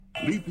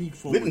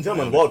Ladies and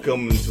gentlemen,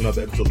 welcome to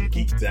another episode of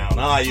Geek Down.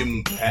 I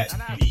am Pat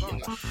B. In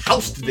the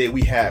house today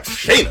we have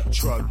Shayna,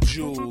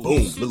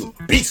 boom, Lilith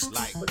Beest,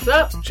 what's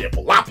up? Jere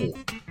Pilapil,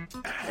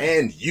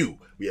 and you.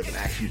 We have an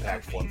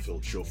action-packed,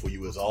 fun-filled show for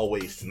you as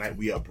always. Tonight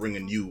we are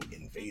bringing you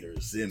Invader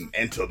Zim,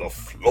 Enter the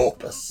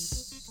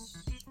FLORPUS.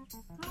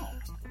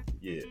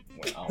 Yeah,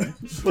 well,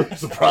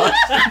 surprised.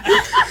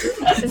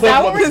 Is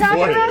that what we're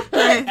talking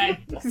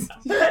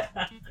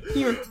about?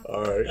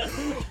 Alright.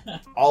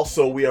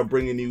 Also, we are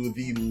bringing you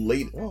the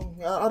late. Well,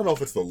 I don't know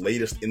if it's the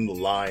latest in the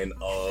line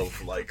of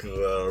like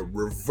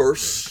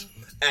reverse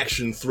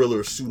action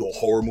thriller pseudo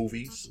horror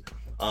movies.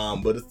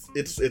 But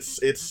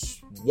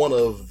it's one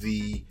of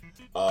the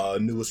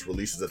newest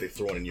releases that they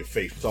throw in your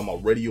face. We're talking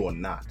about Ready or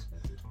Not.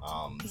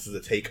 This is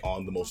a take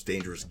on The Most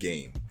Dangerous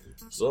Game.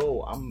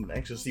 So I'm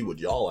anxious to see what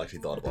y'all actually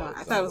thought about it.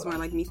 I thought it was more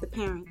like Meet the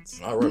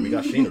Parents. All right, we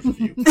got Shayna's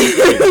review. I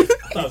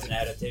thought it was an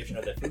adaptation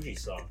of the Fuji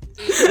song.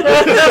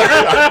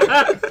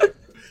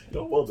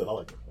 No, well done. I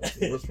like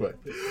it.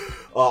 Respect.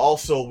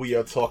 Also, we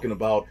are talking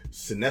about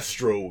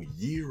Sinestro,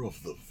 Year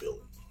of the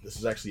Villain. This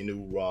is actually a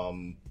new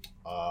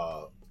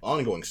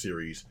ongoing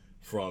series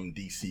from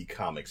DC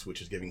Comics,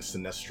 which is giving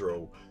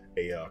Sinestro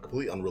a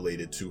completely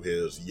unrelated to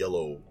his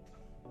yellow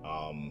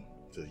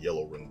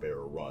ring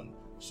bearer run.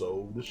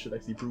 So this should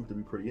actually prove to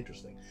be pretty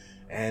interesting.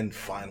 And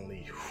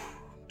finally,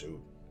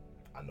 dude,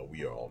 I know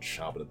we are all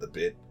chomping at the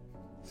bit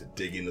to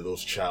dig into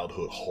those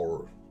childhood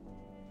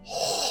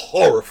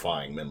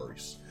horrifying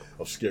memories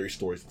of scary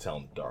stories to tell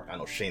in the dark. I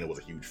know Shayna was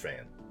a huge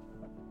fan.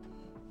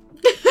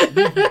 You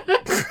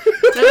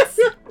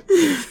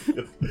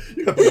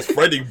got the most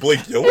frightening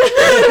blink, yo.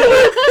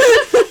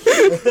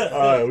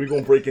 Alright, we're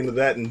gonna break into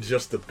that in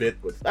just a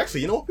bit. But actually,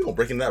 you know what? We're gonna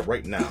break into that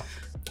right now.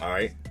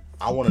 Alright?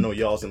 I want to know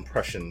y'all's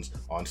impressions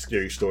on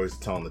scary stories to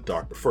tell in the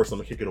dark. But first, I'm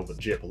going to kick it over to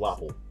Jere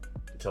Pilapil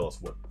to tell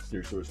us what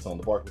scary stories to tell in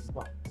the dark was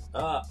about.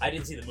 I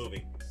didn't see the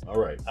movie. All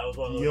right. I was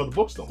one of those. You know the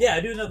books, though? Yeah, I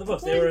do know the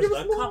books. They were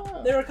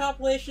a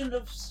compilation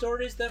of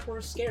stories that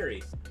were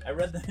scary. I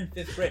read them in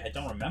 5th grade. I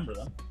don't remember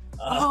them.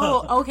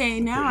 Okay.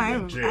 Now I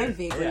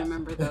vaguely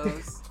remember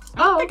those.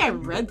 I don't think I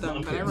read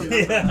them, but I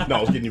remember them. No, I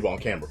was getting you on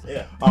camera.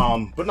 Yeah.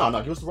 But no,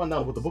 give us the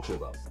rundown of what the books were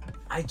about.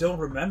 I don't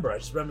remember. I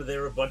just remember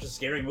there were a bunch of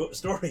scary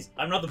stories.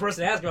 I'm not the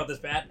person to ask about this,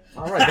 Pat.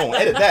 All right, don't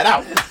edit that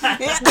out.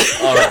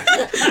 All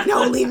right.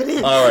 No, leave it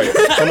in. All right,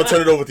 so I'm going to turn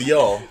it over to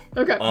y'all.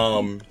 Okay.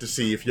 To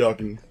see if y'all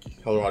can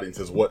tell our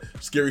audiences what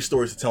scary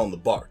stories to tell in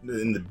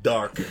the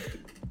dark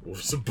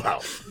was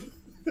about.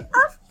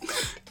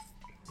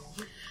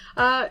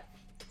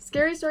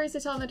 Scary Stories to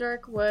Tell in the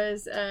Dark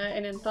was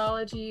an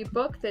anthology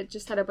book that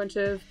just had a bunch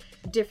of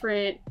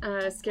different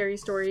scary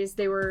stories.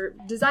 They were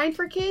designed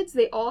for kids.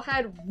 They all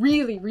had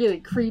really, really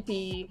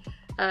creepy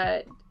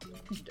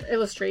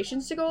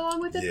illustrations to go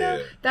along with it,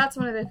 though. That's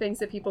one of the things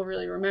that people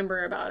really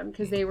remember about them,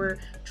 because they were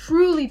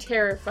truly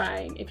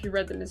terrifying if you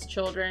read them as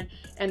children,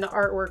 and the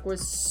artwork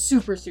was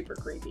super, super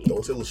creepy.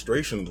 Those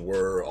illustrations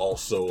were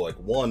also, like,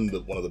 one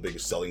of the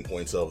biggest selling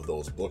points of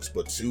those books,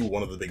 but two,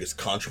 one of the biggest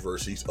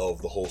controversies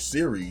of the whole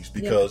series,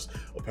 because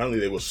apparently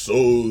they were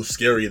so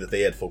scary that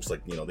they had folks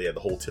like, they had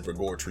the whole Tipper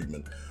Gore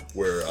treatment,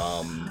 where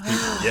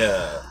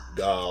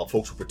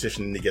folks were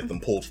petitioning to get them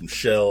pulled from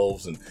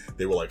shelves, and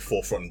they were like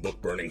forefront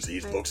book burnings.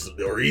 These books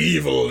are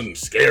evil and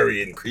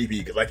scary and creepy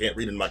because I can't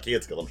read it to my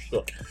kids because I'm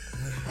shook.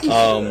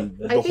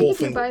 I think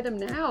if you buy them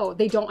now,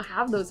 they don't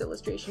have those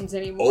illustrations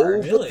anymore. Oh,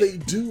 really? But they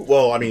do.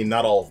 Well, I mean,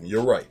 not all of them.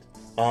 You're right.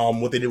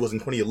 What they did was in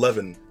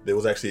 2011, there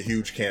was actually a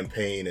huge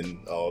campaign and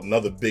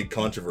another big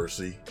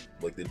controversy.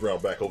 Like, they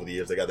brought back over the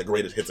years. They got the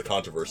greatest hits of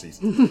controversies.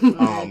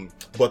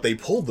 But they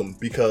pulled them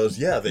because,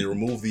 they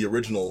removed the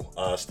original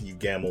Steve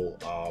Gamble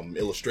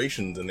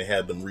illustrations and they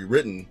had them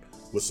rewritten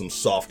with some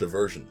softer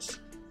versions.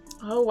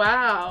 Oh,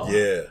 wow.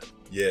 Yeah.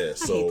 I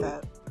hate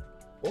that.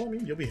 Well, I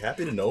mean, you'll be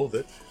happy to know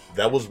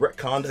that was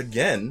retconned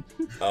again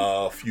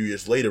a few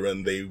years later,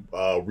 and they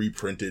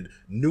reprinted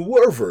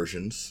newer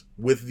versions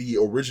with the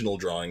original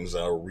drawings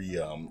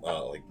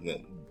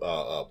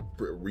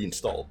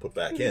reinstalled, put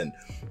back in,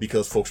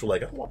 because folks were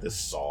like, I don't want this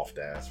soft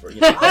ass.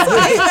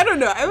 I don't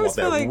know. I always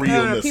feel like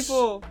realness.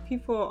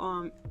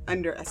 people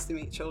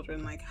underestimate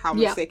children, like how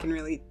much they can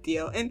really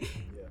deal and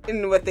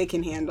what they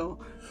can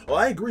handle. Well,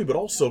 I agree, but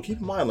also keep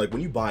in mind, like, when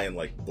you buy in,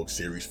 like, book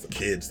series for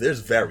kids, there's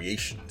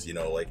variations,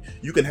 like,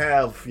 you can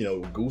have,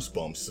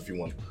 Goosebumps if you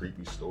want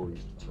creepy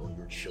stories to tell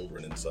your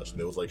children and such, and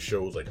there was, like,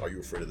 shows like Are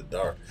You Afraid of the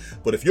Dark?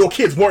 But if your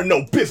kids weren't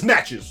no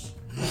biznatches,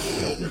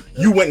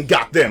 you went and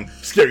got them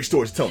scary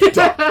stories to tell in the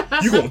dark.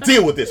 You're gonna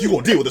deal with this. You're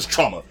gonna deal with this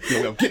trauma.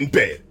 I'm getting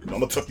bad. I'm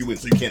gonna tuck you in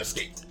so you can't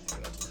escape.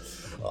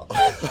 I'm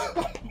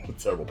a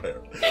terrible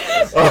parent.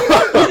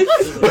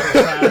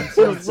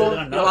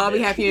 I'll be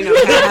happy to know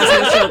Pat has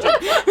no children.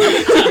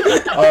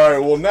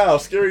 Alright, well now,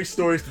 Scary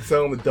Stories to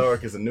Tell in the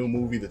Dark is a new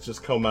movie that's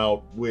just come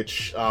out,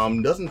 which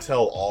doesn't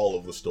tell all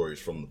of the stories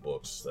from the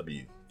books. That'd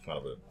be kind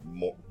of a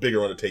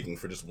bigger undertaking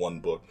for just one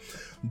book.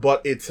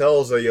 But it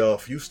tells a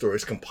few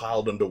stories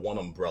compiled under one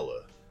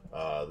umbrella.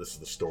 This is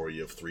the story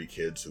of 3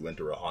 kids who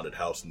enter a haunted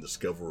house and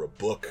discover a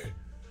book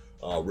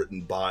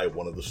written by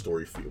one of the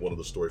story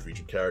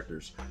featured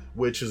characters,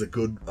 which is a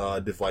good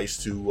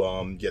device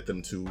to get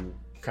them to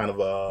kind of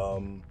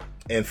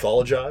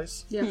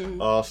anthologize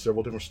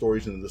several different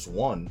stories into this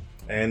one.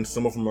 And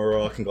some of them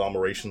are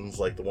conglomerations,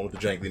 like the one with the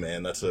Jangly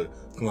Man. That's a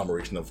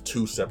conglomeration of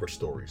 2 separate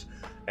stories,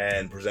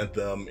 and present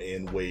them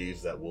in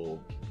ways that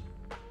will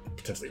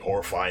potentially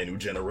horrify a new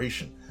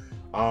generation.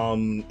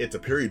 It's a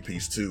period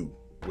piece too,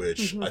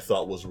 which I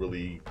thought was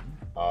really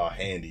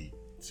handy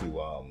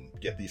to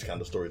get these kind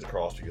of stories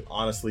across, because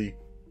honestly,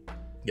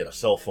 get a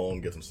cell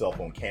phone, get some cell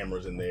phone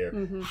cameras in there,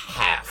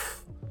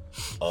 half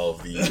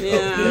of the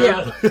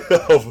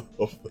of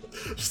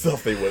the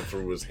stuff they went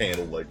through was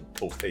handled like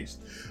post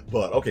haste.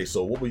 But okay,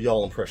 so what were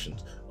y'all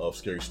impressions of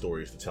Scary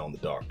Stories to Tell in the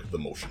Dark, the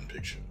motion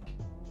picture?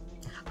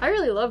 I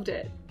really loved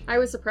it. I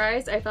was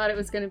surprised. I thought it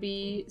was going to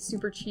be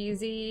super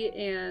cheesy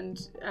and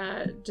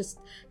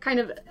just kind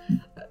of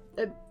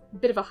a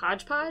bit of a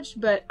hodgepodge,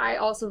 but I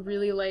also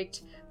really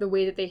liked the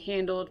way that they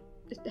handled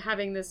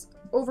having this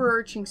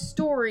overarching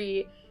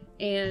story,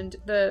 and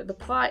the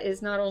plot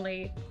is not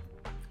only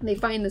they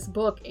find this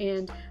book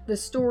and the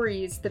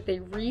stories that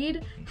they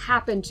read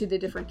happen to the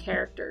different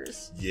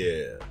characters.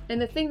 Yeah. And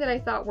the thing that I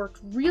thought worked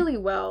really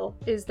well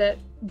is that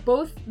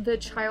both the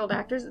child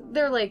actors,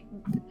 they're like,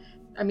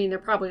 I mean, they're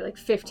probably like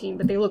 15,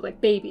 but they look like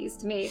babies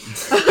to me.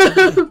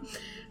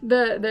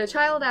 The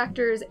child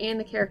actors and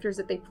the characters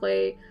that they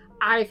play,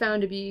 I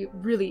found to be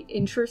really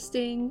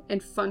interesting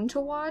and fun to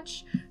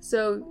watch.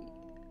 So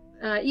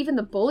even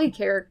the bully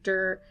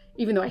character,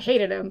 even though I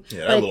hated him,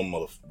 yeah, that little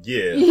motherfucker.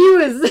 Yeah, he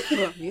was.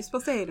 Well, you're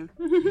supposed to hate him.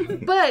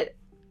 But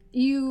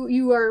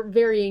you are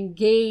very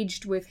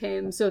engaged with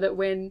him, so that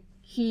when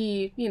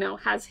he,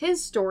 has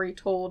his story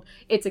told,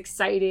 it's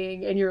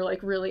exciting and you're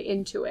like really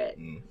into it.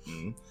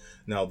 Mm-hmm.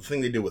 Now, the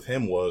thing they did with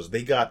him was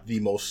they got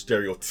the most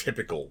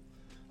stereotypical,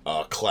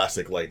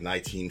 classic like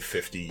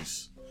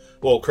 1950s,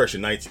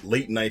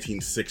 late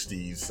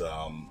 1960s,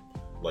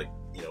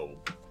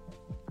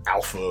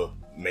 alpha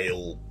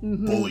male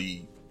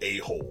bully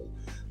a-hole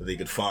that they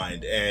could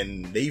find,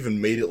 and they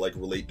even made it like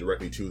relate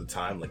directly to the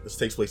time. Like, this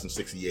takes place in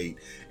 68,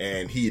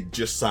 and he had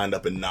just signed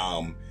up in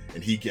Nam,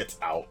 and he gets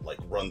out, like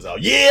runs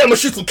out, yeah, I'm gonna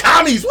shoot some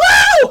commies,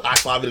 woo! High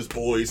five at his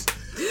boys.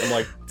 I'm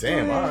like,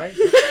 damn, all right.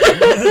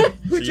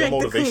 Who See your drank the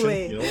motivation,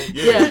 Kool-Aid?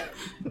 Yeah.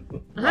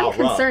 I'm Wow,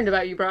 concerned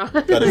about you, bro.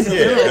 Got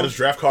his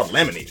draft card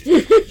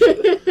laminated.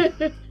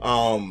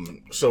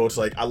 So it's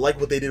like, I like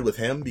what they did with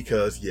him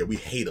because, we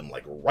hate him,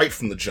 like, right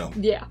from the jump.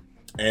 Yeah.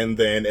 And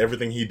then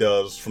everything he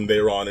does from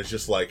there on is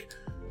just like,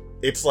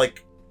 it's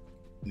like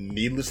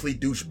needlessly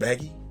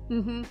douchebaggy.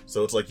 Mm-hmm.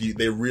 So it's like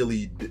they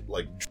really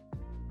like,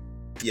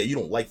 you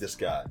don't like this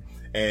guy.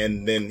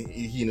 And then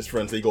he and his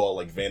friends, they go out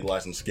like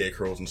vandalizing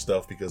scarecrows and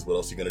stuff, because what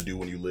else are you gonna do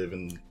when you live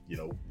in,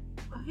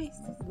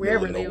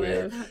 wherever they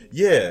live.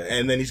 Yeah,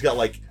 and then he's got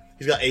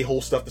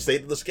a-hole stuff to say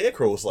to the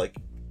scarecrows, like,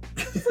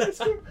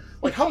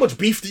 like, how much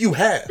beef do you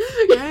have?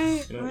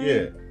 Right, right.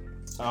 Yeah.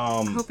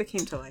 I hope it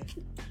came to life.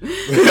 No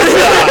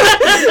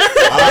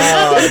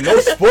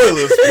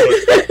spoilers, but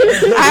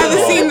I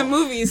haven't seen the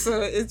movie,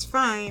 so it's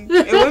fine.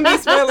 It wouldn't be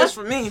spoilers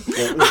for me.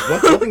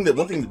 One thing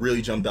that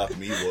really jumped out to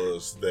me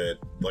was that,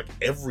 like,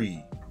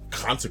 every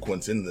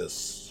consequence in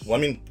this,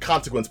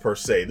 consequence per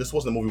se, this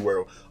wasn't a movie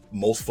where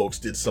most folks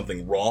did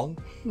something wrong.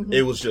 Mm-hmm.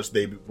 It was just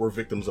they were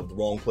victims of the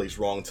wrong place,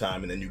 wrong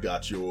time, and then you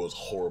got yours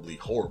horribly.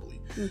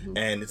 Mm-hmm.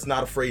 And it's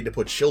not afraid to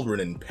put children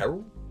in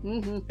peril,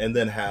 and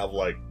then have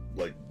like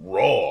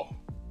raw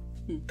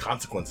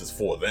consequences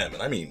for them.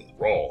 And I mean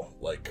raw,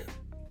 like,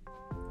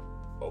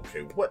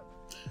 okay, what?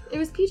 It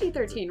was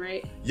PG-13,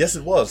 right? Yes,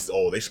 it was.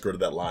 Oh, they skirted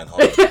that line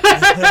hard.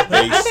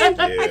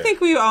 I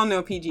think we all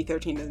know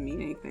PG-13 doesn't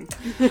mean anything.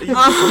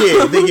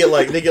 Yeah, they get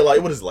like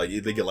what is it like?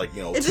 They get like,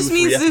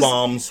 2-3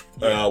 F-bombs,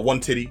 one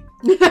titty.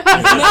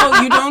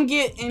 No, you don't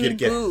get any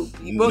boob.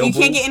 No you can't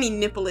boob? get any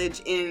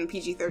nipplage in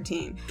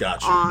PG-13.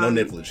 Gotcha. No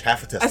nipplage.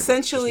 Half a testicle.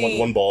 Essentially, just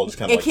one ball, just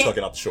kind of like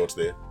tucking out the shorts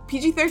there.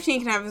 PG-13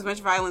 can have as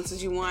much violence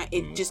as you want.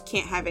 It just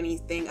can't have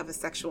anything of a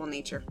sexual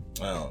nature.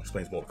 Oh,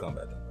 explains Mortal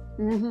Kombat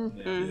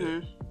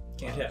then.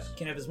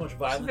 Can't have as much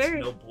violence,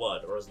 no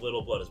blood, or as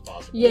little blood as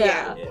possible.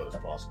 Yeah. Blood as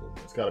possible.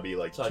 It's got to be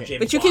like.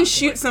 But you can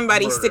shoot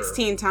somebody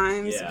 16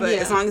 times, but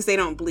as long as they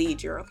don't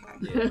bleed, you're okay.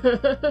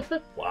 Yeah.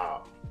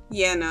 Wow.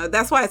 Yeah, no,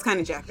 that's why it's kind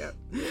of jacked up.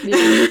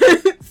 Yeah.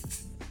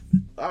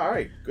 All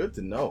right, good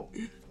to know.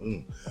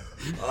 I'm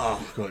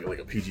going to get like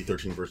a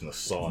PG-13 version of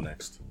Saw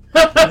next.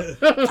 All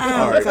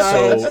right,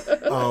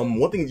 so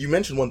one thing you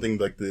mentioned,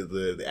 like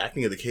the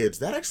acting of the kids,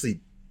 that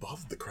actually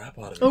bothered the crap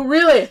out of me. Oh,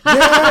 really?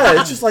 Yeah,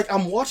 it's just like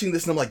I'm watching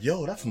this and I'm like,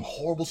 yo, that's some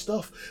horrible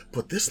stuff,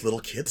 but this little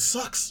kid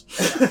sucks.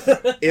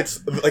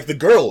 It's like the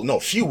girl, no,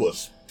 she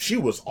was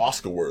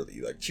Oscar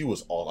worthy. Like, she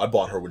was all. I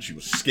bought her when she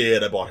was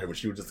scared. I bought her when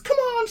she was just, come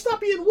on, stop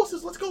being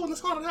wusses, let's go in this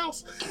haunted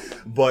house.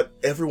 But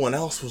everyone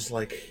else was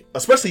like,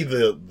 especially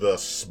the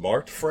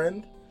smart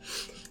friend,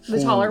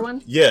 the taller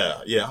one.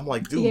 Yeah. I'm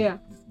like, dude,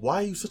 why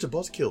are you such a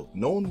buzzkill?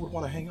 No one would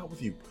want to hang out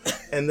with you.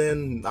 And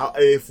then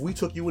if we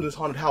took you in this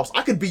haunted house,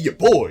 I could be your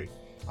boy.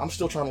 I'm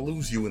still trying to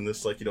lose you in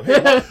this, like, hey,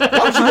 why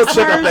don't you go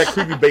check out that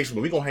creepy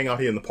basement? We're going to hang out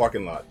here in the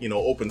parking lot,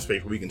 open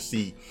space where we can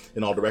see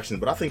in all directions.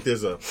 But I think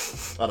there's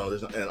there's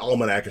an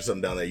almanac or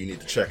something down there you need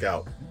to check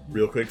out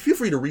real quick. Feel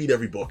free to read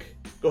every book.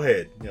 Go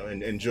ahead,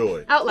 and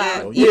enjoy. Out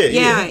loud.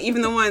 Yeah,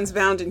 even the ones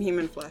bound in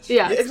human flesh.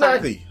 Yeah,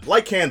 exactly. Fine.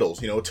 Light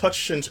candles,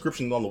 touch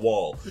inscriptions on the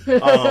wall.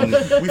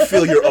 We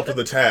feel you're up to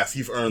the task.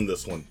 You've earned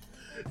this one.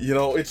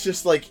 It's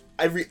just like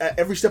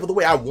every step of the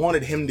way, I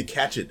wanted him to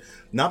catch it.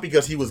 Not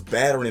because he was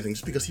bad or anything,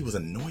 just because he was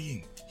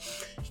annoying.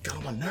 He got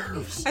on my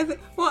nerves. I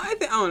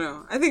don't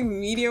know. I think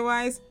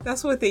media-wise,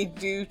 that's what they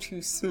do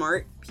to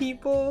smart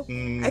people.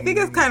 I think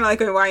it's kind of like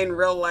why in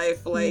real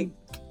life,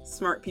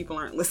 smart people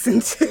aren't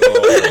listened to.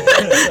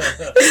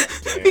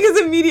 Because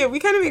in media, we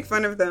kind of make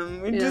fun of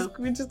them. We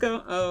just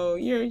go, oh,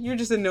 you're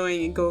just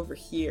annoying, and go over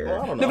here.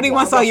 Well, nobody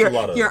wants all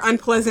your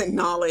unpleasant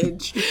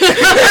knowledge.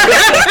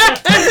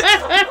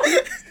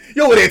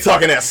 Yo, they ain't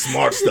talking that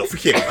smart stuff. We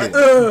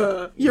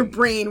can't. Your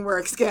brain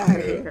works. Get out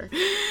of here.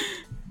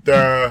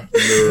 Duh,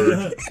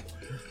 nerd.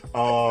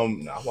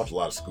 I watch a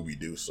lot of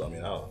Scooby-Doo, so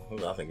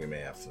I think we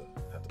may have to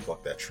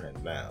buck that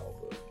trend now.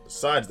 But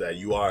besides that,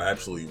 you are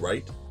absolutely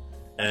right,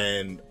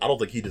 and I don't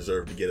think he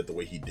deserved to get it the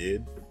way he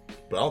did.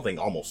 But I don't think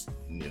almost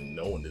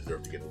no one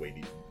deserved to get it the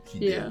way he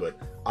did. But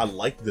I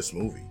liked this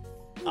movie.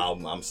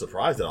 I'm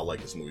surprised that I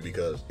like this movie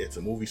because it's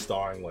a movie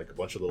starring a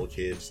bunch of little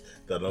kids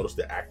that I noticed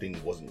the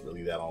acting wasn't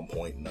really that on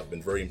point, and I've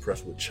been very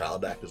impressed with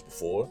child actors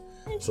before.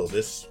 So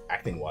this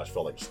acting-wise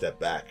felt like a step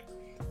back.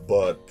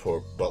 But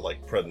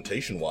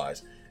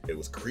presentation-wise, it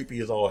was creepy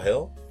as all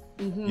hell.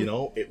 Mm-hmm.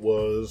 It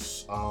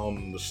was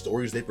the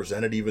stories they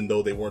presented, even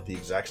though they weren't the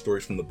exact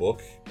stories from the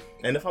book.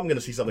 And if I'm going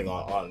to see something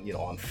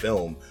on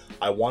film,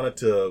 I want it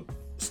to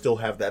still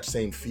have that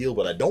same feel,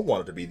 but I don't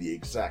want it to be the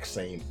exact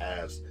same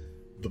as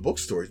the book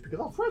stories because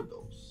I've read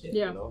those.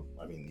 Yeah.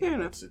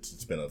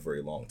 It's been a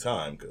very long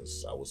time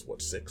because I was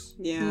 6.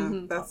 Yeah,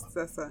 mm-hmm. that's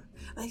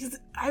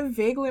I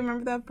vaguely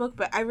remember that book,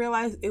 but I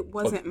realized it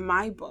wasn't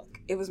my book.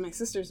 It was my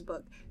sister's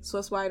book, so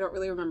that's why I don't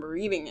really remember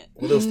reading it.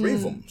 Well, there was 3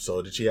 of them.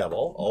 So did she have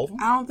all of them?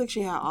 I don't think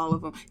she had all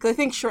of them because I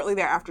think shortly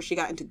thereafter she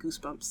got into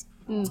Goosebumps.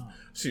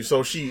 Serious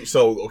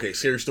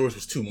stories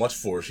was too much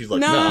for her. She's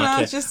like,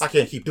 I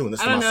can't keep doing this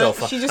to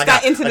myself. She just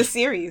got into the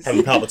series.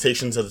 Having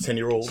palpitations as a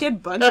 10-year-old. She had a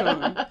bunch of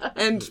them.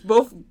 And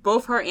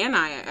both her and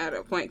I at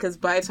a point, because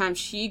by the time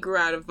she grew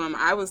out of them,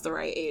 I was the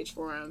right age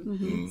for them.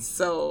 Mm-hmm.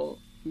 So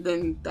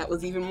then that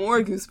was even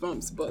more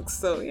Goosebumps books.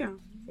 So, yeah.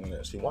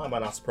 Yeah, see, why am I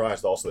not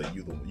surprised also that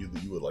you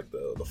were like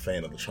the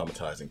fan of the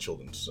traumatizing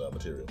children's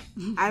material?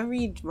 I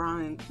read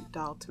Roald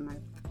Dahl to my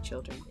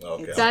children.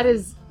 Okay. That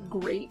is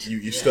great.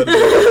 You studied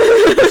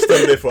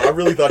it for. I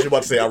really thought you were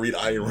about to say I read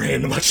Ayn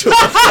Rand to my children.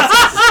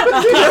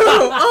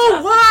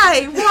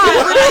 Why?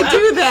 Why would I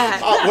do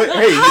that? Wait,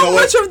 hey, How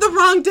much of the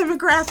wrong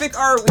demographic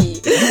are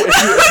we?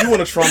 If you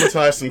want to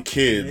traumatize some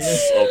kids,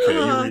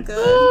 okay.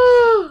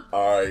 God.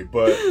 All right,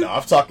 but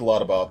I've talked a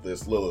lot about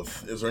this.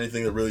 Lilith, is there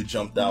anything that really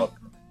jumped out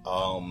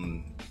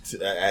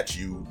at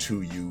you,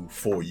 to you,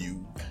 for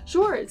you?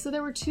 Sure. So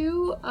there were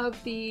 2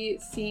 of the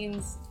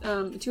scenes,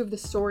 2 of the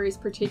stories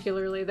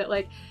particularly that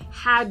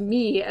had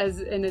me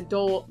as an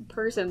adult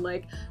person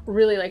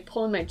really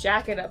pulling my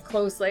jacket up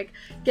close,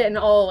 getting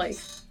all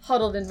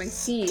huddled in my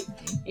seat.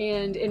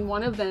 And in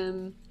one of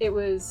them, they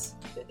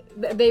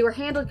were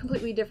handled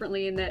completely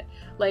differently in that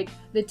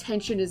the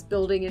tension is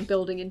building and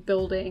building and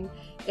building.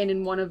 And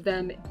in one of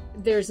them,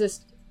 there's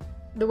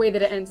the way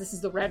that it ends, this is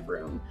the Red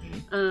Room,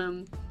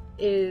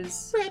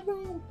 is... Red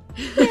Room.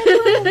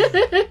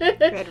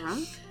 Red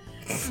Room.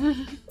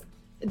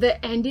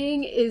 The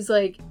ending is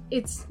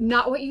it's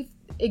not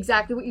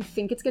exactly what you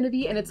think it's going to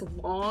be, and it's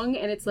long,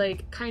 and it's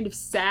kind of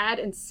sad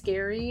and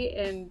scary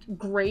and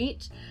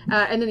great.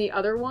 And then the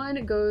other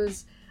one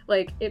goes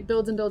it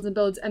builds and builds and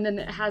builds, and then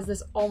it has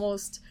this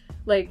almost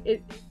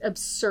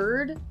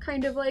absurd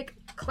kind of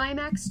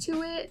climax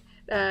to it.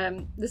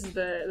 This is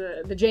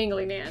the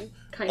Jangly Man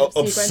kind of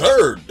sequence.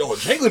 Absurd! No,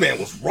 Jangly Man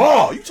was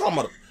raw. You talking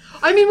about?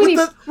 I mean,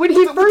 when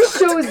he first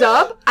shows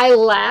up, I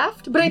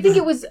laughed, but I think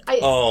it was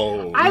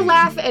I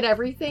laugh at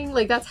everything.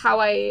 That's how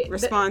I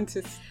respond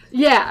to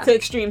to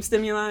extreme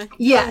stimuli.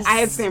 Yes, I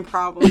had the same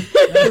problem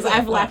because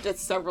I've laughed at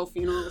several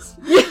funerals.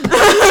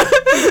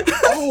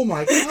 Oh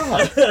my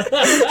god!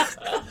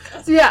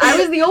 So yeah, I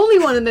was the only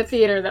one in the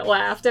theater that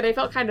laughed, and I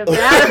felt kind of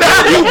bad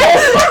about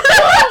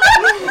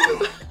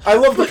it. I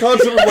love the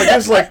concept of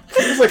there's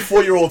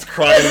 4-year-olds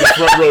crying in the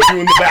front row, you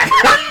in the back.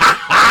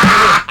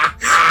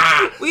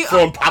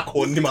 Throwing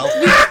popcorn in your mouth.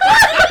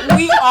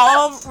 We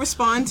all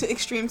respond to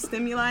extreme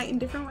stimuli in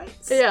different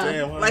ways. Yeah.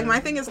 Damn, my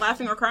thing is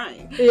laughing or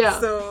crying. Yeah.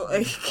 So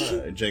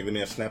Jangly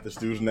Man snapped this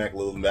dude's neck,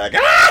 little back.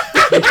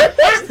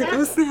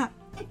 Oh snap.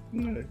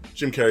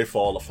 Jim Carrey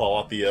fall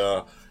out the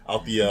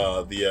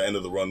end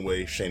of the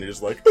runway. Shayna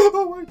just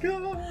oh my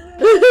god.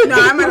 No,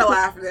 I'm gonna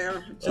laugh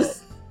there.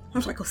 I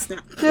was oh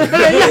snap.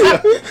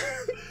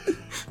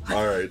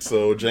 Alright,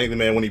 so Jangly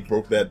Man, when he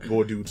broke that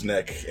poor dude's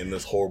neck in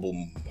this horrible...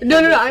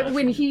 No.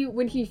 When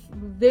he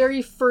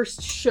very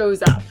first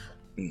shows up.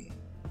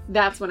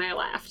 that's when I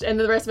laughed. And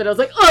the rest of it, I was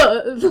like,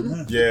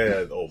 ugh!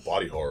 Yeah,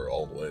 body horror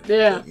all the way.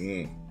 Yeah.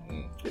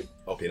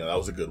 Okay, now that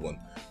was a good one.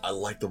 I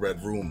like the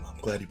Red Room. I'm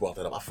glad you brought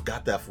that up. I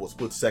forgot that for a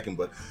split second,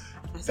 but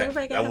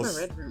everybody gotta have a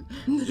Red Room.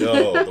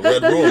 Yo, the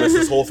Red Room is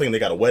this whole thing. They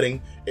got a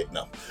wedding.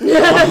 No. Like,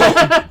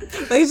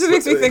 it just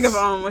makes me think of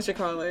what you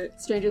call it?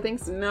 Stranger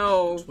Things?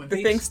 No,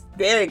 the things.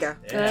 There you go.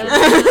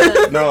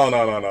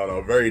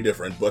 No. Very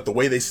different. But the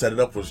way they set it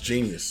up was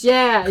genius.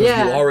 Yeah.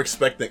 You are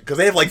expecting, because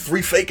they have like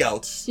 3 fake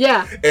outs.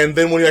 Yeah. And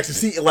then when you actually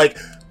see it, like,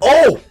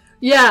 oh.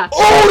 Yeah.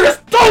 Oh,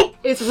 that's dope.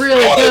 It's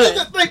really good.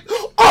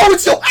 Oh,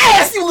 it's your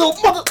ass, you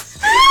little mother.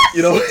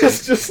 You know,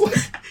 it's just like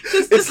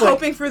just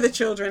hoping for the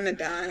children to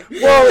die.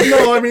 Well,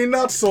 no, I mean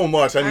not so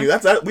much. I mean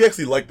we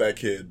actually liked that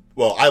kid.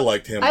 Well, I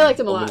liked him. I liked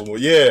him a lot. More.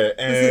 Yeah,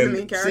 and the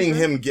main seeing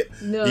him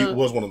he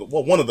was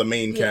one of the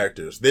main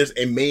characters. There's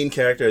a main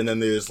character, and then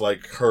there's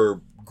like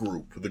her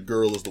group. The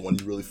girl is the one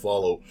you really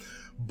follow,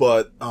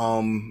 but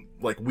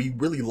like we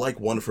really like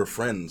one of her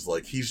friends.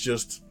 Like he's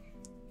just.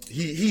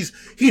 He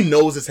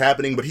knows it's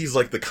happening, but he's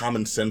like the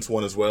common sense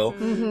one as well.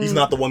 Mm-hmm. He's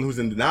not the one who's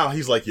in denial.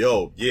 He's like,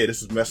 yo, yeah,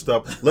 this is messed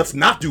up. Let's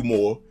not do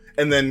more.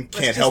 And then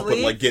can't help but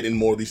like get in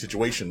more of these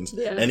situations.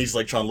 Yeah. And he's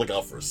like trying to look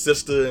out for his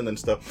sister and then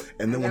stuff.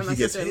 And then when he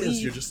gets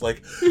his, we're just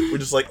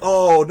like,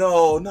 oh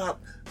no, not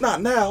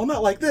now,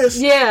 not like this.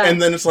 Yeah. And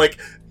then it's like,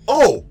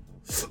 oh,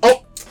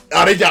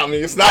 they got me.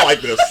 It's not like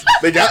this.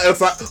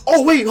 It's like,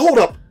 oh wait, hold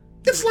up.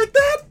 It's like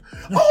that?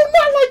 Oh,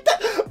 not like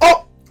that.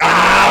 Oh.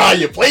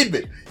 You played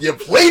me.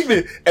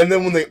 And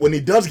then when he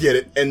does get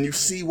it, and you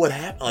see what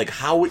happened, like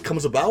how it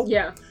comes about,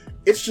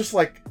 it's just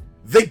like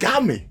they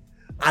got me.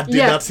 I did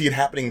not see it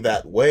happening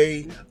that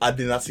way. I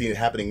did not see it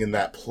happening in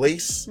that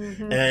place.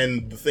 Mm-hmm.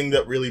 And the thing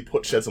that really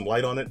shed some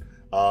light on it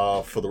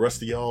for the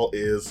rest of y'all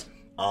is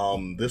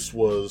this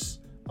was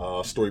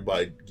a story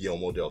by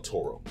Guillermo del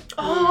Toro.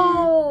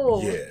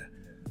 Oh, yeah.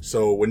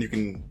 So when you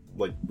can.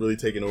 Like really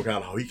take into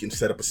account how he can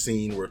set up a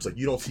scene where it's like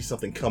you don't see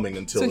something coming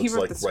until it's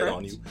like right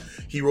on you.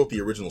 He wrote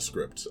the original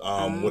script.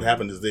 What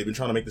happened is they've been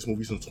trying to make this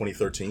movie since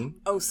 2013.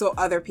 Oh, so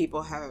other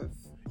people have.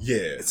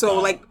 Yeah.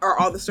 So like, are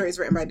all the stories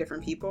written by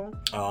different people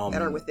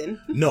that are within?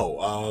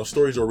 No,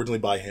 stories are originally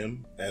by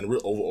him, and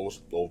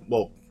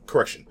well,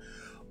 correction,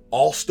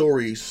 all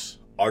stories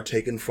are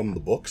taken from the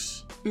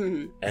books,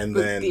 and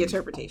then the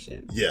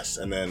interpretation. Yes,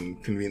 and then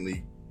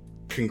conveniently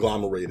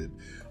conglomerated.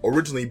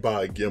 Originally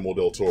by Guillermo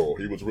del Toro.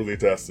 He was really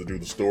tasked to do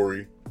the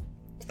story,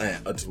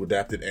 and to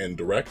adapt it and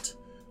direct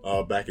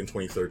back in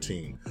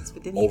 2013. Yes,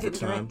 but he didn't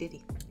direct, did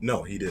he?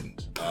 No, he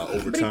didn't.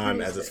 Over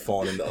time, as it's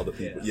fallen into other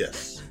people,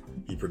 yes.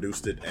 He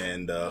produced it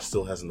and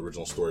still has an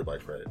original story by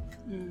credit.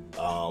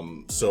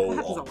 So that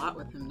happens a lot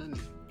with him, doesn't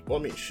it? Well,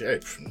 I mean,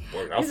 shit.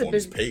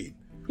 He's paid.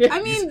 Yeah.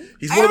 I mean,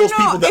 he's one of those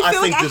people that I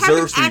think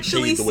deserves to be paid the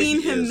way he is. I haven't actually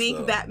seen him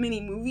make that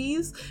many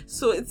movies,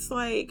 so it's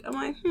like, I'm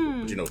like,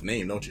 But you know his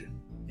name, don't you?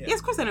 Yes,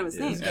 of course I know his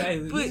name. He's a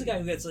guy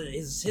who gets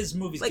his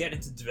movies get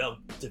into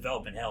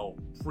development hell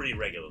pretty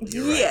regularly.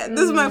 Yeah,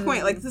 this is my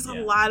point. Like, there's a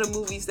lot of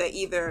movies that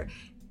either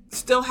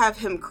still have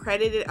him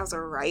credited as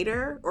a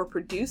writer or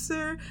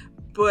producer,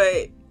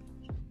 but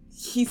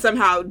he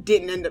somehow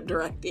didn't end up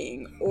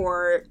directing,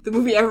 or the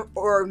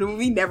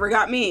movie never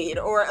got made,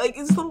 or like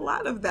it's a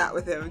lot of that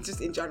with him,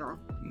 just in general.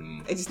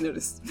 I just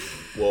noticed.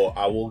 Well,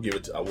 I will give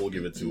it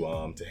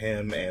to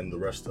him and the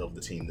rest of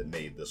the team that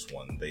made this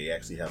one. They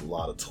actually had a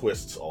lot of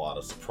twists, a lot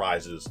of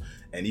surprises,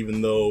 and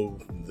even though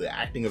the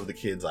acting of the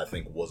kids I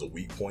think was a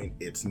weak point,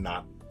 it's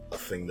not a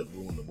thing that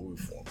ruined the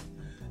movie for me.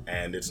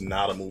 And it's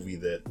not a movie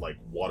that like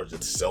waters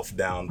itself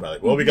down by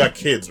like, well, we got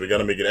kids, we got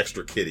to make it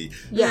extra kiddie.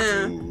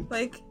 Yeah,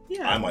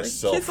 I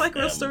myself kids like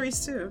real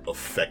stories too.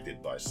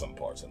 Affected by some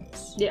parts in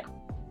this. Yeah.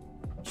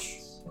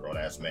 Grown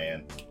ass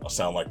man. I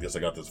sound like this. I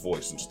got this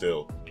voice. I'm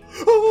still.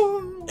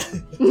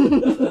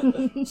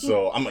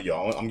 So I'm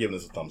giving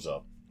this a thumbs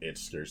up.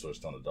 It's Scary Stories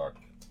to Tell in the Dark.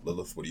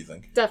 Lilith, what do you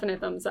think? Definite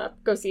thumbs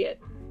up. Go see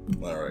it.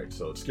 All right.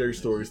 So it's Scary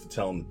Stories to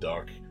Tell in the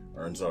Dark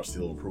earns our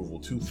seal of approval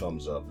 2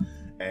 thumbs up.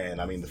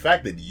 And I mean the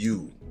fact that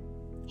you,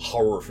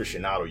 horror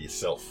aficionado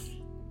yourself,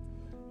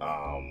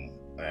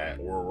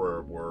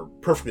 we're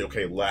perfectly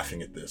okay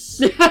laughing at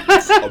this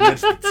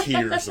amidst the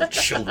tears of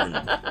children.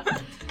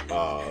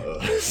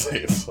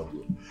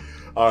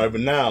 All right,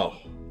 but now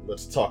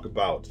let's talk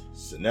about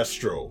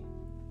Sinestro,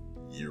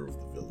 Year of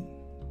the Villain.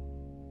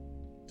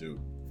 Dude,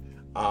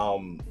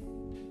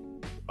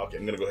 okay,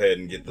 I'm gonna go ahead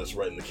and get this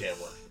right in the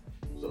camera.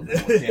 So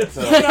can't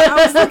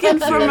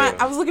tell.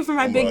 I was looking for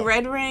my big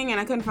red ring and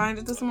I couldn't find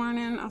it this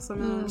morning.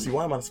 See,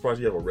 why am I surprised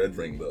you have a red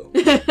ring though?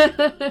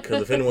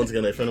 Because if anyone's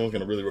gonna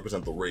really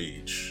represent the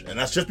rage, and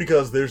that's just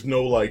because there's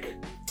no like,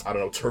 I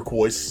don't know,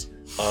 turquoise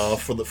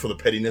for the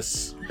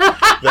pettiness that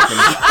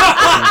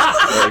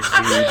can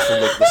exude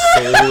from like the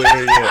soul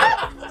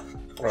area.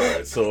 All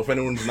right, so if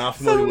anyone's not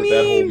familiar with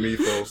that whole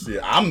mythos,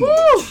 I'm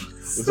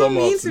We're talking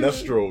about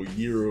Sinestro,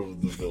 Year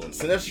of the Villain.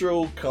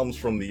 Sinestro comes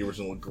from the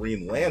original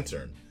Green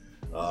Lantern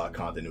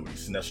continuity.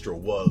 Sinestro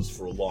was,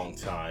 for a long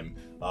time,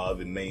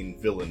 the main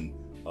villain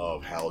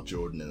of Hal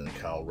Jordan and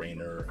Kyle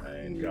Rayner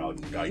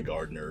and Guy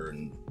Gardner,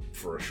 and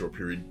for a short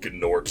period,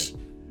 Gnort.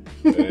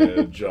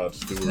 And Jon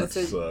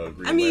Stewart's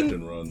Green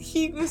Lantern runs.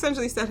 He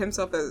essentially set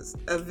himself as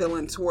a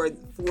villain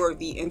for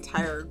the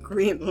entire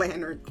Green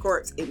Lantern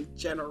Corps in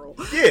general.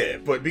 Yeah,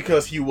 but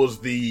because he was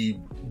the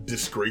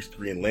disgraced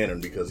Green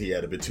Lantern because he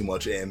had a bit too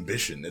much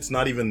ambition. It's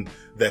not even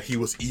that he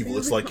was evil.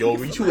 It's like, yo,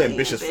 you're too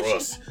ambitious for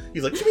us.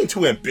 He's like, what do you mean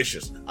too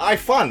ambitious? I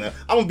find that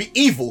I'm gonna be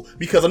evil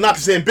because I'm not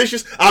just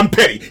ambitious, I'm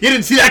petty. You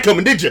didn't see that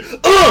coming, did you?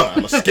 I'm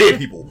gonna scare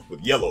people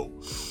with yellow.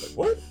 Like,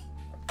 what?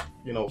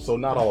 You know, so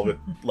not all of it,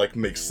 like,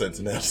 makes sense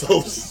in that.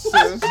 So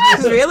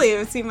really, it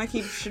would seem like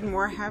he should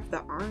more have the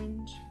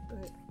orange.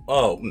 But...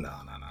 Oh, no.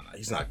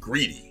 He's not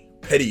greedy.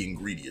 Petty and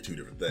greedy are two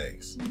different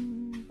things.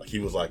 Like, he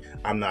was like,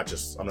 I'm not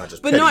just But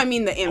petty. no, I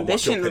mean, the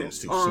ambition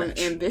snatch.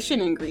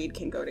 Ambition and greed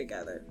can go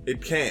together.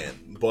 It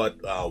can, but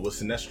with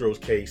Sinestro's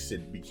case,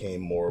 it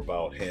became more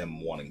about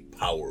him wanting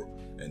power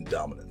and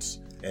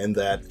dominance. And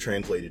that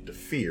translated to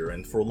fear.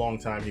 And for a long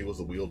time, he was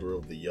the wielder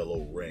of the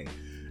yellow ring.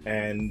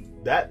 And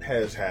that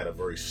has had a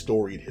very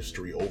storied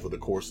history over the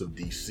course of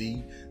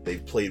DC.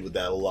 They've played with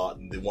that a lot.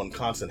 And the one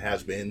constant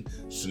has been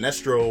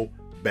Sinestro,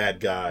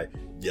 bad guy,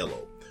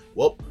 yellow.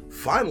 Well,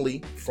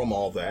 finally, from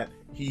all that,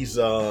 he's,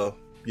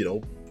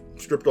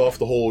 stripped off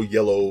the whole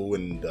yellow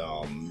and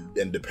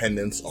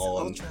dependence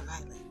on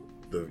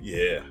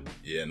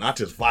ultraviolet. Not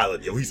just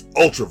violet. He's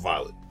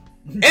ultraviolet.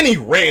 Any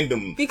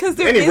random because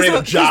there is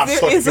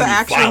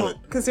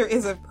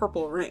a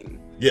purple ring.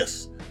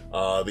 Yes,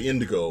 the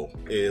indigo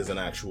is an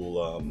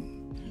actual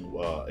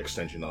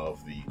extension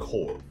of the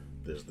core.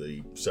 There's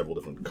the several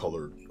different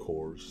color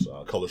cores,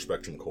 color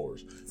spectrum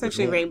cores. It's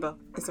actually rainbow.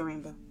 It's a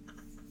rainbow.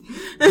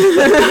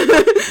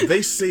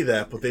 They say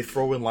that, but they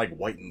throw in like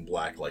white and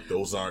black, like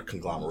those aren't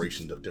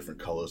conglomerations of different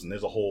colors, and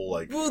there's a whole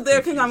like. Well,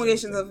 they're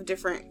conglomerations of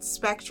different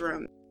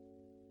spectrum,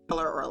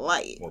 color or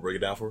light. Want to break it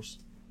down for us?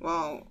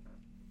 Well,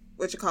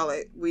 what you call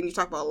it? When you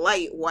talk about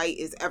light, white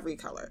is every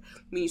color.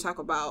 When you talk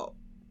about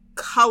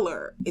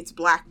color, it's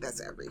black.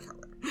 That's every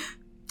color.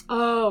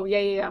 Oh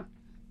yeah.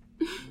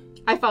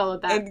 I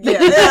followed that.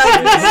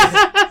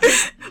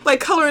 Like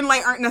color and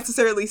light aren't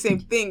necessarily the same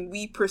thing.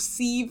 We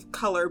perceive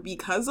color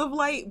because of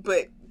light,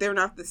 but they're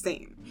not the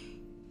same.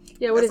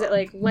 Yeah, what is it?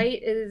 Like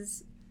light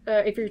is,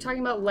 if you're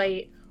talking about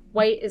light,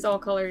 white is all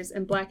colors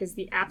and black is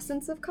the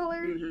absence of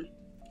color. Mm-hmm.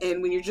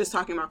 And when you're just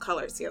talking about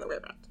color, it's the other way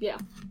around. Yeah.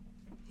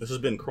 This has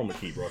been Chroma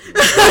Key brought to you.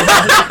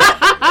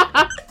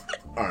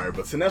 Alright,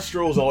 but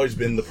Sinestro's always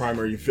been the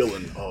primary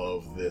villain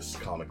of this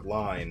comic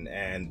line,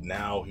 and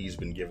now he's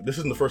been given... This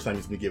isn't the first time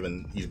he's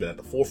been at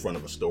the forefront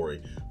of a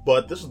story,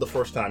 but this is the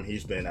first time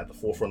he's been at the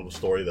forefront of a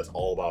story that's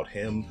all about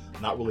him,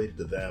 not related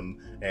to them,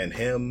 and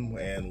him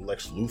and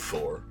Lex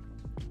Luthor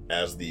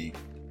as the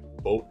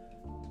boat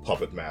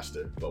puppet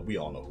master, but we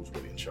all know who's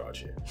really in charge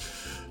here.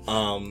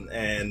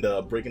 And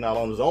breaking out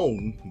on his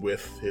own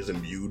with his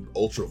imbued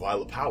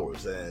ultraviolet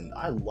powers, and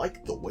I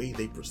like the way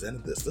they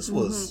presented this. This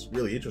was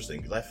really interesting,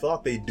 because I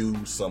thought they'd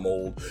do some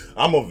old,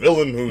 I'm a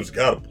villain who's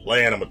got a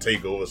plan, I'm gonna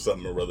take over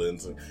something or other,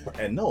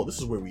 and no, this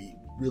is where we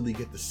really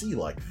get to see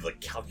like the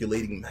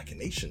calculating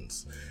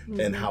machinations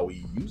and how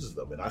he uses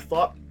them. And I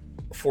thought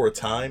for a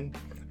time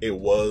it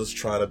was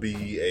trying to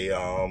be a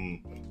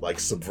like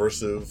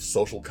subversive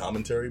social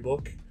commentary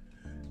book.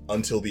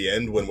 Until the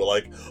end, when we're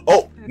like,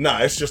 "Oh, nah,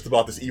 it's just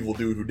about this evil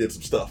dude who did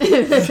some stuff." I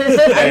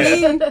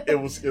mean, it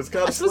was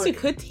kind of. I suppose you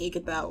could take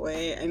it that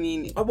way. I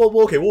mean,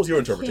 well, okay. What was your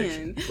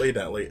interpretation? Lay it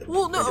down.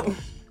 Well, no.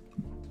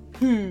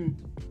 I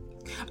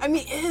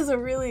mean, it is a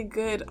really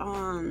good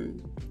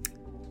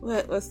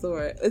what's the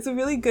word? It's a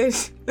really good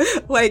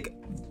like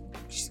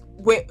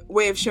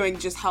way of showing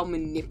just how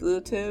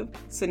manipulative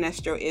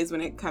Sinestro is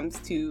when it comes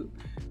to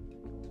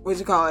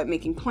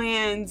making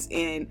plans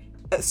and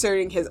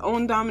asserting his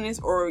own dominance,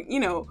 or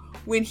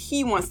when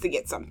he wants to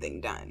get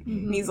something done.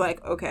 And he's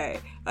like, okay,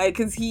 like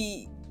because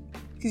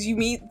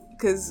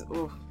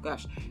oh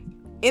gosh,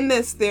 in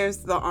this there's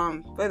the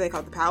what are they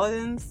called, the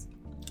Paladins?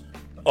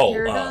 Oh,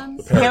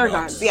 Paragons? The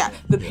Paragons. Yeah,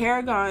 the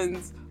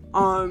Paragons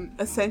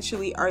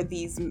essentially are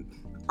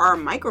a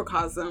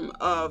microcosm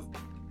of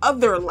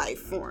other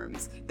life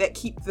forms that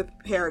keep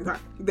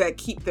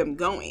them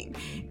going,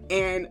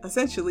 and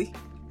essentially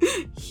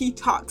he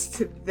talks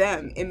to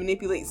them and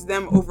manipulates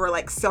them over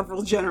like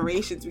several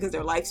generations because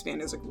their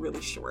lifespan is like really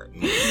short.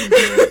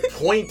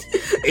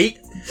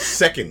 0.8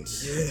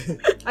 seconds.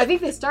 I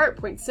think they start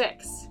at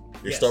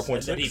 0.6. They start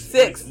 0.6? He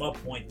brings them up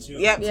 0.2.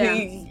 Yep, so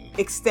he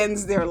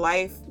extends their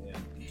life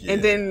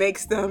and then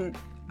makes them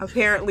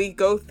apparently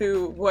go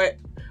through what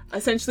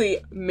essentially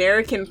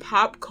American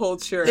pop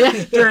culture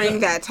during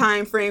that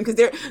time frame,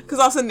 because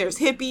all of a sudden there's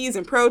hippies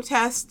and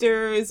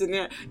protesters and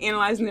they're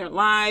analyzing their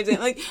lives, and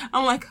like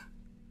I'm like,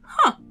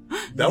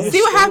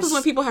 see what happens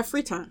when people have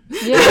free time.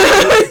 Yeah.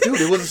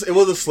 Dude, it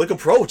was a slick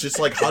approach. It's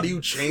like, how do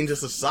you change a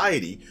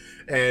society?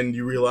 And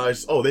you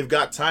realize, they've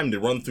got time to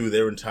run through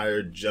their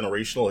entire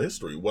generational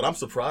history. What I'm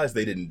surprised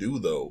they didn't do,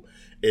 though,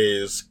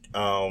 is,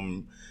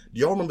 do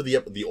y'all remember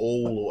the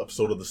old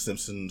episode of The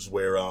Simpsons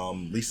where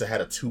Lisa had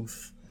a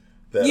tooth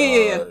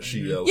that she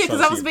yeah, because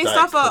that was based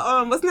off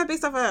a wasn't that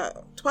based off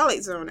a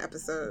Twilight Zone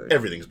episode?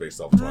 Everything's based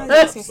off of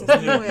Twilight Zone.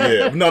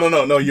 Yeah,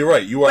 no, you're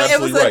right. You are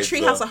absolutely right. But it was a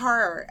Treehouse of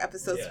Horror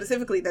episode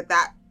specifically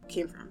that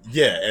came from.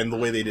 Yeah, and the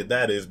way they did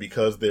that is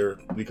because they're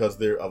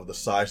of the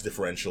size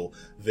differential,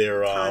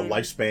 their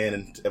lifespan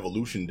and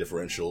evolution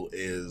differential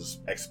is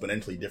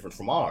exponentially different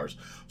from ours.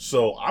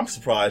 So I'm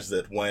surprised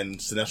that when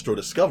Sinestro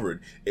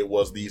discovered it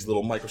was these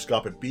little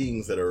microscopic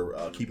beings that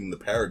are keeping the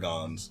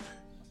Paragons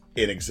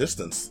in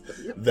existence,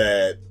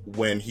 that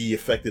when he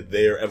affected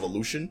their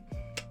evolution,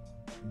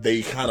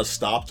 they kind of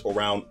stopped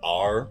around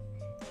our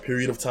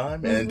period of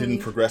time and didn't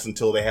progress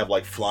until they have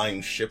like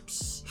flying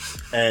ships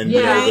and you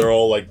know, they're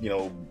all like, you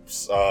know,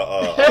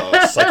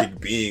 psychic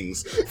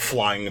beings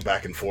flying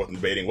back and forth and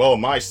debating, well,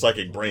 my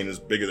psychic brain is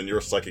bigger than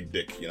your psychic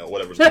dick, you know,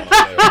 whatever's going on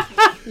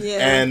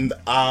there. And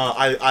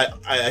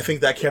I think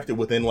that kept it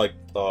within like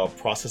a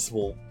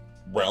processable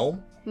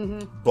realm.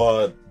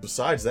 But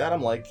besides that,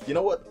 I'm like, you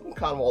know what? I'm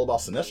kind of all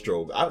about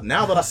Sinestro.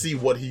 Now that I see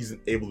what he's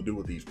able to do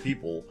with these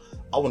people,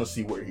 I want to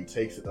see where he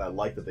takes it, and I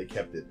like that they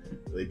kept it.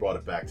 They brought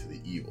it back to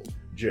the evil.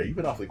 Jay, you've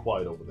been awfully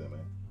quiet over there,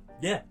 man.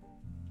 Yeah,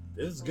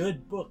 it was a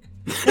good book.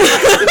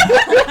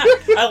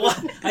 I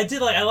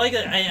like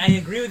it. I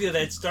agree with you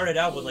that it started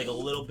out with like a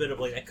little bit of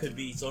like that could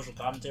be social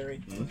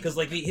commentary because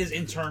like his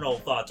internal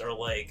thoughts are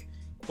like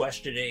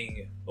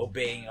questioning,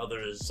 obeying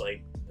others,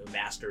 like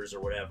masters or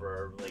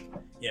whatever, like,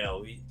 you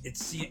know, it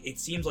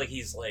seems like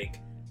he's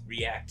like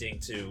reacting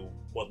to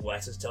what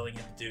Lex is telling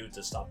him to do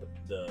to stop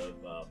the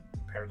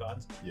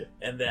Paragons. Yeah.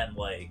 And then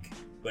like,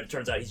 but it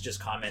turns out he's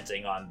just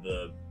commenting on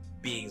the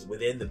beings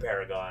within the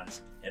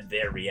Paragons and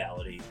their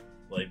reality,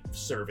 like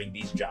serving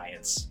these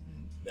giants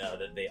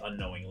that they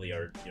unknowingly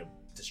are, you know,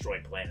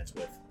 destroying planets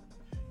with.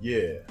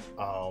 Yeah.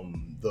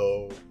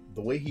 The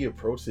way he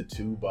approached it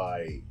too,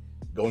 by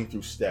going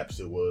through steps,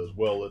 it was,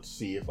 well, let's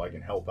see if I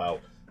can help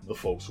out the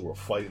folks who are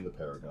fighting the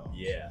Paragons.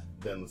 Yeah.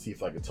 Then let's see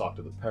if I can talk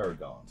to the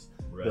Paragons.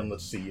 Right. Then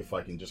let's see if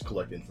I can just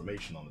collect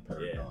information on the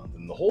Paragons. Yeah.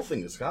 And the whole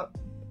thing is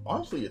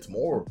honestly, it's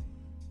more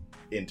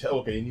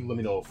okay, and you let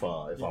me know if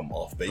I'm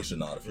off base or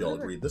not, if y'all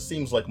agree. This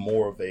seems like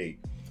more of a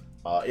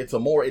it's a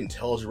more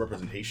intelligent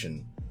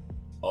representation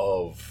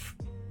of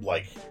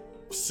like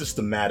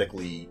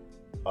systematically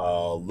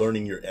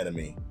learning your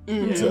enemy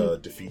to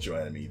defeat your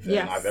enemy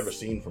than I've ever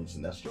seen from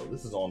Sinestro.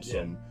 This is on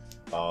some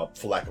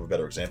for lack of a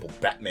better example,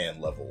 Batman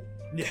level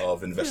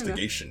of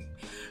investigation.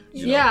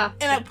 You know?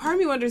 And part of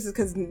me wonders is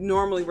because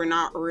normally we're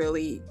not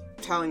really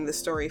telling the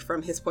story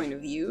from his point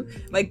of view.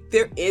 Like,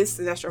 there is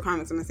Sinestro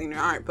comics, I'm not saying there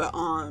aren't, but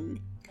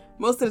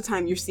most of the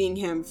time you're seeing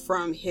him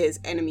from his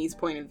enemy's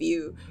point of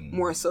view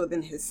more so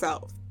than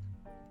himself.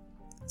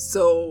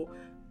 So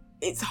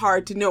it's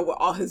hard to know what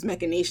all his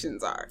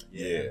machinations are.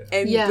 Yeah.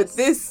 And with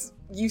this,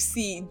 you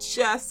see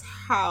just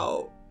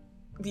how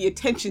the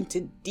attention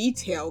to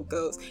detail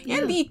goes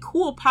and the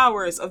cool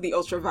powers of the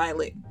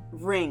ultraviolet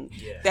ring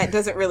that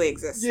doesn't really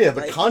exist. Yeah,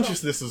 the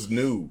consciousness is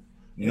new.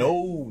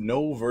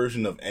 No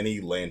version of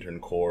any Lantern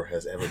Corps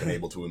has ever been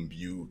able to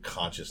imbue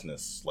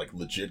consciousness, like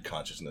legit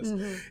consciousness,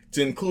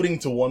 including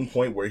to one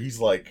point where he's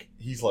like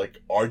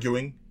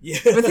arguing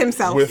with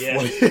himself.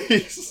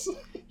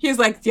 He's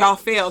like, y'all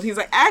failed. He's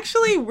like,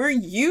 actually, we're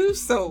you,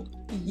 so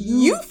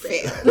you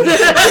failed.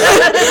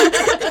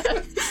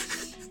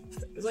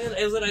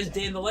 It was a nice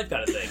day in the life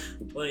kind of thing.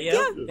 Like,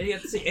 and you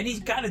have to see, and he's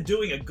kind of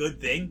doing a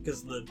good thing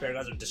because the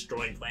Paragons are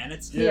destroying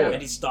planets,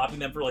 and he's stopping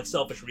them for like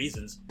selfish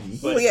reasons.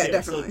 But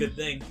it's still a good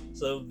thing.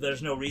 So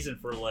there's no reason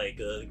for like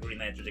the Green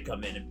Lantern to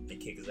come in and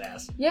kick his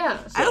ass.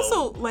 Yeah, so, I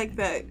also like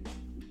that.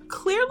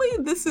 Clearly,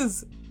 this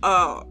is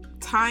a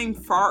time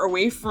far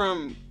away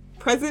from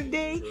present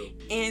day,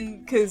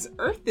 and because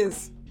Earth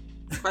is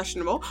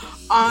questionable.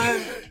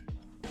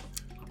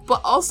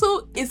 But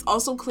also, it's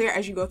also clear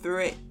as you go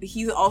through it,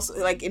 he's also,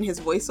 like, in his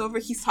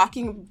voiceover, he's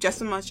talking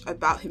just as much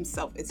about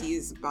himself as he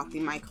is about the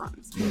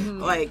Microns.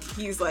 Like,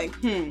 he's like,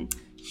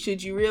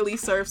 should you really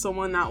serve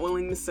someone not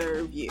willing to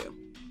serve you?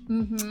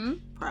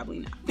 Probably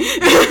not.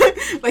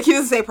 Like, he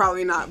doesn't say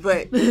probably not,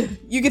 but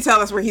you can tell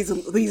that's where he's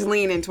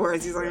leaning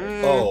towards. He's like,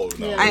 oh,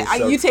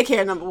 no. You take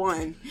care of number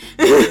one.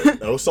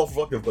 No, it's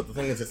self-reflective, but the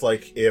thing is, it's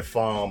like, if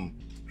you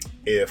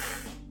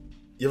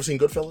ever seen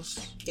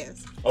Goodfellas?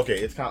 Yes. Okay,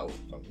 it's kind of,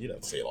 you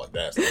don't say it like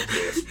that.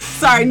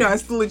 Sorry, no,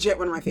 it's legit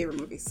one of my favorite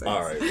movies. So.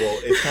 All right, well,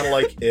 it's kind of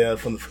like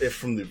from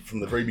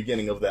the very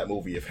beginning of that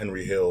movie, if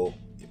Henry Hill,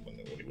 when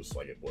he was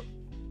like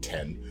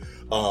 10,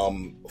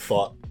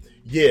 thought,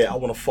 I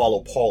want to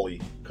follow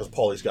Paulie because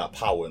Paulie's got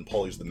power and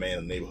Paulie's the man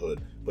in the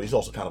neighborhood, but he's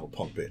also kind of a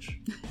punk bitch.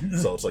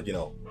 So it's like, you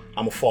know,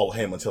 I'm gonna follow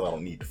him until I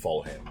don't need to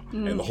follow him.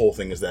 And the whole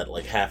thing is that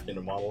like half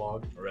inner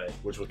monologue,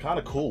 which was kind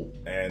of cool.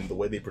 And the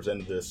way they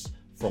presented this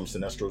from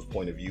Sinestro's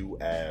point of view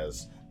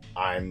as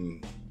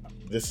I'm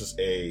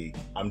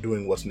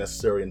doing what's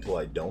necessary until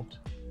I don't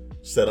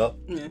set up.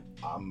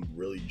 I'm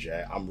really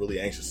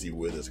anxious to see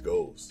where this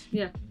goes.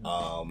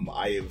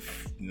 I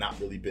have not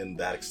really been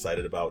that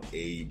excited about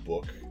a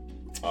book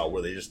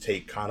where they just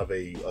take kind of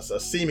a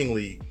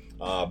seemingly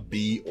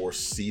B or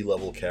C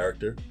level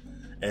character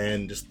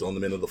and just throw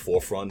them into the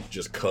forefront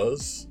just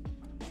cause.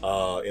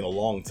 in a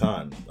long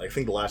time. I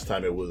think the last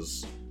time it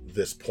was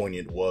this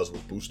poignant was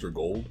with Booster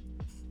Gold,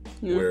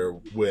 where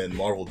when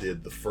Marvel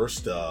did the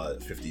first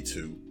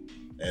 52,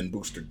 and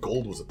Booster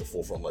Gold was at the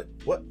forefront. Like,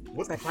 what?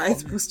 It's like, why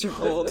is Booster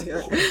Gold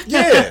here?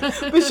 Yeah!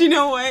 But you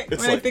know what?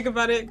 It's when I think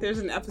about it, there's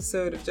an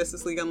episode of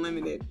Justice League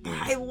Unlimited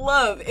I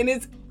love, and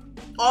it's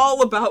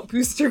all about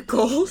Booster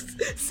Gold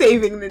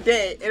saving the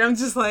day. And I'm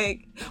just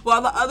like,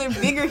 while the other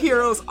bigger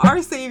heroes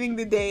are saving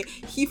the day,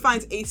 he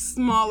finds a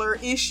smaller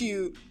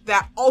issue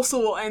that also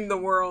will end the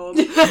world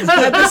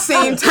at the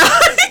same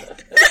time.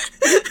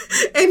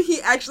 And he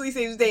actually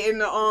saves the day.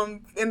 And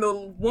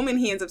the woman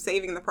he ends up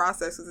saving in the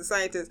process, who's a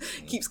scientist,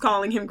 keeps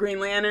calling him Green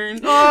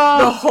Lantern.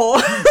 The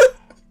whole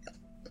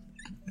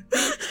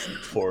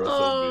poor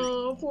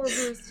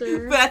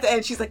Booster. But at the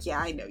end, she's like, "Yeah,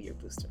 I know you're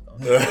Booster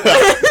Gold."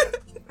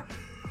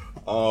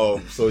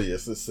 So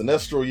yes, it's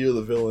Sinestro, you're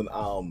the villain.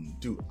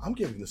 Dude, I'm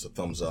giving this a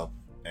thumbs up,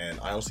 and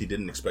I honestly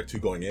didn't expect to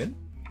going in.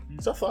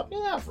 So I thought,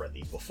 yeah, I've read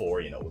these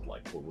before, with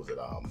like, what was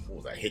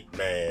that,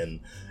 Hitman,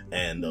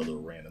 and other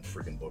random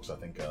freaking books. I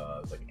think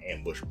it's like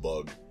Ambush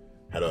Bug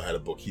had a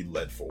book he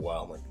led for a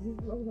while. I'm like, I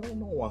don't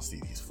want to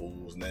see these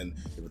fools. And then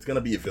if it's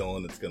gonna be a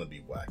villain, it's gonna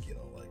be whack,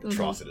 like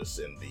Atrocitus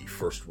in the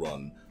first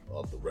run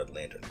of the Red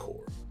Lantern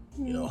Corps.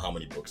 How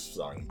many books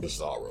starring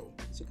Bizarro?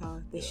 What you call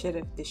it? They should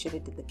have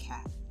did the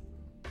cat.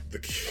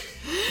 It's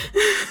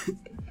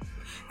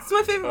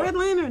my favorite Red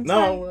Lantern.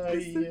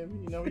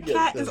 The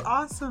cat is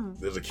awesome.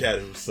 There's a cat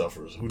who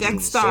suffers, who Death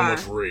deals with so Star.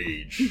 much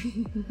rage.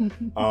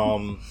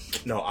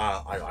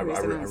 I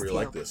really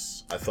like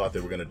this. I thought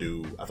there was gonna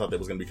be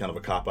kind of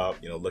a cop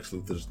out. Lex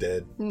Luthor's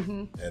dead,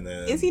 and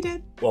then Is he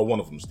dead? Well, one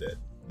of them's dead.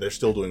 They're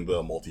still doing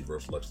the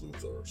multiverse Lex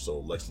Luthor, so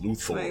Lex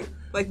Luthor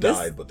like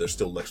died, but there's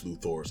still Lex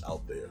Luthors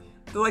out there.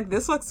 Like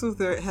this Lex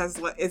Luthor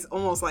is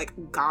almost like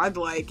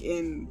godlike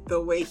in the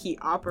way he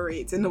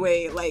operates, in the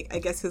way I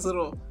guess his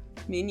little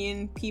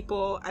minion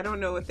people, I don't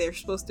know what they're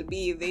supposed to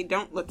be. They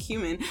don't look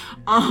human.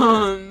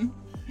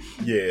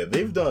 Yeah,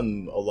 they've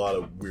done a lot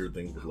of weird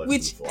things with Lex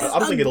Which Luthor. I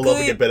don't think it'll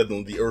ever get better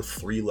than the Earth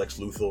 3 Lex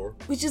Luthor.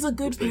 Which is a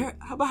good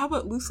how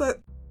about Lex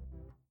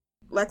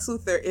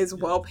Luthor is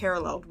well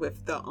paralleled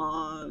with the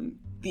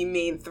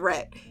main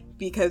threat,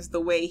 because the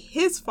way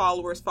his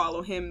followers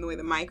follow him, the way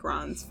the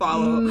Microns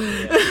follow,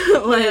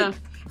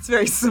 it's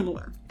very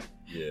similar.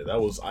 Yeah,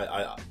 that was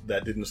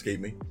that didn't escape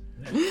me.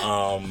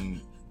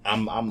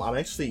 I'm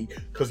actually,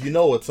 because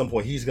at some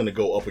point he's gonna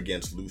go up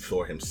against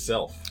Luthor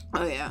himself.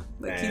 Oh yeah,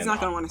 he's not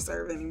gonna want to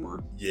serve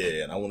anymore.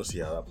 Yeah, and I want to see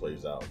how that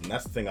plays out. And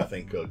that's the thing I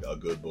think a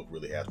good book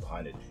really has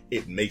behind it.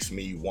 It makes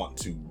me want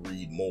to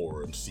read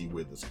more and see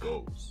where this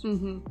goes.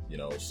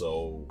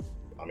 So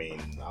I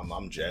mean,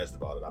 I'm jazzed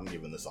about it. I'm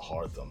giving this a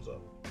hard thumbs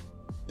up.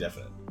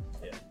 Definite.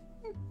 Yeah.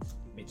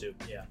 Me too.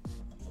 Yeah.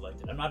 I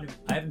liked it. I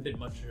haven't been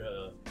much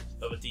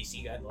of a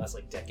DC guy in the last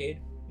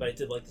decade, but I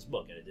did like this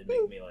book, and it did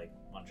make me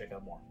want to check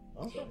out more.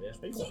 Okay.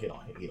 So, yeah. You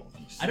don't hate on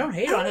DC. I don't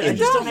hate on it. I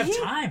just don't have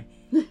time.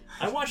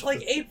 I watch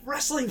 8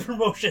 wrestling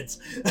promotions.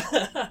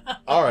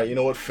 All right. You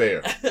know what?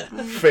 Fair.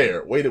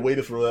 Way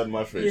to throw that in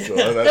my face. So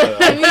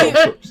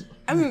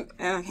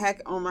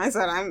heck, on my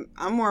side,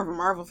 I'm more of a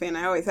Marvel fan.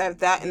 I always have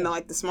that in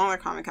the smaller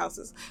comic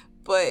houses.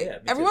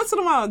 But every once in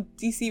a while,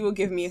 DC will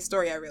give me a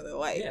story I really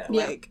like.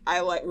 Yeah. I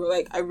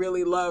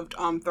really loved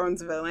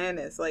Thrones of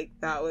Atlantis.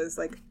 That was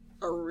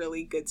a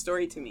really good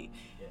story to me.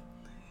 Yeah.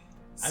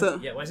 So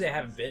when I say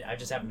I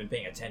just haven't been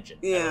paying attention.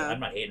 Yeah. I'm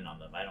not hating on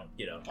them. I don't,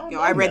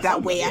 I read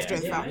that way after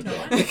it found.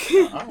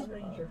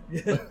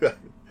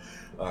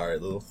 All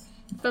right, Lilith.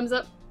 Thumbs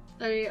up.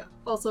 I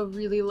also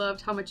really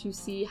loved how much you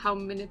see how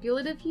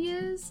manipulative he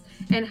is,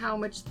 and how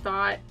much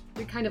thought,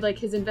 kind of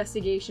his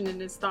investigation and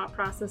his thought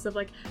process of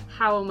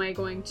how am I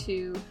going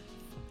to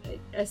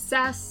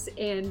assess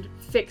and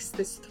fix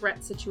this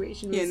threat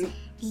situation was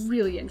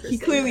really interesting.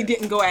 He clearly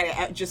didn't go at it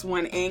at just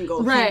one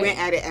angle. Right. He went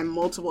at it at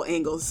multiple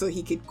angles so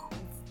he could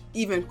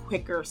even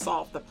quicker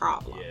solve the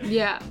problem.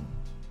 Yeah.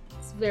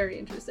 It's very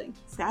interesting.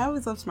 See, I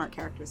always love smart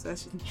characters, so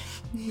that's just...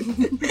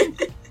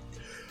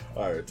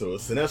 Alright, so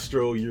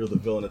Sinestro, you're the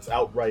villain. It's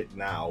out right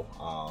now.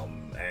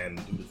 And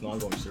it's an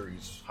ongoing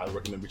series. Highly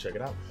recommend we check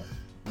it out.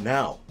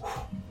 Now,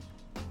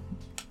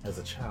 as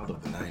a child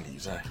of the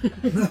 90s, I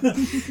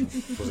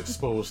was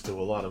exposed to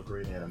a lot of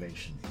great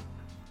animation.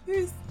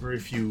 Very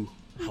few,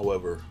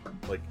 however,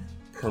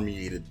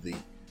 permeated the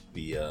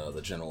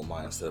general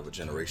mindset of a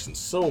generation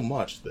so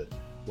much that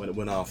when it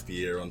went off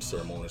the air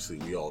unceremoniously,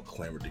 we all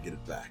clamored to get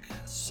it back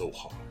so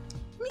hard.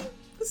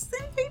 Was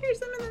Invader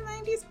Zim in the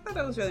 90s? I thought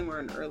that was really more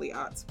in the early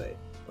aughts, but...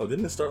 Oh,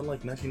 didn't it start in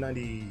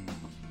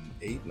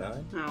 1998,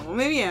 9? Oh, well,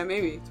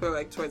 maybe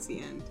towards the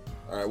end.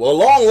 Alright, well,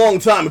 a long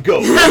time ago,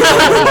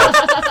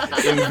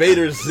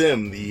 Invader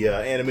Zim, the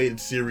animated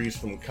series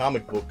from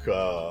comic book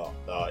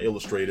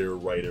illustrator,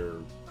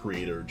 writer,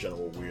 creator,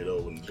 General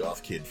Weirdo, and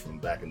Goth Kid from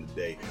back in the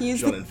day,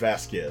 Jonan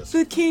Vasquez.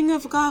 The king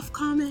of goth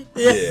comics.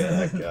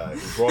 Yeah, that guy.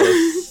 Who brought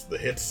us the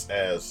hits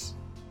as...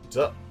 What's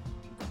up?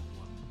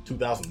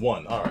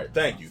 2001. All right,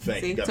 thank you.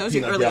 See, Got told the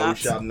you peanut early gallery ops.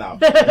 shouting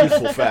out.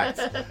 Useful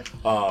facts.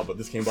 But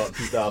this came out in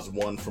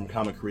 2001 from the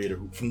comic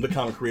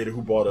creator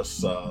who brought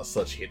us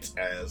such hits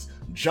as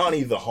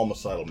Johnny the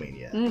Homicidal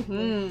Maniac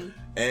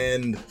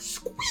and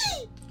Squee.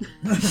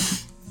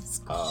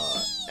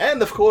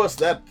 And of course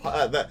that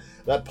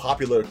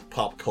popular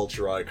pop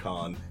culture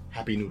icon,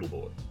 Happy Noodle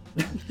Boy.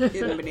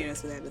 Nobody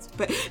knows who that is,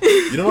 but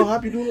You don't know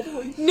Happy Noodle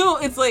Boy? no,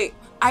 it's like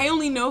I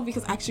only know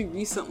because I actually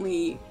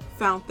recently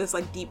found this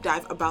like deep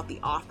dive about the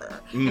author,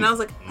 and I was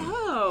like,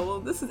 oh, well,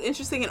 this is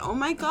interesting, and oh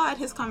my god,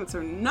 his comics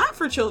are not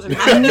for children.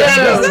 I never knew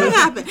that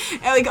happened.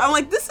 And I'm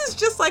like, this is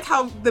just like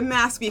how The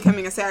Mask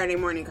becoming a Saturday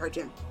morning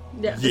cartoon.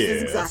 Yeah. This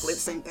is exactly the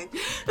same thing.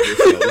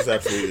 This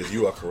absolutely is.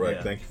 You are correct.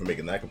 Yeah. Thank you for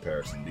making that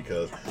comparison,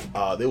 because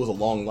there was a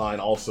long line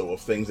also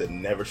of things that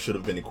never should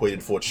have been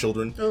equated for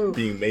children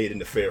being made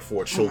into fare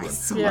for children.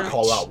 so I much.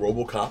 call out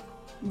RoboCop,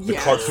 the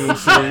Yes. cartoon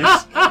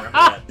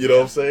series. You know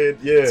what I'm saying?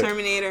 Yeah.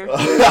 Terminator,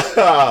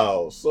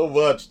 Wow, so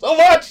much.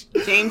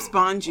 James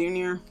Bond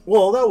Jr.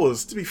 Well, that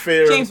was, to be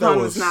fair, James that Bond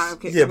was not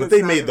okay. Yeah, but was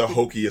they not made the okay.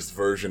 hokiest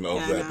version of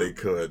Yeah, I that know. they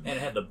could. And it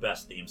had the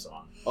best theme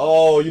song.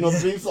 Oh, you know the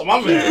theme song? My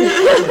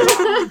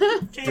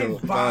man. James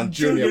Bond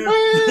Jr.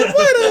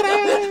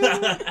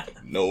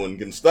 No one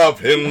can stop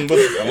him, but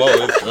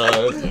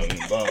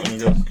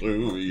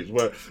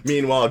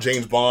meanwhile,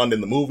 James Bond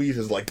in the movies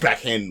is like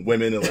backhanding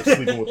women and like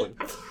sleeping with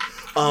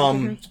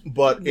like.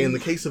 But in the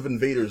case of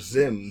Invader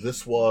Zim,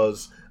 this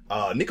was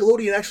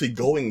Nickelodeon actually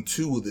going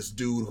to this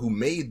dude who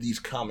made these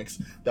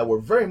comics that were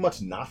very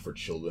much not for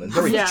children and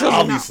very Yeah.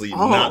 obviously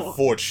not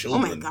for Oh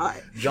children. my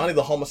god. Johnny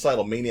the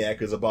Homicidal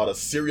Maniac is about a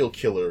serial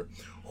killer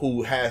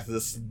who has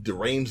this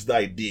deranged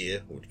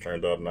idea, which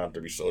turned out not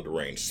to be so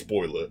deranged,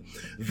 spoiler,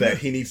 that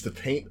he needs to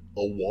paint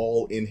a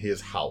wall in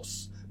his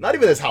house. Not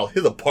even his house,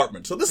 his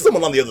apartment. So this is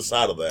someone on the other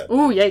side of that.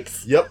 Ooh,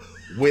 yikes. Yep,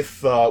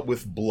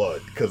 with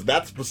blood, because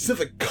that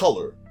specific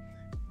color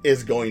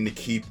is going to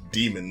keep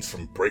demons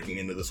from breaking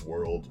into this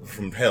world,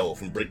 from hell,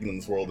 from breaking into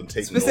this world and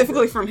taking Specifically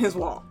over. from his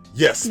wall.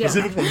 Yes, Yeah.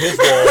 specifically from his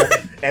wall,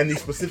 and the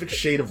specific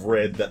shade of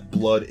red that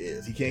blood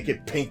is. He can't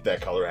get paint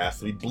that color, it has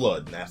to be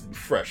blood, and it has to be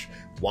fresh.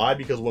 Why?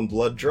 Because when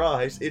blood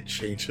dries, it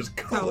changes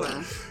color.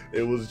 Color.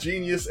 It was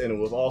genius, and it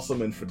was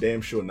awesome, and for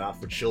damn sure not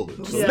for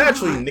children. So Yeah.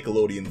 naturally,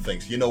 Nickelodeon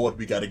thinks, you know what,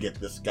 we gotta get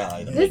this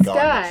guy to This make our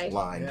guy. next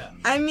line. Yeah.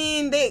 I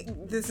mean,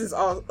 this is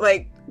all,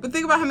 like, but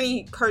think about how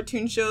many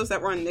cartoon shows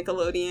that were on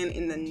Nickelodeon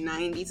in the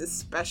 90s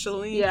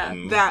especially, Yeah.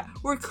 that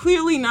were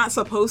clearly not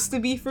supposed to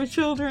be for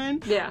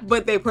children, Yeah.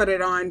 but they put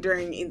it on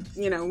during,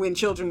 when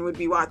children would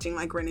be watching,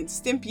 like Ren and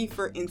Stimpy,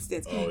 for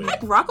instance. Oh, yeah.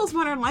 Heck, Rocko's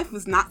Modern Life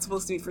was not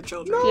supposed to be for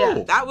children. No.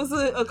 Yeah. That was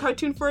a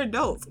cartoon for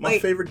adults. My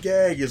favorite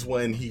gag is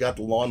when he got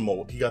the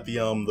lawnmower. He got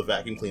the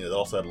vacuum cleaner that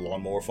also had a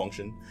lawnmower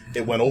function.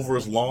 It went over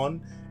his lawn,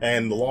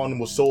 and the lawn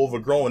was so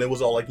overgrown. It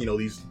was all like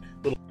these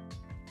little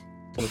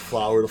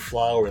flower to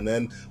flower. And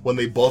then when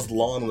they buzz the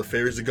lawn and the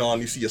fairies are gone,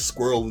 you see a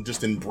squirrel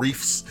just in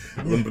briefs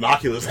with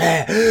binoculars.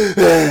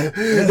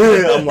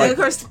 I'm like, of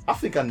course, I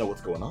think I know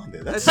what's going on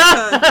there. That's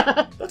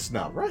that's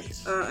not right.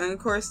 and of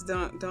course,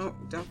 don't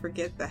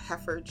forget the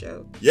heifer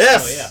joke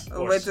Yes. Oh, yeah.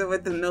 Of course.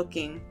 with the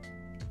milking.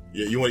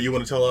 Yeah. You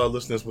want to tell our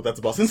listeners what that's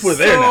about? Since we're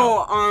there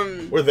now,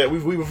 we're there. We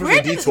were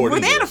were detoured. they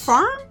into at a this.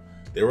 farm?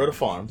 They were at a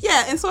farm.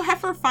 Yeah, and so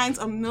heifer finds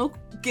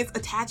gets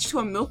attached to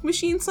a milk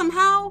machine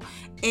somehow,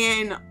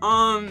 and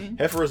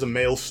Heifer is a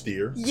male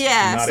steer.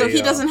 yeah, Not so a,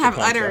 he doesn't have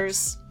contract.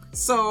 udders.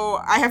 So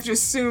I have to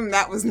assume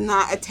that was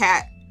not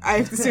attached. I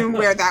have to assume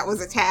where that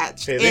was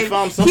attached. Hey, they And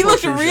found some he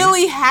looked protrusions.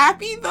 really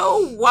happy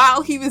though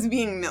while he was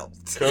being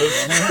milked.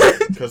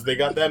 Because they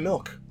got that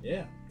milk.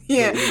 Yeah.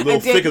 Yeah, A little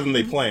and thicker than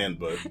they planned,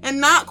 but and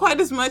not quite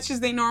as much as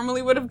they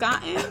normally would have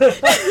gotten.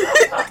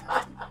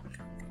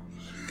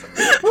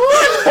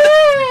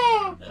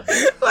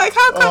 Like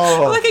how come?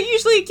 Oh. Like I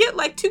usually get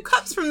like 2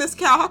 cups from this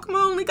cow. How come I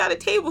only got a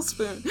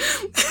tablespoon?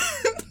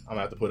 I'm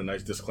gonna have to put a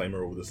nice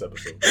disclaimer over this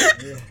episode.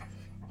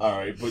 All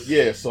right, but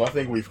yeah, so I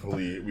think we've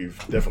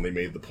definitely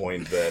made the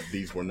point that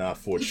these were not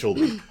for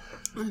children.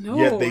 I know.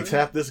 Yet they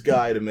tapped this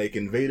guy to make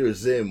Invader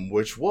Zim,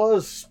 which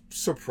was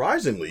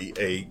surprisingly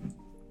a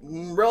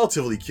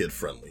relatively kid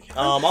friendly.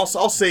 I'll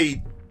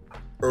say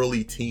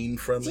early teen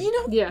friendly. Do you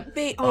know Yeah.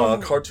 they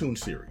cartoon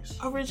series.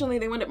 originally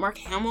they wanted Mark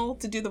Hamill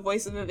to do the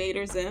voice of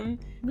Invader Zim,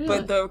 Really?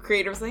 but the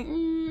creator was like,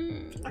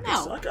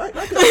 no.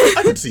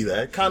 I could see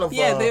that kind of.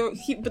 Yeah,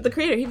 but the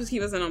creator he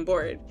wasn't on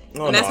board,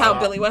 Oh, and that's no, how I-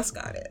 Billy West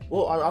got it.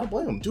 Well, I don't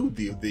blame him, dude.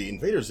 The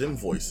Invader Zim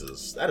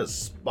voices, that is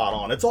spot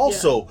on. It's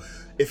also,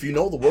 if you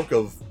know the work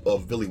of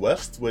Billy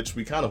West, which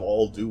we kind of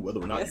all do, whether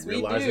or not Yes, you we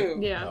realize do.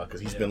 it, Yeah.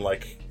 because he's been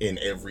like in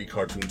every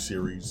cartoon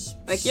series.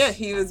 Like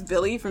he was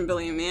Billy from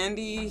Billy and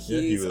Mandy.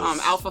 he He's was-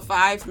 Alpha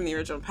 5 from the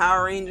original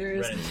Power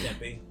Rangers. Ren and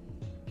Stimpy.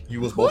 He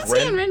was Who was both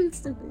he in Ren, Ren and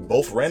Stimpy?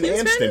 both Ren He was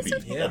and Ren and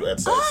Stimpy Stimpy? at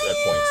points. I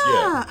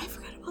Yeah,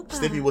 forgot about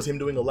that. Stimpy was him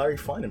doing a Larry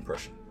Fine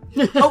impression.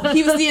 Oh,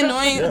 he was the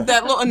annoying, Yeah.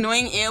 that little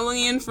annoying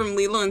alien from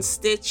Lilo and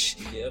Stitch.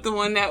 Yep. The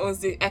one that was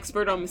the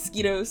expert on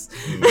mosquitoes.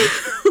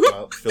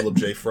 Philip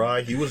J.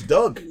 Fry. He was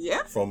Doug.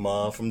 Yeah.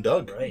 From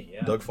Doug. Right,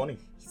 yeah. Doug Funny.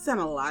 He's done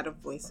a lot of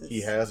voices.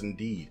 He has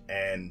indeed.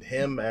 And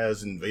him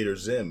as Invader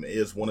Zim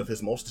is one of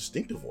his most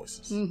distinctive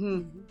voices.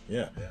 Mm-hmm.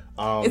 Yeah.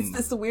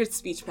 It's the weird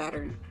speech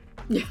pattern.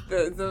 Yeah.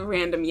 The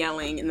random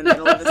yelling in the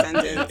middle of a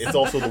sentence. It's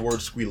also the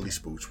word squealy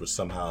spooch, which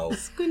somehow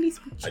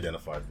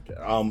identifies the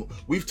character.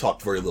 We've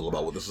talked very little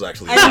about what this is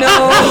actually.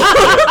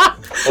 I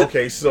know.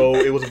 Okay, so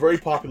it was a very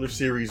popular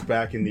series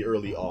back in the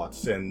early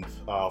aughts, and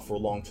for a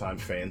long time,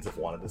 fans have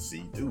wanted to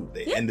see. Dude,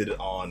 they ended it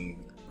on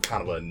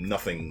kind of a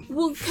nothing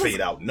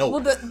fade out note.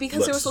 Well,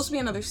 because there was supposed to be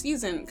another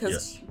season,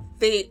 because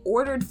they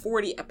ordered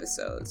 40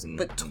 episodes,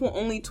 but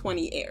only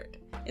 20 aired,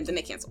 and then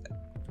they canceled it.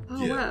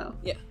 Oh, wow.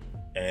 Yeah.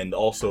 And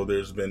also,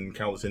 there's been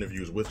countless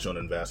interviews with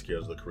Jonan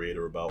Vasquez, the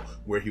creator, about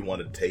where he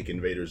wanted to take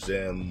Invader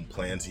Zim,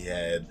 plans he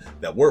had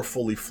that were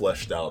fully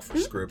fleshed out for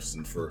scripts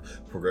and for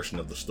progression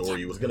of the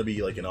story. It was going to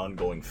be like an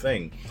ongoing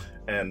thing.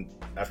 And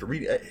after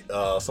reading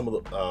some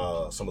of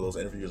those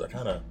interviews, I'm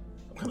kind of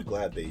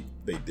glad they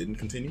didn't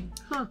continue.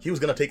 Huh. He was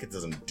gonna take it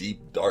to some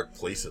deep, dark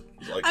places.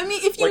 Like, I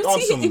mean, if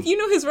you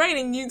know his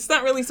writing, it's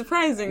not really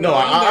surprising. No,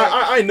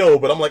 I know,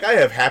 but I'm like, I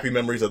have happy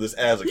memories of this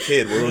as a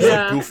kid, where it was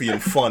like goofy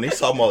and fun. He's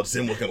talking about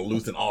Zim was gonna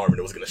lose an arm and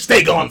it was gonna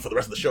stay gone for the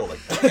rest of the show. Like,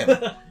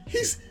 damn,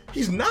 he's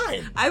 9.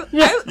 I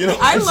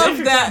love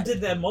that. Did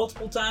that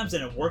multiple times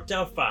and it worked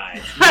out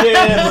fine.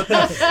 Yeah,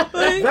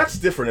 but that's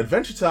different.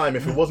 Adventure Time,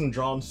 if it wasn't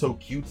drawn so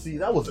cutesy,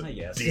 that was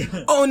deep.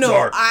 Oh no,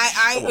 dark,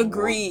 I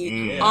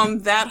agree.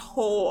 That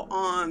whole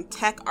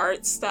tech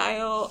art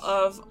style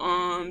of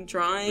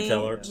drawing,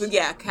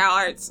 Cal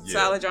Arts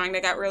style of drawing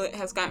that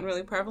has gotten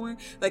really prevalent.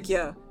 Like,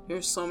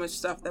 there's so much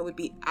stuff that would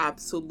be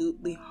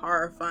absolutely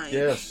horrifying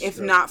if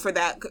not for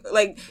that.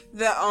 Like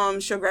the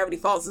show Gravity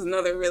Falls is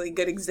another really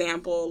good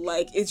example.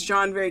 Like, it's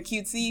drawn very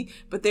cutesy,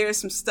 but there's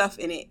some stuff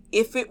in it,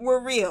 if it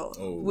were real,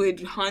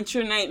 would haunt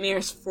your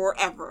nightmares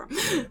forever.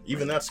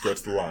 Even that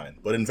skirts the line.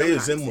 But Invader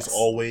Zim was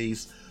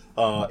always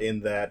in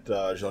that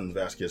Jonan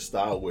Vasquez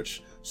style,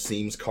 which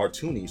seems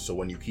cartoony, so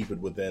when you keep it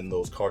within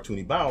those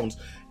cartoony bounds,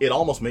 it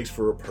almost makes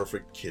for a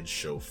perfect kids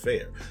show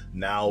fare.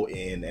 Now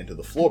in Enter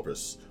the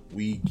FLORPUS,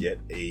 we get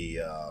a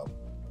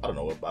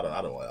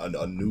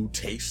new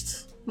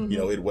taste. You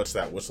know, it wets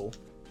that whistle.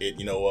 It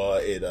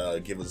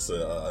gives us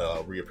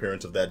a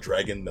reappearance of that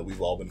dragon that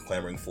we've all been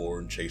clamoring for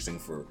and chasing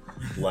for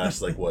the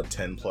last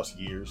 10 plus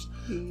years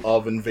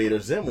of Invader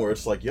Zim, where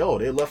it's like, yo,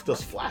 they left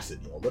us flaccid,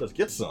 let us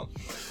get some.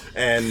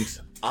 And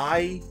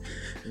I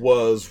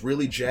was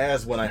really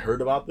jazzed when I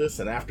heard about this,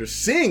 and after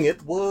seeing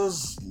it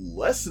was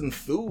less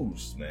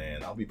enthused,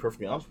 man. I'll be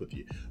perfectly honest with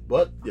you.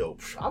 But,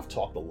 I've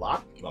talked a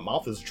lot. My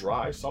mouth is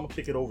dry, so I'm going to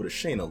kick it over to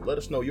Shayna. Let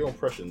us know your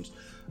impressions.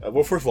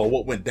 Well, first of all,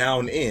 what went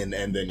down in,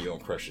 and then your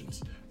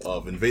impressions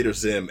of Invader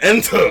Zim.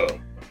 Enter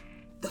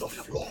the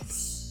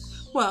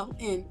FLORPUS. Well,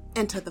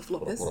 Enter the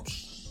FLORPUS.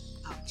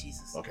 Oh,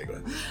 Jesus. Okay, go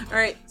ahead. All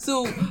right,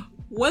 so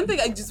one thing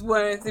I just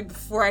wanted to say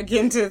before I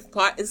get into the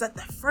plot is that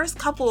the first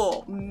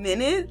couple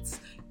minutes,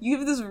 you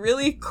have this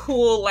really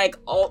cool,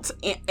 alt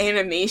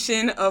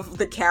animation of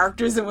the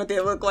characters and what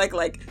they look like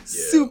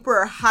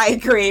super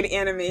high-grade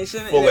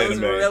animation. Full and it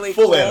anime. was really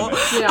Full cool.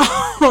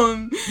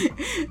 Anime.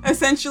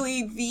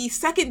 Essentially, the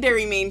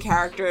secondary main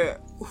character,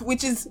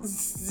 which is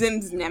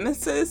Zim's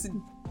nemesis,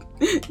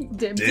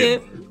 Dip.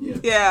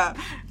 Yeah.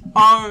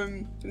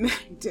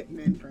 Dip,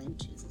 man, brain,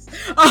 Jesus.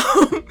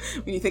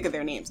 When you think of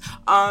their names.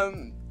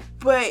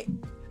 But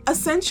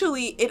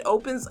essentially, it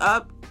opens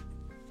up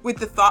with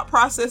the thought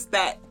process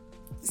that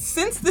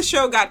since the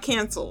show got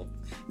canceled,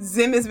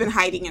 Zim has been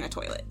hiding in a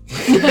toilet.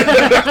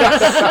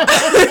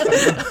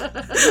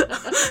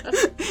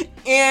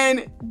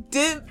 And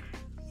Dip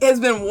has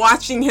been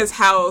watching his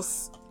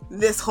house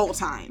this whole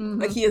time.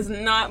 Mm-hmm. Like, he has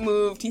not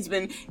moved. He's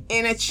been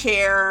in a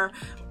chair,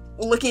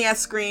 looking at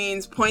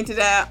screens, pointed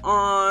at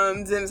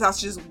Zim's house,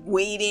 just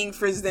waiting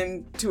for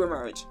Zim to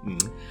emerge.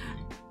 Mm-hmm.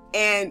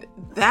 And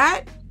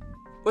that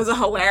was a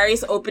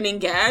hilarious opening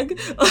gag.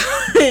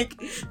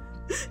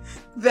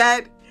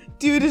 That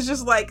dude is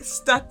just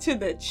stuck to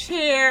the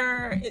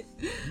chair.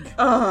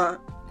 But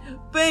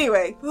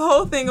anyway, the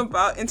whole thing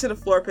about Into the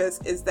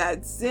FLORPUS is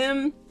that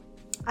Zim,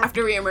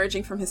 after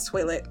re-emerging from his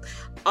toilet,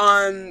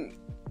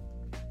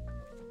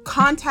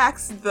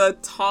 contacts the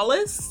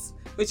Tallest,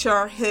 which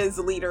are his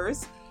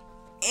leaders,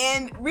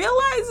 and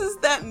realizes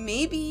that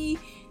maybe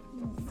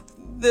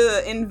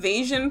the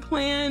invasion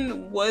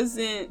plan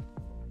wasn't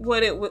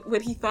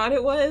what he thought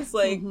it was,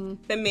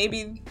 that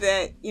maybe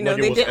that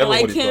they didn't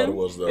like him.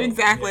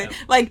 Exactly.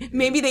 Yeah.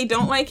 Maybe they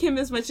don't like him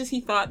as much as he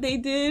thought they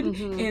did,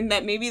 and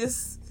that maybe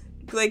this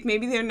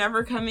maybe they're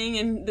never coming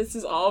and this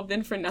has all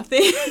been for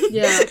nothing.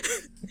 Yeah.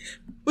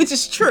 Which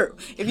is true.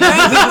 If you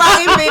ain't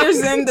about Invader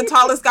Zim, the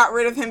Tallest got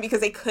rid of him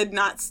because they could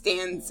not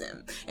stand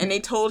Zim. And they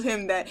told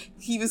him that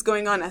he was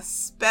going on a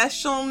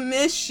special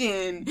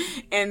mission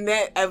and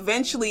that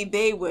eventually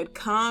they would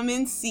come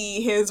and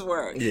see his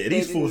work. Yeah,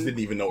 these fools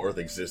didn't even know Earth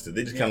existed.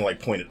 They just kind of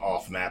pointed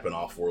off map and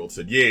off world,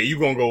 said, yeah, you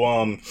gonna go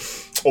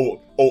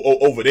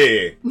over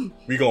there.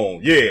 We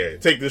gonna,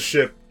 take this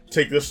ship,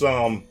 take this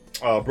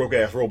broke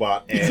ass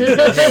robot and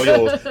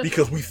handle yours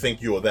because we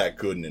think you're that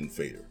good an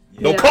invader.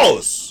 Don't call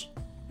us.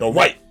 Don't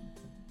write.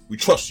 We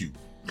trust you.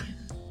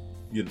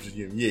 Yeah,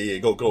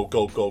 go.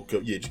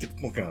 Yeah, just get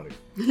the fuck out of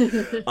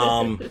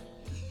here.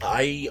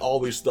 I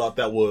always thought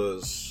that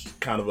was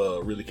kind of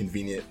a really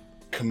convenient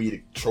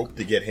comedic trope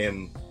to get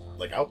him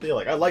like out there.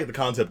 Like, I like the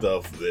concept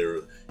of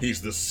he's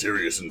this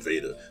serious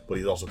invader, but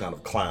he's also kind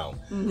of a clown.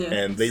 Yeah.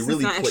 And they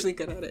really not actually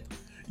good at it.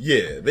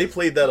 Yeah, they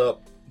played that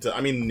up.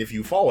 I mean, if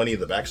you follow any of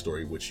the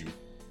backstory, which you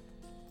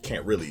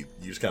can't really,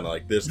 you just kind of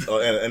like this,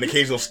 an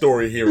occasional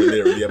story here and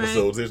there in the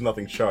episodes. There's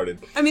nothing charted.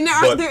 I mean,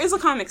 there is a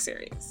comic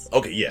series.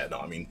 Okay, yeah, no,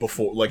 I mean,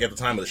 before, like, at the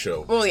time of the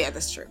show. Well, yeah,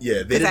 that's true.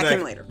 Yeah, that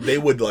came later. They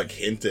would, like,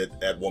 hint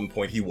at one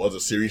point he was a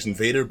serious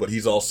invader, but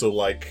he's also,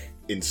 like,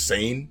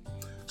 insane.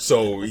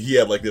 So, he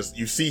had, like, this,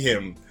 you see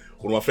him,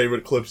 one of my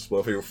favorite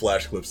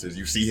flash clips is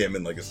you see him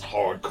in, like, this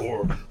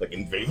hardcore, like,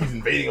 he's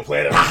invading a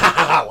planet,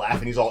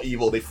 laughing, he's all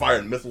evil, they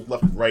firing missiles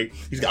left and right,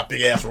 he's got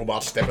big-ass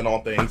robots stepping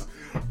on things,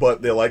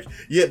 but they're like,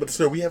 yeah, but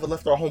sir, we haven't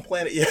left our home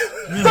planet yet.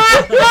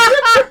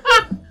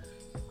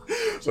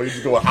 So he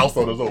just go a house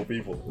on his own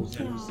people. It was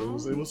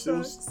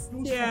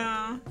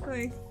yeah,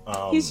 like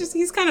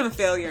he's kind of a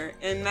failure,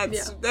 and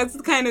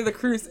that's kind of the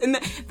cruise, and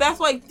that's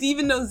why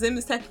even though Zim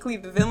is technically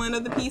the villain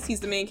of the piece, he's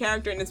the main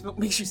character, and it's what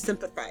makes you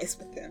sympathize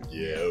with him.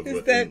 Yeah,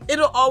 but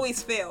it'll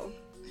always fail.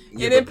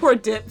 Yeah, and then poor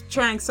Dip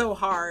trying so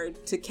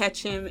hard to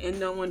catch him, and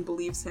no one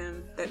believes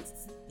him.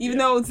 Even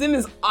though Zim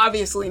is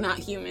obviously not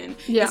human,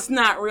 it's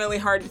not really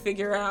hard to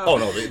figure out. Oh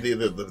no,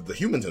 the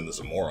humans in this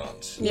are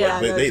morons.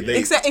 Yeah, like,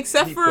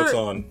 except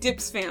for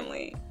Dip's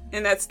family,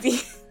 and that's the.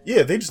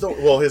 Yeah, they just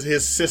don't. Well,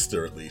 his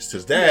sister at least.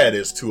 His dad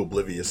is too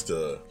oblivious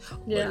to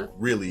like,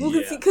 really. Well,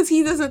 because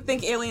he doesn't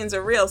think aliens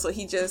are real, so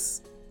he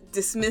just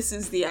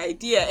dismisses the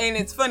idea. And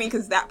it's funny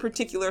because that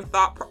particular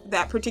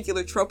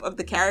trope of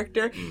the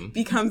character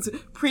becomes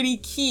pretty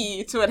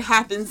key to what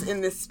happens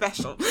in this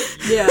special.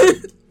 Yeah.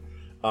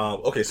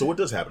 Okay, so what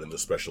does happen in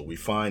this special? We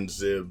find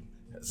Zim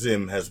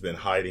has been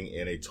hiding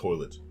in a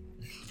toilet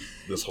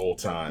this whole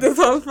time.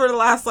 For the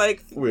last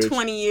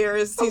 20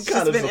 years, he's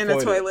just been in a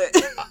toilet.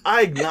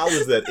 I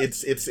acknowledge that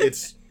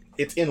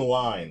it's in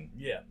line.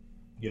 Yeah.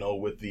 You know,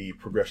 with the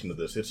progression of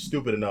this, it's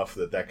stupid enough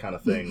that kind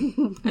of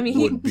thing. I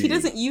mean, he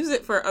doesn't use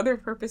it for other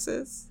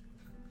purposes.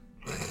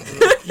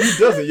 He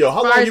doesn't, yo.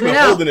 How long have you been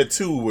holding it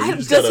too?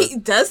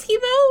 Does he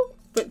though?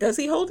 But does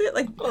he hold it?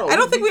 Like, I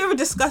don't think we ever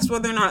discussed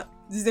whether or not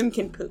Zim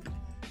can poop.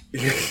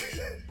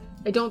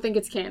 I don't think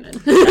it's canon.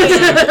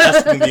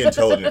 Asking the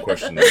intelligent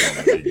question.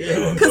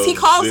 Because he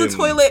calls the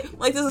toilet,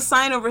 like there's a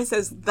sign over it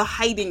says the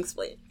hiding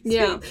space.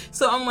 Yeah.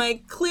 So I'm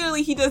like,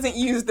 clearly he doesn't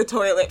use the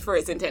toilet for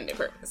its intended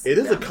purpose. It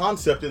is a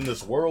concept in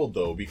this world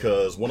though,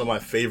 because one of my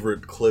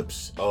favorite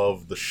clips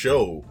of the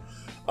show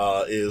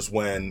is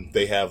when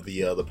they have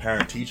the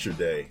parent teacher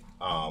day.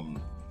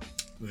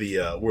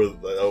 The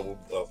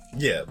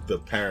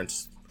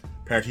parent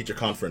teacher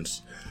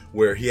conference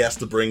where he has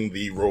to bring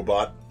the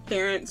robot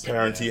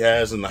parent he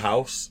has in the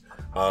house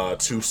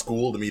to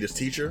school to meet his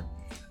teacher,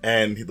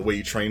 and the way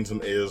he trains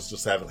him is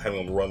just having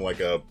him run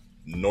like a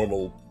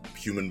normal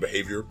human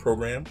behavior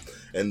program,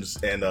 and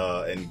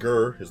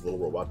Gur, his little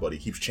robot buddy,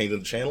 keeps changing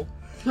the channel.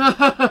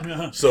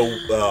 So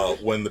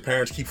when the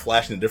parents keep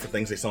flashing the different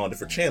things they saw on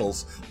different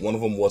channels, one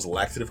of them was a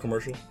laxative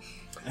commercial,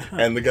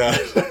 and the guy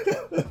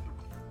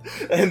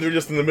and they're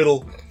just in the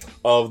middle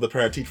of the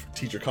parent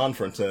teacher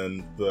conference,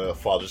 and the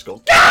father just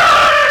goes,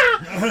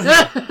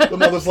 the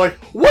mother's like,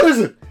 what is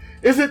it?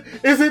 Is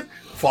it?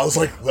 Father's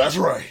like, that's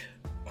right.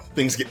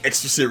 Things get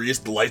extra serious,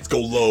 the lights go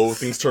low,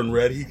 things turn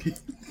red, he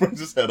brings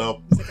his head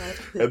up.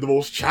 And the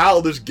most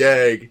childish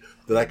gag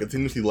that I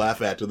continuously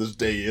laugh at to this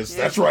day is,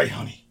 that's right,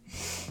 honey.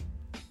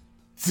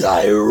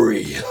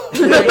 Diarrhea.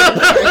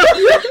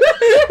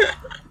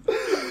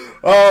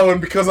 Oh, and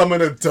because I'm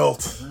an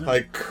adult, I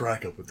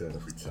crack up with that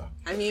every time.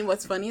 I mean,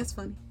 what's funny is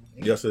funny.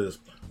 Yes, it is.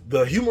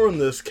 The humor in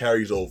this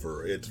carries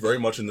over. It's very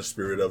much in the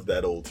spirit of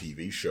that old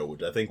TV show,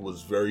 which I think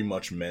was very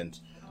much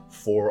meant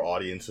for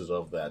audiences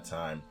of that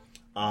time.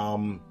 I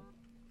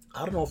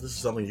don't know if this is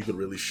something you could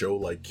really show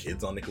like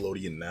kids on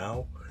Nickelodeon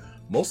now,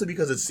 mostly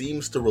because it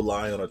seems to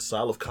rely on a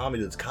style of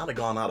comedy that's kind of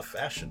gone out of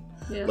fashion.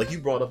 Yeah. Like you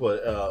brought up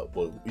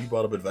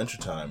Adventure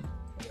Time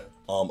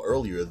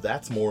earlier.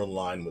 That's more in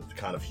line with the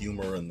kind of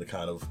humor and the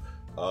kind of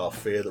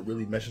fare that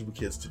really meshes with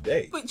kids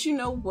today. But you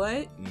know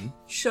what? Mm-hmm.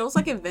 Shows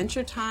like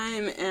Adventure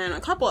Time and a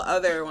couple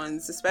other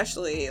ones,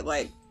 especially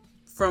like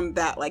from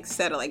that like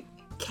set of like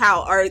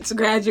Cal Arts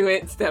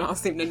graduates that all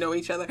seem to know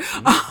each other.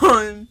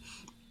 Mm-hmm.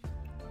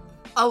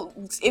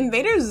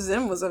 Invader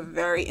Zim was a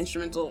very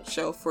instrumental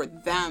show for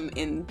them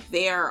in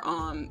their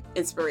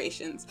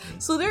inspirations.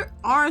 So there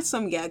are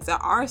some gags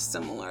that are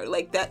similar,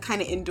 like that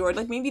kind of endured,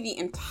 like maybe the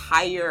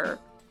entire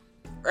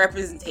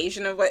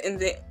representation of what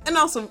and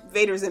also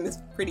Invader Zim is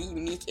pretty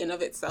unique in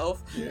of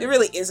itself. Yeah. There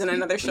really isn't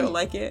another show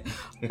like it.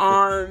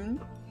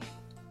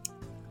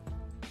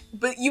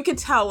 But you could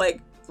tell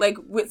like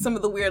with some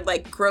of the weird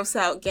like gross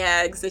out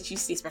gags that you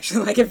see,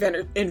 especially like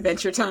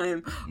Adventure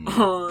Time,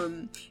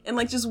 and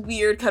like just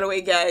weird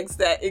cutaway gags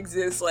that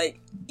exist, like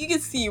you can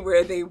see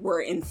where they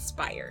were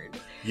inspired.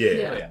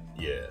 Yeah.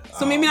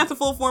 So maybe not the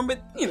full form,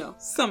 but you know,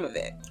 some of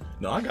it.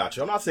 No, I got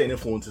you. I'm not saying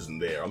influence isn't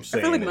there. I'm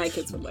saying I feel like my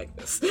kids would like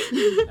this.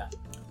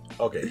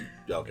 Okay.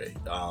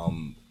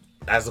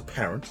 As a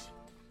parent,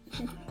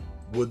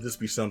 would this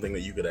be something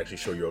that you could actually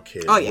show your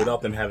kids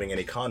without them having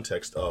any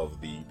context of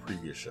the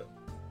previous show?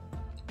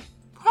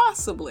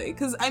 Possibly,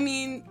 because I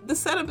mean, the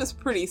setup is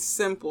pretty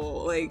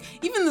simple. Like,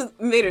 even the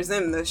Invader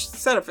Zim, the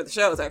setup for the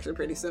show is actually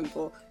pretty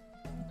simple.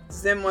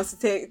 Zim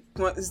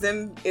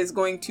is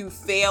going to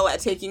fail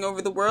at taking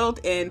over the world,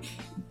 and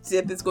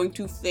Zip is going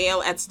to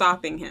fail at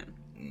stopping him.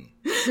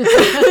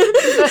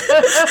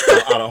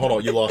 Hold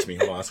on, you lost me.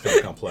 Hold on, that's kind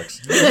of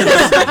complex.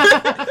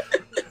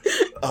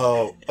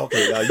 Oh,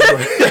 okay. Now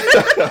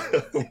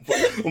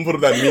I'm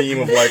putting that meme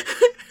of like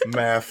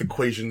math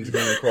equations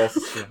going across the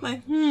screen.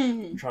 Like,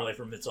 Charlie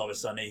from It's Always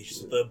Sunny,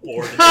 the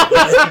board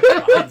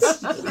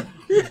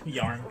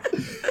yarn.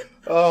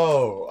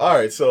 Oh, all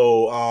right.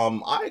 So,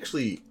 I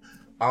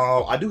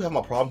do have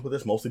my problems with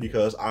this mostly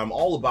because I'm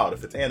all about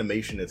if it's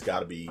animation, it's got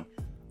to be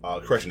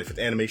if it's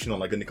animation on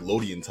like a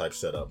Nickelodeon type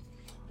setup.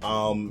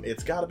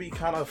 It's got to be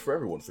kind of for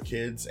everyone, for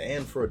kids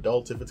and for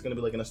adults. If it's going to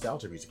be like a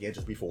nostalgia piece, it can't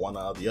just be for one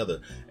or the other.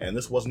 And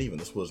this wasn't even.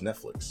 This was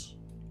Netflix.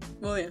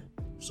 well, yeah.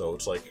 So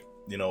it's like,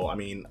 I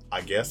mean,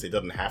 I guess it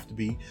doesn't have to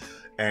be.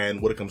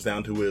 And what it comes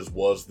down to is,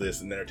 was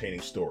this an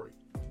entertaining story?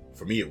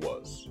 For me, it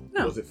was.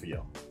 No. Was it for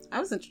y'all? I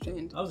was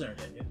entertained. I was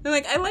entertained, yeah. And,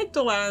 like, I liked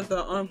a lot of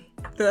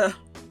the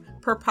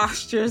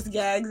preposterous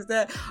gags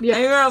that I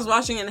remember I was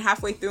watching it, and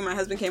halfway through my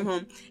husband came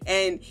home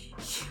and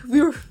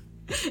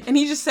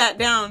he just sat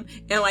down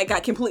and like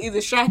got completely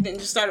distracted and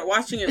just started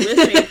watching it with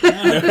me.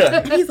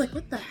 And he's like,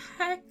 what the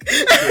heck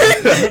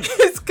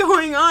is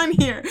going on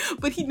here?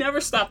 But he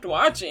never stopped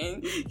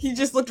watching. He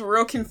just looked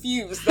real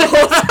confused the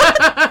whole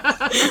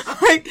time.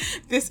 Like,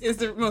 this is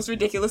the most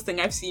ridiculous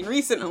thing I've seen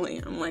recently.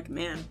 I'm like,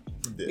 man,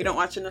 we don't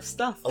watch enough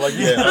stuff. I like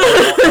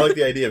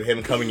the idea of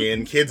him coming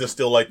in. Kids are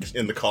still like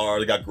in the car.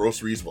 They got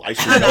groceries,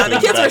 ice cream. No, the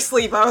kids were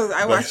asleep.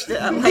 I watched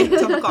it at like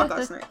 10 o'clock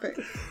last night. But...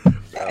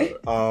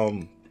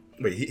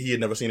 Wait, he had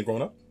never seen it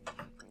growing up?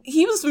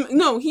 He's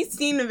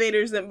seen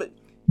Invader Zim, but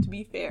to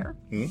be fair,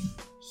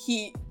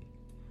 he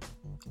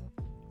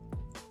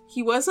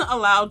wasn't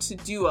allowed to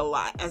do a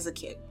lot as a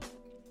kid.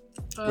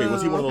 Wait,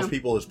 was he one of those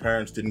people his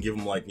parents didn't give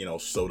him like,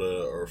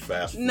 soda or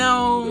fast food?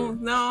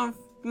 No.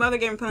 Mother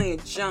gave him plenty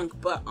of junk,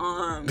 but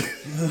No,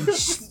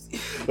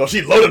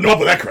 she loaded him up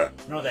with that crap.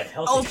 No, that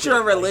healthy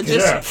ultra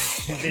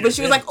religious. Yeah. But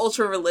she was like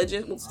ultra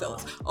religious. Well, still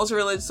is ultra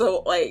religious.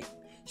 So like,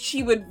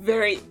 she would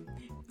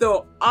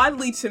though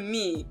oddly to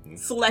me,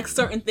 select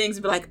certain things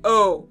and be like,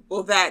 oh,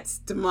 well, that's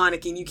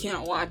demonic and you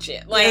can't watch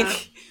it.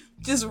 Like,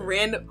 just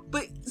random.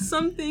 But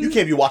some things... You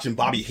can't be watching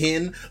Bobby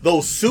Hinn,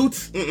 those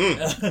suits.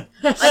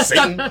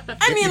 Satan,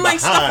 I mean, like,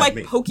 stuff like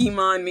me.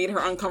 Pokemon made her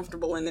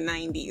uncomfortable in the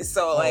 90s.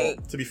 So,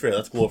 like... To be fair,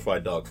 that's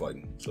glorified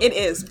dogfighting. So. It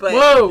is, but...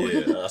 Whoa!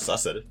 Yeah, I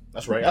said it.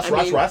 That's right. That's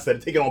right. I said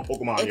it. Take it on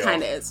Pokemon, It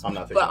kind of is. I'm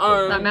not taking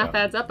that math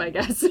adds up, I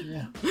guess.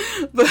 Yeah.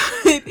 But,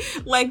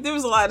 like, there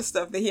was a lot of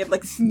stuff that he had,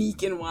 like,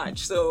 sneak and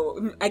watch.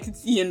 So, I could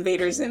see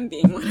Invader Zim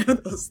being one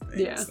of those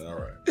things. Yeah. All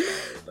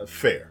right.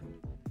 Fair.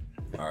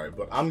 All right,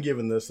 but I'm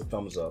giving this a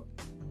thumbs up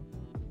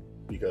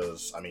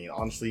because, I mean,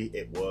 honestly,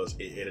 it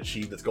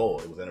achieved its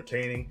goal. It was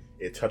entertaining.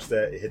 It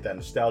hit that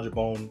nostalgia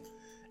bone.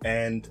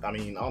 And, I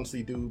mean,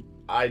 honestly, dude,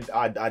 I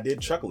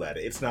did chuckle at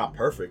it. It's not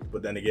perfect,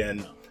 but then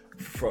again,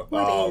 from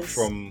our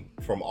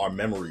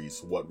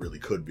memories, what really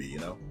could be,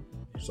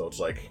 So it's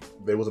like,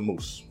 there was a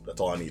moose.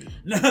 That's all I needed.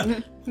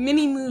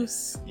 Mini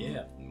moose.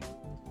 Yeah.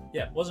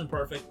 Yeah, it wasn't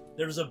perfect.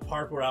 There was a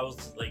part where I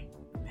was, like,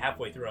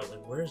 halfway through, I was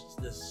like, where's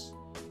this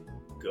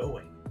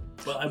going?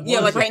 Well,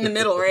 like right in the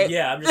middle, right?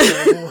 Yeah, I'm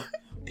just like,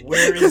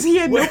 where is... Because he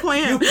had no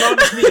plan. You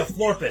promised me a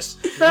FLORPUS.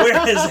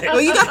 Where is it? Well,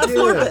 you got the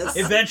FLORPUS.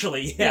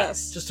 Eventually,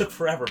 Yes. Just took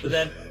forever.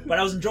 But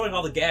I was enjoying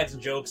all the gags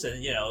and jokes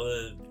and,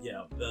 the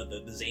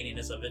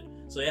zaniness of it.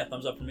 So yeah,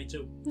 thumbs up for me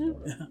too.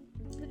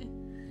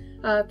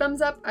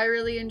 Thumbs up. I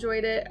really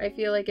enjoyed it. I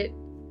feel like it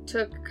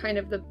took kind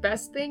of the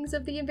best things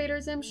of the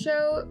Invader Zim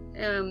show,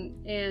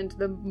 and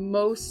the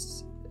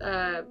most...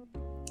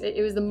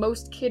 it was the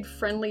most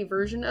kid-friendly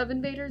version of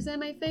Invader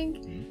Zim, I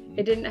think.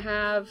 It didn't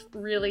have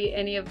really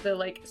any of the,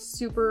 like,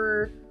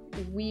 super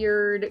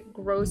weird,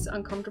 gross,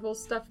 uncomfortable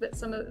stuff that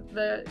some of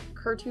the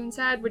cartoons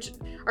had, which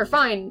are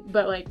fine,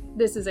 but, like,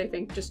 this is, I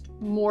think, just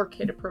more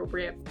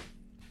kid-appropriate,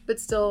 but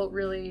still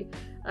really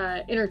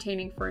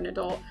entertaining for an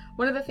adult.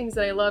 One of the things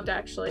that I loved,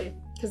 actually,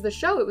 because the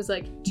show, it was,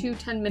 like, 2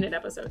 10-minute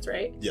episodes,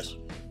 right? Yes.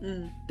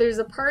 There's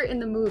a part in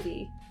the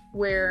movie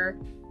where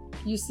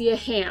you see a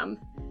ham,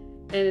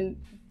 and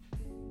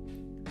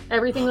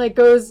everything like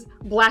goes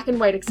black and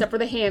white except for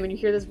the ham, and you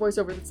hear this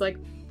voiceover that's like,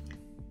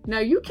 now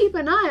you keep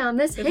an eye on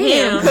this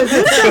ham because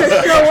it's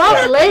gonna show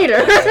up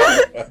later.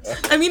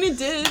 I mean, it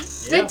did.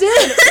 Yeah. It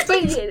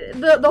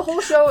did, but the whole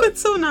show... But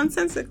so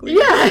nonsensically.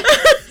 Yeah.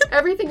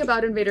 Everything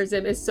about Invader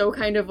Zim is so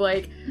kind of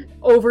like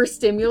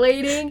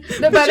overstimulating.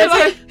 But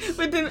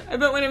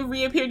when it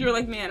reappeared, you were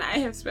like, man, I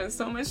have spent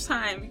so much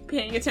time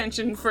paying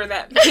attention for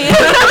that ham.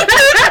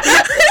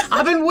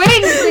 I've been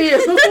waiting for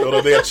you. Go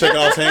to there, check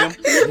out ham.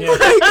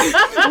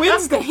 Like,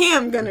 when's the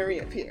ham gonna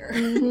reappear?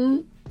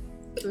 Mm-hmm.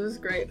 This was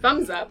great.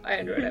 Thumbs up. I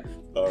enjoyed it.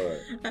 All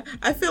right.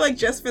 I feel like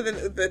just for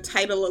the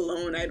title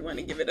alone, I'd want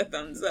to give it a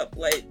thumbs up.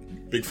 Like,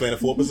 big fan of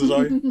FLORPUS,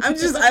 are you?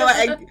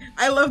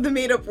 I love the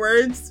made up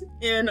words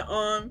and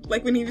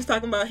like when he was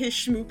talking about his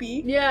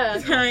schmoopy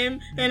time,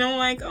 and I'm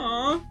like,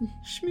 aw,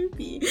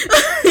 schmoopy.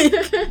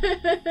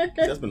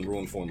 That's been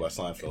ruined for him by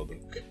Seinfeld.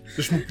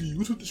 The schmoopy,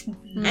 what's with the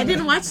schmoopy? I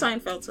didn't watch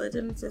Seinfeld, so it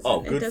didn't.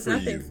 It does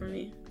nothing for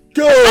me.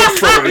 Good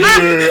for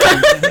you.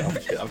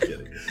 I'm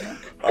kidding.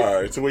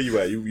 All right, so where you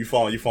at? You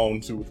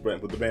falling to with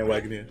the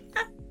bandwagon here?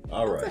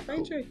 All right.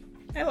 Cool.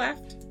 I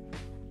laughed.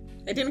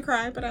 I didn't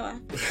cry, but I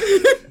laughed.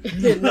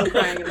 No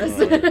crying in this.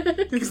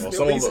 There's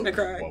no reason to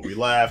cry. Well, we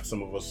laughed.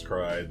 Some of us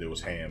cried. There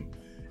was ham.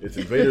 It's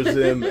Invader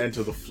Zim.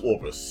 Enter the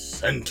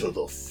FLORPUS. Enter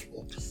the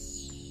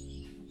FLORPUS.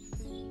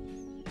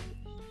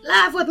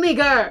 Laugh with me,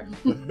 girl.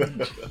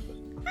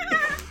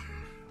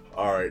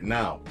 All right,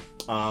 now,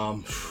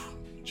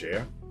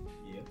 Jere.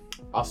 Yeah.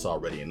 I saw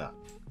Ready or Not.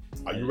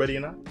 Are you ready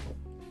or not?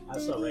 I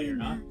saw Ready or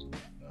Not.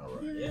 All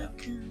right. Yeah.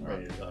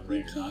 Ready or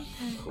Not.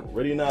 Cool.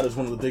 Ready or Not is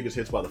one of the biggest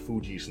hits by the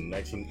Fugees in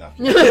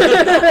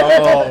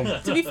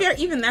 1990. To be fair,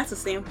 even that's a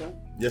sample.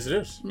 Yes, it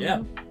is.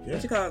 Yeah.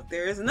 What you call it?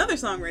 There is another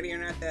song, Ready or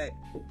Not, that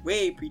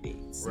way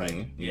predates.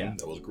 Right. Yeah. Yeah.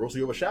 That was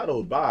grossly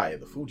overshadowed by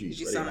the Fugees. Did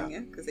you Ready or song Not.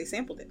 it? Because they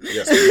sampled it.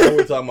 Yes. That's what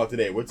we're talking about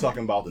today. We're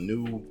talking about the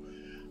new.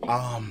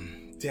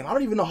 Damn, I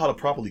don't even know how to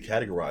properly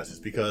categorize this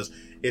because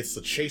it's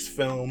a chase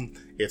film.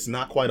 It's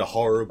not quite a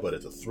horror, but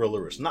it's a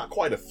thriller. It's not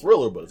quite a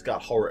thriller, but it's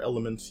got horror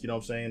elements. You know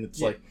what I'm saying?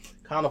 It's like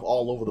kind of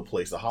all over the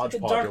place. A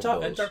hodgepodge of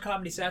those. A dark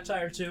comedy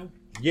satire too.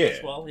 Yeah.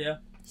 As well, yeah.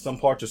 Some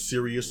parts are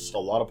serious. A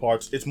lot of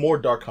parts. It's more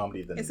dark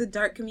comedy than. It's a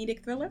dark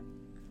comedic thriller?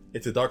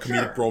 It's a dark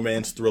comedic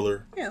romance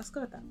thriller. Yeah, let's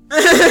go with that.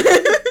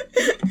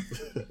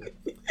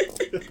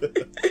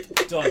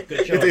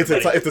 Good show. It's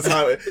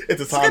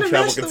a time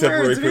travel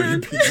contemporary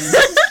period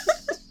piece.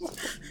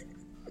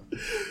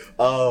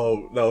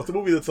 Oh no, it's a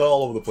movie that's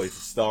all over the place. It's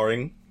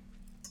starring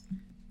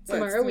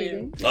Samara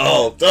Weaving.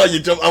 You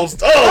jumped. I was.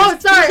 Oh,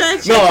 sorry. No,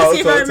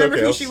 see if I remember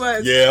okay. who she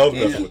was. Yeah, I was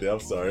messing with you.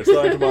 I'm sorry. It's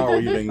starring Samara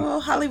Weaving. Oh,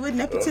 Hollywood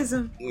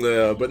nepotism.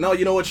 Yeah, but no,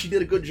 you know what? She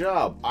did a good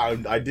job. I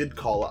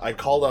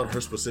called out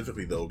her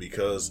specifically though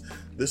because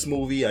this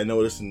movie I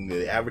noticed in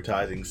the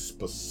advertising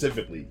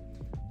specifically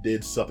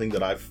did something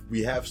that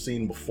we have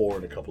seen before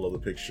in a couple other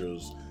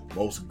pictures,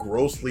 most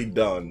grossly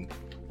done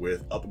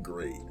with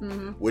Upgrade,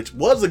 which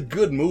was a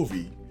good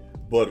movie,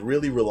 but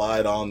really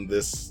relied on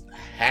this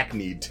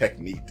hackneyed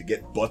technique to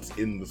get butts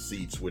in the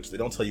seats, which they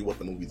don't tell you what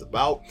the movie's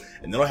about,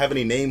 and they don't have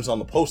any names on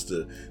the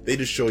poster. They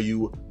just show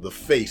you the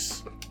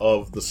face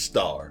of the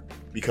star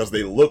because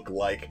they look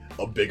like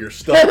a bigger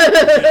star.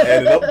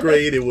 And in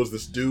Upgrade, it was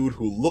this dude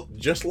who looked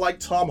just like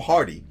Tom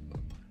Hardy.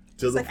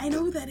 I know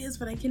who that is,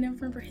 but I can never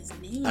remember his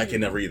name. I can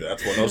never either.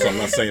 That's one. So I'm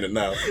not saying it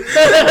now.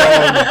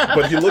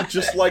 But he looked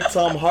just like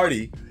Tom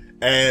Hardy,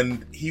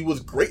 and he was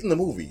great in the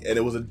movie, and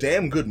it was a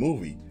damn good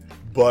movie.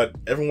 But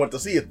everyone went to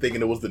see it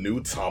thinking it was the new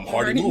Tom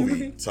Hardy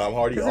movie. Tom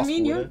Hardy. I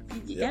mean, you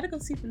gotta go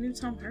see the new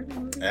Tom Hardy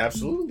movie.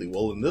 Absolutely.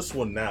 Well, in this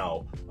one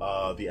now,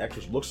 the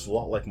actress looks a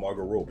lot like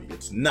Margot Robbie.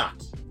 It's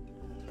not,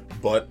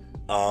 but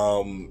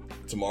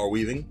Samara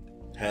Weaving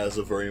has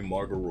a very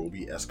Margot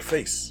Robbie-esque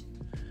face.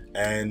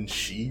 And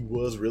she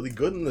was really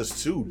good in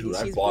this too, dude.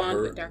 I bought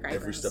her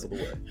every step of the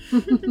way.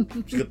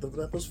 She got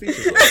those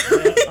features.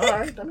 All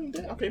right, I mean,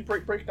 okay,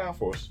 break it down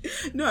for us.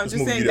 No, I'm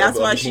just saying that's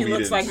why she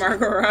looks like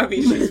Margot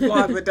Robbie. She's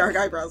blonde with dark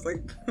eyebrows.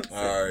 Like.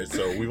 All right,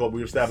 so we've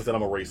established that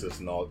I'm a racist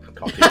and all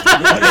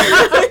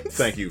Caucasian.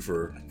 Thank you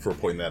for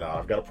pointing that out.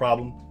 I've got a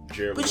problem,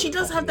 Jared. But she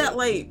does have that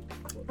like.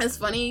 It's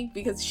funny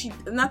because she,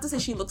 not to say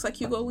she looks like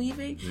Hugo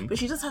Weaving, but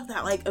she does have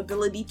that like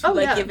ability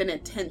to give an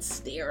intense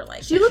stare.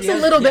 Like she looks a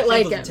little bit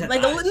like him.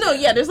 Like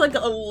there's like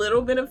a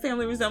little bit of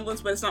family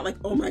resemblance, but it's not like,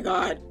 oh my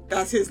god,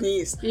 that's his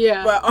niece.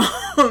 Yeah. But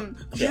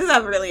she does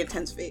have a really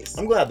intense face.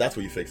 I'm glad that's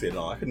what you fixated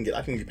on. I couldn't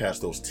get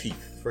past those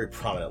teeth, very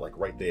prominent, like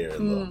right there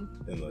in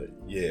the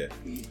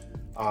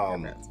All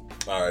right,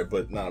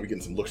 but we're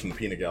getting some looks from the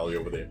peanut gallery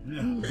over there.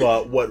 Yeah.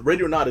 But what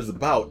Ready or Not is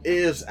about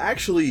is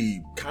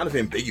actually kind of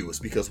ambiguous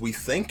because we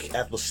think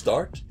at the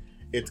start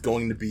it's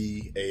going to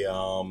be a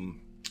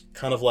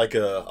kind of like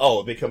a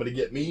they're coming to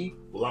get me,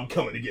 well I'm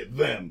coming to get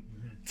them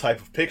type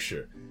of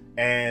picture,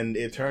 and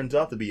it turns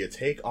out to be a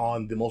take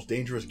on The Most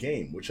Dangerous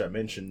Game, which I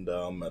mentioned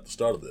at the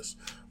start of this.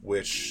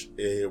 Which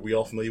we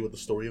all familiar with the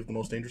story of The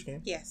Most Dangerous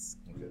Game? Yes.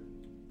 Okay.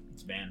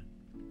 It's banned.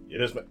 It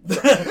is man.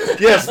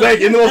 Yes, thank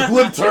you. In the most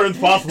glib turns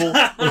possible.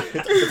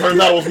 It turns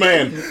out it was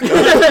man.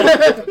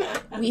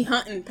 We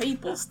hunting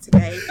peoples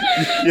today.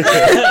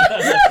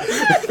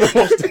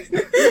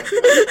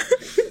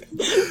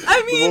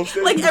 I mean,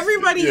 like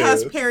everybody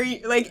has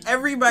parodied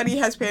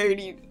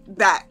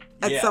that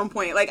at some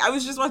point. Like I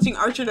was just watching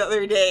Archer the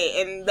other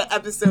day, and the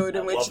episode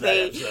in which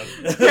they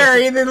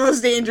parody The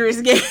Most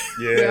Dangerous Game.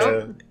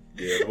 Yeah.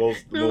 Yeah, the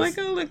most. No, like,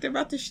 oh look, they're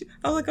about to shoot.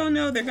 Oh, like, oh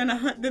no, they're gonna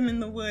hunt them in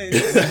the woods,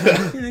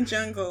 in the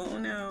jungle. Oh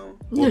no.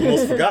 Well, the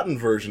most forgotten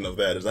version of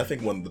that is, I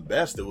think, one of the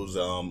best. It was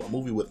a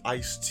movie with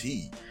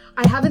Ice-T.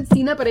 I haven't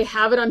seen it, but I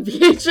have it on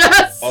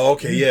VHS. Oh,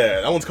 okay,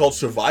 yeah. That one's called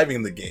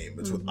Surviving the Game.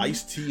 It's with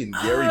Ice-T and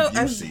Gary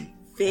Busey. I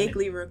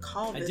vaguely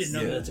recall I this. didn't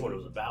know that's what it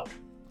was about.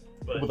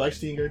 But With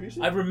Ice-T and Gary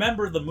Busey? I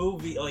remember the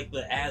movie, like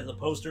the ad, the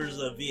posters,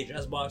 the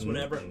VHS box,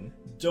 whatever. Mm-hmm.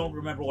 Don't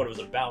remember what it was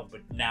about, but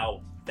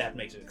now that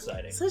makes it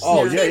exciting. Seems yeah.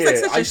 like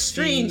such a Ice-T,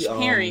 strange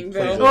pairing,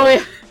 plays though. Oh,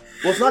 yeah.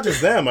 Well, it's not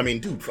just them. I mean,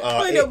 dude.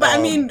 I know, but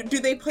I mean, do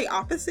they play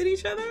opposite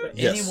each other? But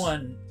Yes.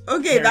 anyone...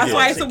 Okay, that's Yeah.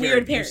 why it's a Gary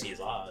weird pairing. Busey is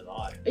odd.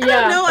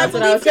 Yeah, No, that's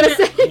what I was gonna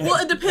say. Well,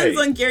 it depends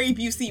Hey. on Gary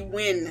Busey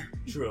when.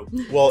 True.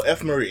 Well,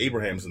 F. Murray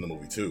Abraham's in the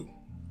movie too,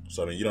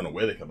 so I mean, you don't know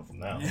where they're coming from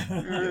now.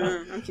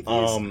 I'm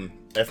confused.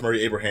 F.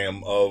 Murray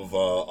Abraham of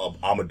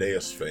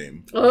Amadeus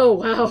fame, Oh,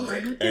 wow.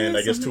 and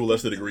I guess to a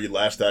lesser degree,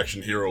 Last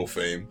Action Hero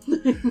fame.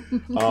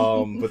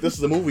 But this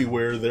is a movie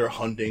where they're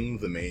hunting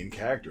the main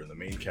character, and the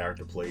main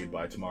character played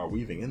by Tamara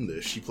Weaving in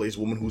this. She plays a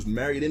woman who's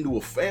married into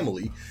a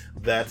family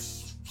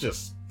that's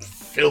just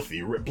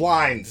filthy,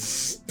 blind,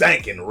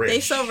 stankin' rich. They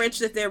so rich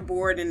that they're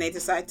bored and they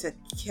decide to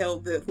kill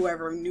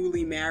whoever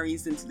newly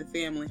marries into the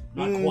family.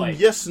 Not quite.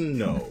 Yes and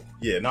no.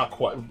 Yeah, not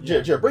quite.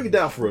 Jared, break it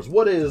down for us.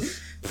 What is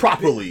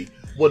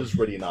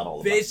Ready or Not all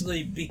about?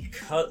 Basically,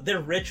 because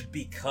they're rich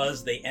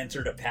because they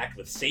entered a pact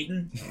with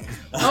Satan.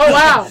 Oh,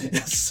 wow.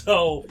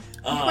 So,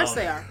 Of course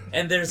they are.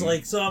 And there's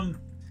like some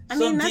I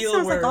mean, that deal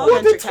sounds where like all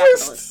What the venture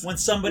capitalists. when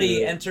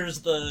somebody enters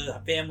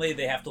the family,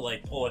 they have to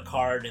like pull a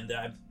card, and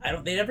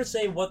they never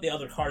say what the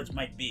other cards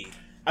might be.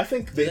 I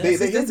think they It hint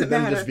doesn't at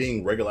them matter. just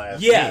being regular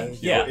ass Yeah,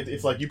 games. yeah.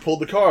 It's like you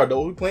pulled the card,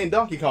 though. We're playing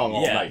Donkey Kong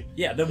all night.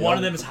 Yeah. Then one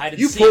of them is hide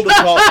and You seek. pulled the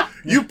card.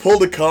 You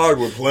pulled the card.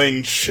 We're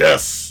playing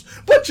chess,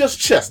 but just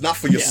chess, not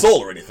for your Yeah.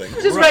 soul or anything.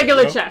 Just Right,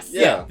 regular you know? chess.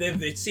 Yeah.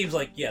 It seems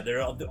like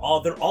they're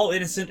all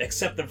innocent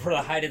except for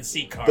the hide and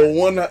seek card. The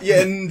one,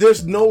 and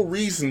there's no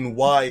reason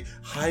why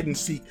hide and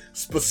seek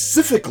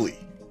specifically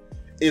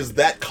is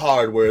that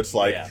card where it's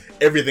like Yeah.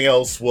 everything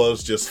else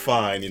was just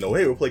fine. You know,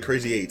 hey, we'll play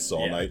Crazy Eights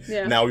all Yeah. night.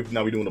 Yeah. Now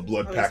we're doing a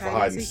blood Oh, pack it's for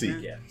hide and seek.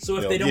 Yeah. So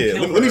if You they know, don't yeah,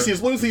 kill let her, me see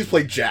us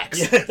play jacks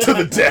to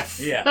the death.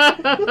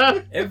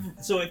 Yeah.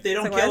 So if they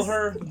don't So kill what's-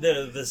 her,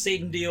 the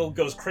Satan deal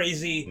goes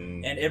crazy,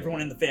 and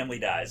everyone in the family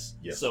dies.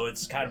 Yes. So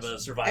it's kind of a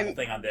survival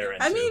thing on their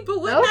end. I too. mean,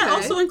 but wouldn't that Okay.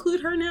 also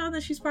include her now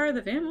that she's part of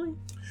the family?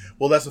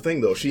 Well, that's the thing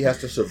though. She has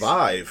to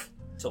survive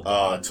Till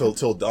dawn.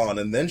 till dawn,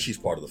 and then she's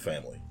part of the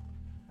family.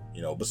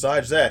 You know,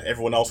 besides that,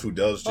 everyone else who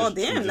does just... Oh,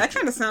 damn, who that just-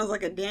 kind of sounds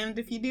like a damned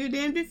if you do,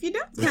 damned if you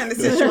don't kind of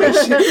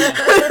situation.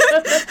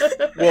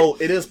 Well,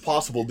 it is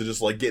possible to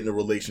just, like, get in a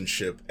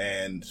relationship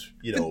and,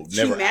 you know, She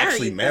never married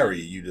actually them. marry.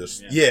 You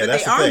just... Yeah. Yeah, But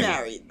that's they the are thing.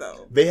 married,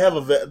 though. They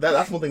have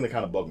that's one thing that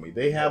kind of bugged me.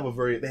 They have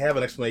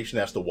an explanation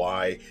as to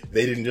why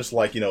they didn't just,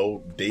 like, you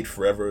know, date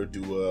forever,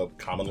 do a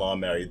common law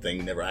married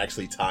thing, never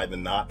actually tie the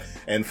knot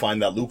and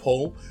find that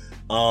loophole.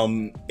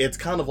 It's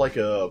kind of like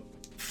a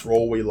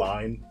throwaway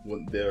line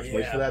when their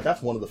explanation for that.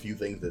 That's one of the few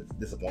things that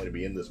disappointed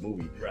me in this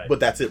movie. Right. But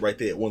that's it right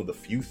there. One of the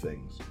few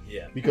things.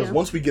 Yeah. Because Yeah.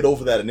 once we get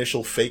over that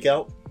initial fake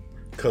out,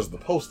 because the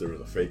poster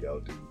is a fake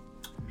out, dude.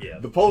 Yeah.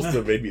 The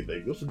poster made me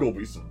think this is gonna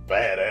be some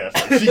badass.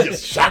 Like, she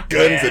just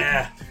shotguns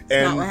Yeah.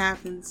 and Not what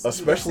happens.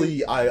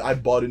 especially I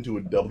bought into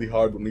it doubly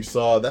hard when we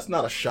saw that's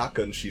not a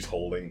shotgun she's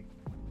holding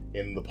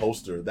in the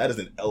poster. That is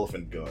an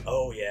elephant gun.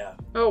 Oh yeah.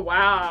 Oh,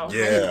 wow.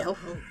 Yeah. Oh,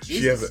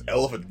 She has an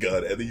elephant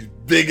gun and these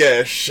big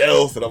ass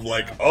shells, and I'm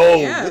like, oh,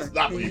 Yeah. this is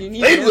not what You you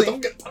need played with.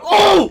 really-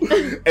 Oh,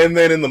 and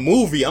then in the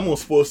movie, I'm gonna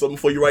spoil something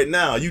for you right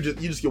now. You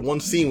just get one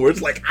scene where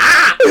it's like,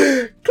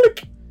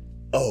 click.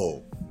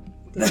 Oh,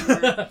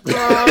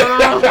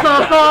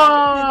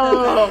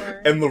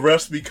 Oh. and the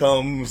rest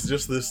becomes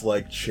just this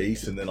like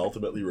chase and then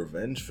ultimately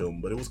revenge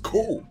film. But it was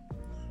cool.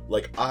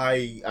 Like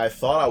I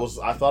thought I was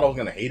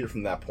gonna hate it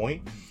from that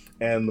point,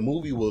 and the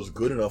movie was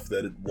good enough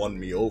that it won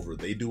me over.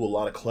 They do a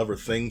lot of clever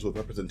things with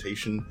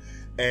representation,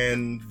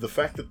 and the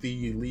fact that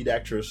the lead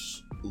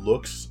actress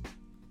looks,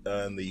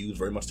 and they use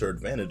very much to her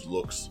advantage,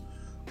 looks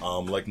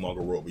like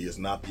Margot Robbie is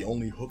not the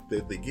only hook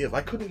that they give.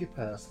 I couldn't get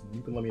past.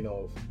 You can let me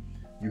know if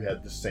you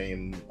had the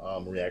same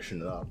reaction.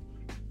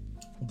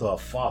 The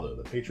father,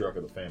 the patriarch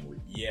of the family.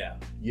 Yeah.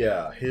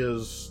 Yeah,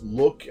 his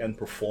look and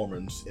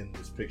performance in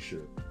this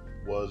picture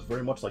was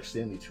very much like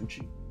Stanley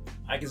Tucci.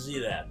 I can see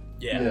that.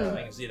 Yeah, Yeah.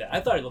 I can see that.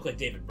 I thought he looked like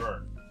David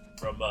Byrne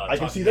from I can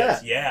Talking see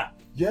Heads. that. Yeah.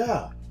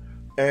 Yeah,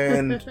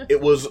 and it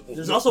was.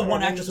 There's also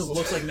one actress who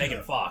looks like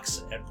Megan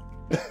Fox.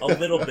 A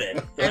little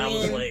bit. And I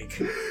was mean, like...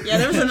 Yeah,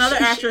 there was another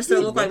actress that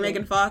looked like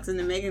Megan Fox, and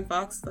then Megan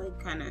Fox like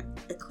kind of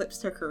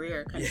eclipsed her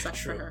career. Kind of Yeah, sucked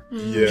true. for her.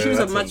 Yeah, She was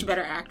a that's much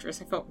better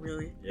actress. I felt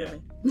really Yeah.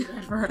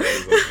 bad for her.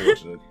 It was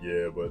unfortunate.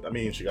 Yeah, but I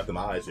mean, she got them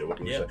eyes. Yeah, what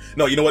can we Yeah. say?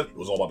 No, you know what? It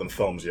was all about them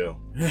thumbs, yo.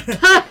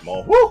 Come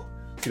on, woo!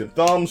 See them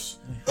thumbs?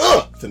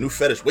 Ugh! It's a new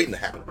fetish waiting to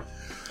happen.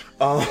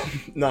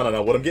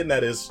 No. What I'm getting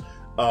at is,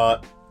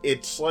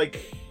 it's like.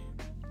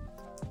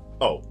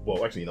 Oh,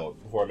 well, actually, you know,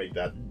 before I make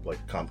that,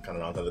 like, kind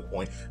of on to the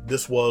point,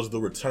 this was the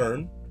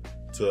return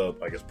to,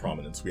 I guess,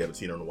 prominence. We haven't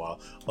seen her in a while.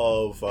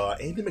 Of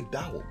Andie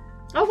MacDowell.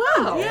 Oh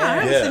wow! Yeah, I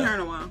haven't seen her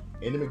in a while.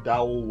 Andie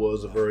MacDowell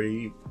was a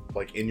very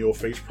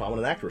in-your-face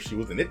prominent actress. She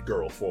was an it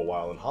girl for a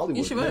while in Hollywood.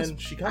 Yeah, she was.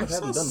 And she kind of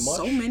hasn't done much.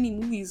 So many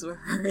movies with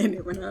her in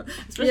it,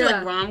 especially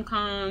like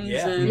rom-coms.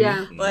 And,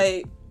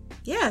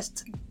 yes.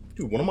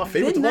 Dude, one of my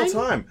favorites of all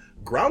time,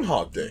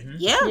 Groundhog Day.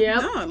 Yeah,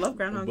 no, I love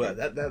Groundhog Day.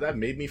 But that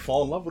made me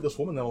fall in love with this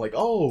woman. And I'm like,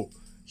 oh,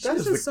 that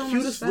is the so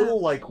cutest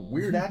little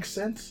weird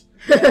accent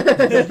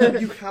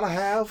you kind of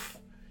have.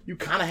 You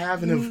kind of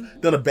have and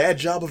have done a bad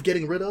job of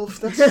getting rid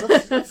of. That's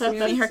you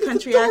mean her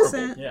country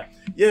accent? Yeah.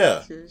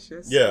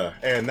 Yeah.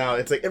 And now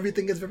it's like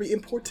everything is very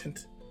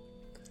important.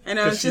 I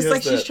know, it's just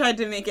like she's tried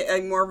to make it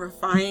a more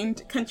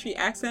refined country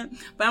accent.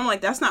 But I'm like,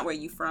 that's not where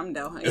you from,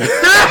 though, honey.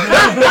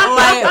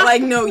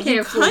 No,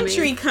 you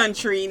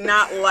country,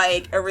 not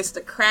like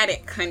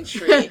aristocratic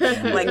country.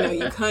 No,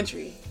 you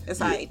country.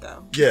 It's alright,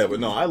 though. Yeah, but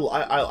no,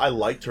 I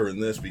liked her in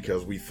this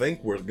because we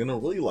think we're going to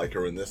really like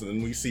her in this. And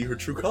then we see her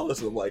true colors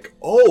and I'm like,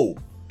 oh,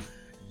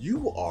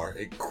 you are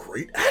a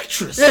great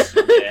actress. She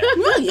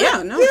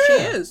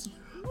is.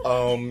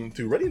 Dude,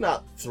 Ready or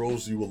Not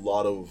throws you a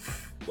lot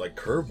of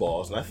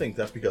curveballs, and I think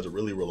that's because it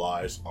really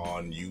relies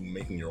on you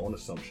making your own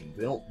assumptions.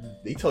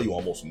 They tell you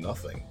almost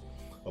nothing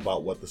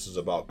about what this is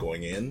about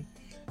going in,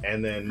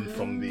 and then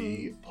from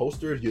the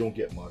posters you don't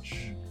get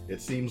much.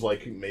 It seems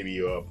like maybe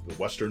a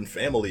Western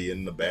family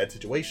in a bad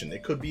situation.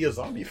 It could be a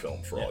zombie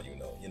film for all you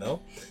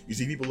know. You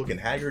see people looking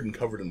haggard and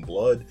covered in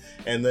blood,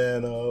 and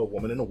then a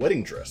woman in a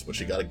wedding dress, but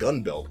she got a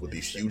gun belt with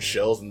these huge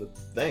shells in the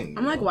thing.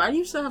 I'm like, why do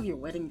you still have your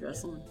wedding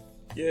dress on?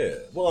 Yeah,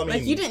 well, I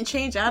mean... you didn't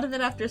change out of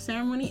it after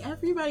ceremony?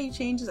 Everybody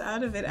changes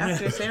out of it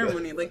after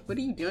ceremony. What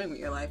are you doing with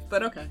your life?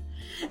 But okay.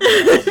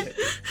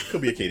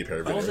 Could be a Katy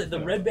Perry video. The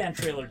Red Band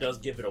trailer does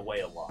give it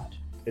away a lot.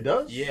 It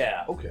does?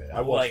 Yeah. Okay,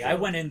 I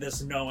went in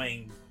this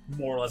knowing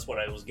more or less what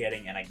I was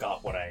getting, and I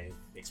got what I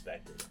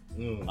expected.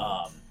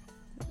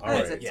 All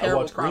right. It's a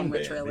terrible problem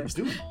with trailers.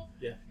 Dude,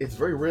 it's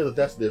very rare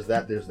that there's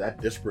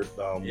that disparate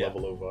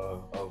level of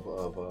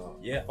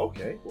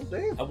Okay, well,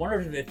 damn. I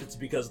wonder if it's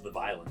because of the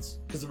violence,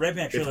 because the Red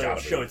Band trailer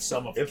showed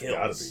some of the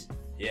kills. It's gotta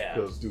be. Yeah.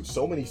 Because, dude,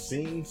 so many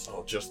scenes.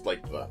 Just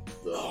like yeah.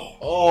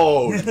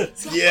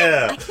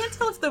 I can't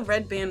tell if the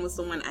Red Band was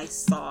the one I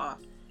saw.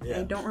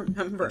 Yeah. I don't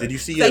remember. Did you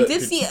see? I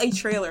did see a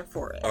trailer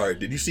for it. All right.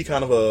 Did you see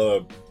kind of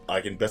a?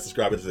 I can best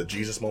describe it as a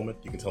Jesus moment.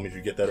 You can tell me if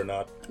you get that or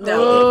not.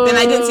 No. Then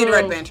I didn't see the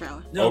Red Band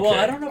trailer. No. Okay. Well,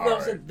 I don't know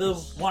if that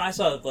was the one I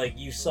saw.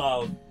 You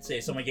saw,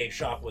 say, someone getting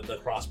shot with a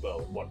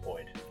crossbow at one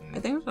point. I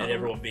think so. And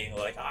everyone being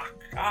like,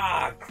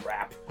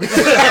 crap.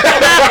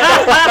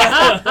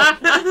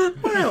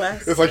 More or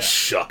less. It's like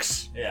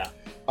shucks. Yeah.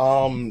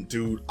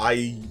 Dude,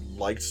 I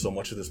liked so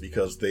much of this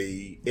because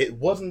it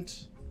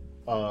wasn't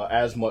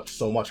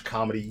so much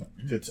comedy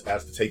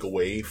as to take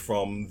away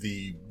from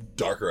the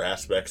darker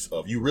aspects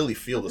of, you really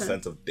feel the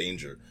sense of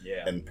danger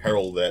and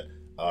peril that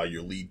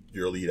your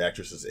lead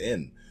actress is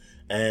in,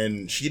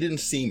 and she didn't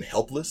seem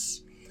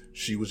helpless.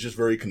 She was just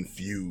very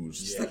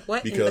confused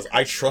because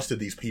I trusted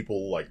these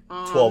people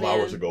 12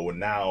 hours ago, and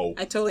now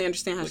I totally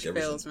understand how she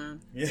feels,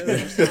 man.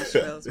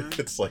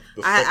 It's like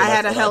I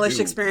had a hellish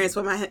experience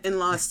with my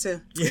in-laws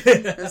too.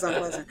 It was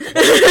unpleasant.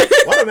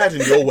 Well, I imagine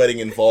your wedding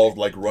involved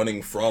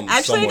running from.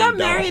 Actually, I got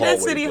married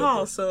at City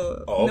Hall,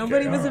 so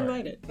nobody was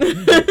invited.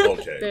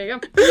 Okay, there you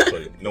go.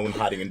 So no one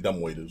hiding in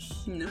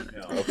dumbwaiters. No.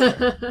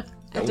 Okay.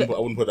 I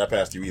wouldn't put that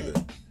past you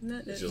either.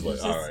 It's just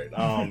all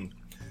right.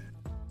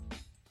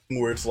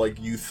 Where it's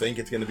you think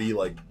it's gonna be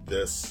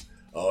this.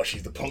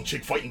 She's the punk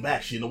chick fighting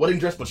back. She's in a wedding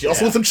dress, but she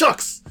also wants some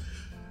chucks.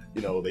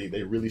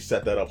 They really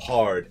set that up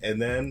hard, and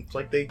then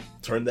it's they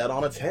turned that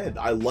on its head.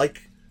 I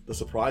like the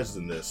surprises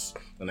in this,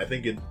 and I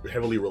think it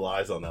heavily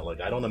relies on that.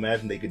 I don't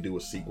imagine they could do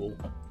a sequel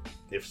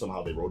if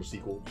somehow they wrote a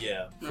sequel.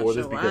 For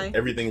this, because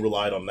everything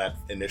relied on that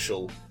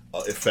initial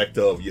effect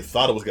of you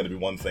thought it was going to be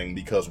one thing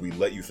because we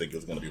let you think it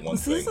was going to be one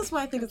thing. This is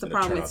why I think it's a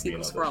problem with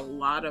sequels for a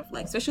lot of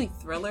especially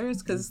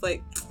thrillers, because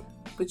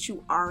but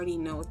you already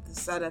know what the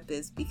setup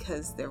is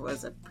because there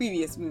was a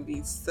previous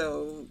movie,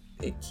 so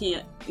it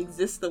can't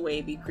exist the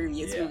way the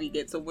previous movie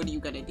did, so what are you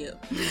gonna do?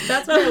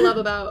 That's what I love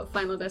about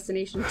Final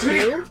Destination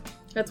 2.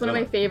 That's one of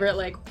my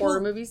favorite horror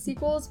movie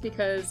sequels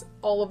because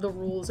all of the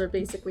rules are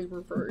basically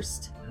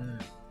reversed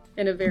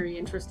in a very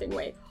interesting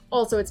way.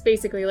 Also, it's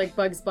basically like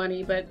Bugs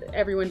Bunny, but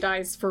everyone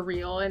dies for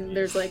real, and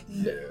there's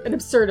an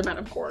absurd amount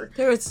of gore.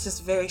 There was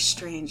just very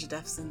strange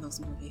deaths in those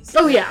movies.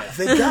 Oh yeah,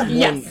 they got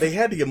more, they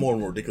had to get more and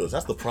more ridiculous.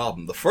 That's the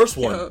problem. The first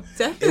one,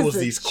 it was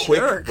these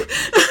quick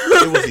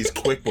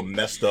but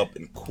messed up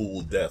and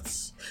cool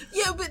deaths.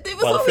 Yeah, but there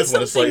was always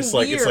something it's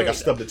like weird. I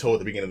stubbed a toe at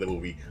the beginning of the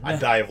movie. I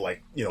die of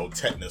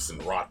tetanus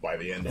and rot by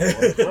the end.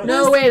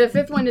 No way. The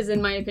fifth one is,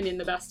 in my opinion,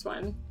 the best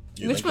one.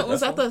 Which one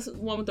was that? The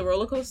one with the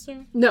roller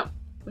coaster? No.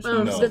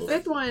 The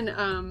fifth one,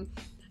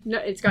 no,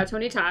 it's got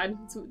Tony Todd.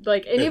 It's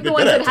any of the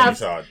ones that have,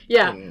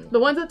 the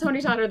ones with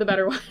Tony Todd are the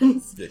better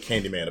ones. Yeah,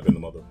 Candyman up in the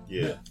mother.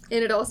 Yeah,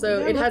 and it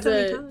also it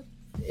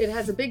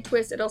has a big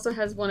twist. It also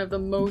has one of the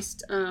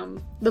most.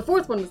 The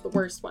fourth one was the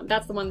worst one.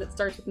 That's the one that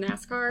starts with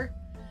NASCAR,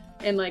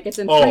 and like it's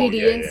in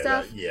 3D and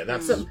stuff.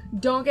 That's so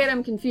don't get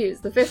them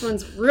confused. The 5th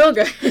one's real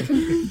good,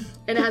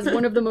 and it has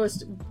one of the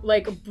most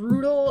like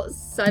brutal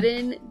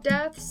sudden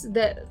deaths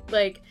that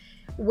like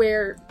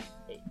where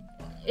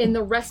in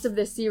the rest of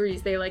this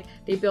series they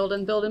build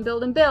and build and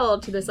build and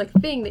build to this like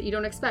thing that you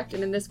don't expect,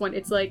 and in this one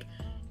it's like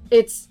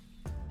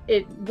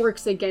it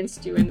works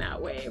against you in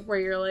that way where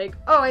you're like,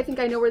 oh, I think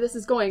I know where this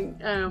is going.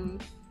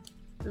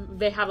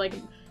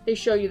 They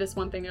show you this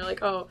one thing. They're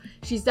like, oh,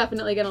 she's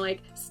definitely gonna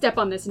like step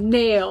on this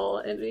nail,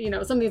 and you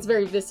know, something that's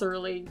very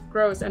viscerally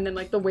gross. And then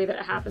like the way that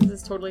it happens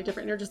is totally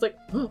different. And you're just like,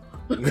 oh.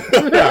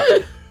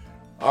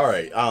 All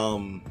right.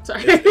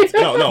 Sorry. It's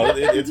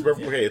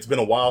okay. It's been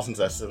a while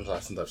since I've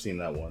seen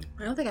that one.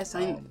 I don't think I've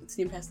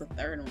seen past the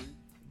 3rd one.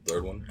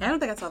 3rd one? I don't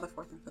think I saw the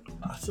 4th and 5th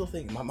one. I still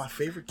think my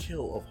favorite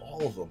kill of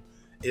all of them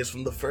is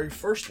from the very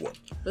first one.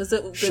 Was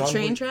it the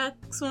train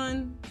tracks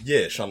one?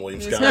 Yeah, Sean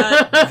William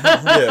Scott.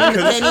 Yeah,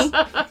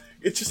 because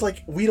it's just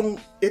like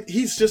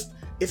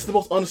it's the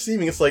most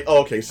unassuming. It's like,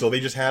 oh, okay, so they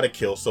just had a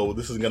kill, so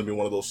this is gonna be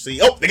one of those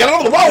scenes. Oh, they got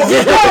another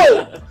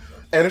revolver!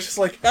 And it's just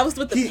like that was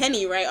with the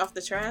penny right off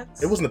the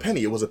tracks. It wasn't a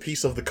penny; it was a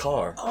piece of the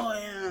car. Oh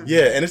yeah.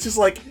 Yeah, and it's just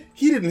like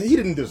he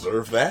didn't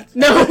deserve that.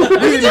 No,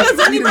 does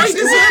anybody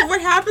deserve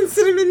what happens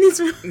to them in these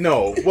rooms?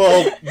 No,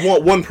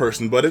 well, one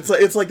person, but it's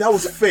like that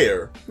was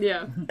fair.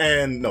 Yeah.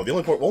 And no, the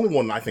only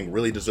one I think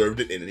really deserved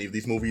it in any of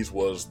these movies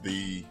was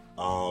the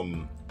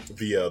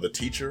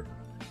teacher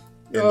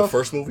in the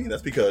first movie. And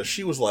that's because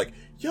she was like,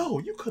 "Yo,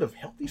 you could have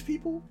helped these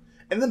people."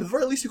 And then at the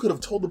very least, you could have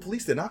told the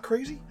police they're not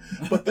crazy.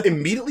 But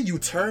immediately you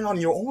turn on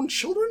your own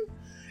children?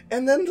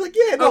 And then like,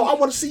 yeah, no, I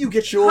want to see you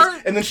get yours.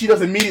 And then she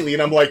does immediately.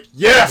 And I'm like,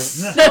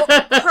 yes!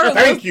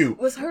 Thank you.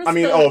 Was hers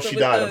she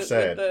died. I'm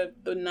sad.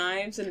 The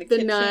knives in the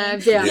kitchen. The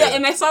knives, yeah. Yeah,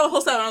 and I saw the whole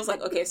set and I was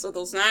like, okay, so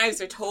those knives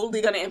are totally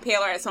going to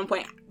impale her at some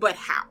point. But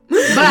how?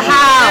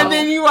 And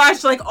then you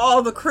watch like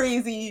all the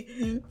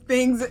crazy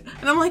things.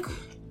 And I'm like...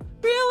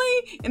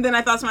 Really? And then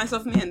I thought to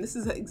myself, man, this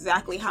is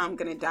exactly how I'm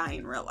gonna die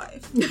in real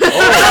life.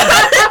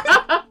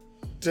 Oh.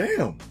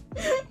 Damn.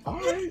 All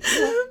right.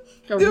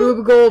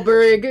 Rube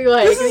Goldberg.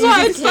 Like, this is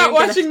why I stopped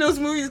watching those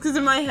movies, because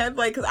in my head,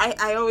 like, cause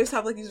I always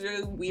have like these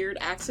really weird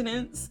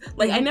accidents.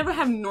 Like, I never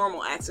have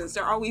normal accidents.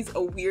 They're always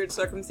a weird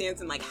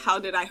circumstance and like, how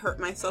did I hurt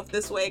myself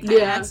this way kind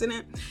of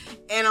accident.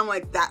 And I'm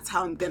like, that's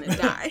how I'm gonna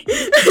die.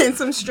 In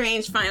some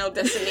strange Final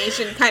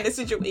Destination kind of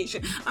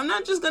situation. I'm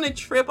not just gonna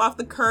trip off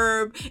the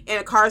curb and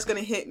a car's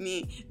gonna hit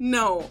me.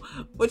 No.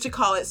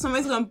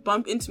 Somebody's gonna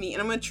bump into me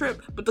and I'm gonna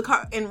trip,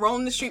 and roll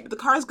in the street, but the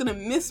car's gonna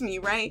miss me,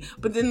 right?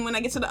 But then when I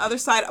get to the other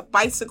side, a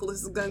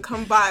bicyclist is gonna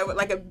come by with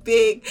like a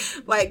big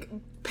like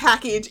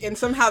package, and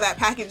somehow that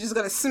package is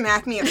gonna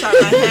smack me upside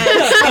my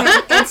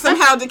head and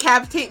somehow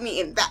decapitate me,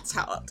 and that's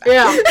how I'll die.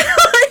 Yeah.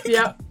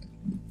 Yep.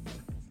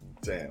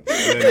 Damn. And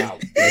then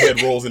the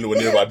head rolls into a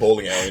nearby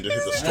bowling alley and just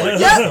hits a strike.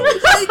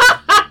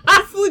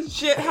 That's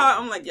legit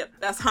how I'm like, yep,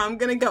 that's how I'm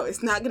gonna go.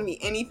 It's not gonna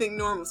be anything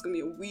normal. It's gonna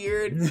be a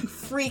weird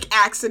freak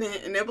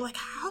accident, and they'll be like,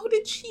 how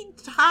did she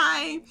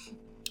die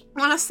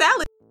on a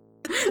salad?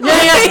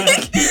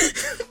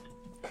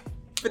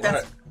 But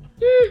that's...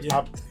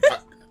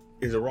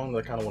 Is it wrong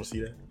that I kind of want to see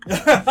that?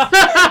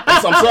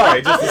 I'm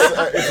sorry.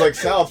 It's like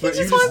salad, but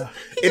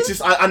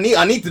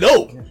I need to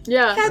know.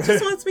 Yeah. Cat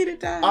just wants me to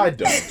die. I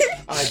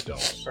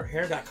don't. Her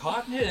hair got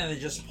caught in it, and they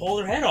just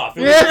pulled her head off.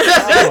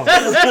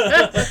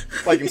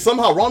 Like, and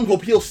somehow Ron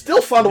Popeil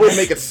still found a way to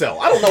make it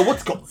sell. I don't know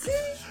what's going on.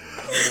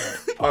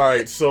 All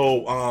right,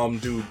 so,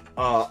 dude,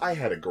 I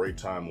had a great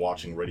time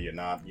watching Ready or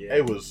Not. Yeah.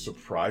 It was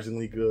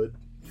surprisingly good,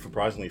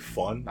 surprisingly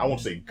fun. I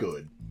won't say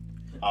good.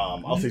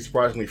 I'll say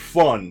surprisingly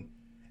fun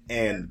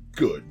and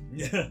good,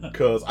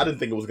 because I didn't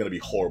think it was going to be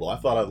horrible. I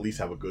thought I'd at least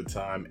have a good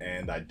time,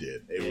 and I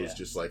did. It was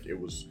just like, it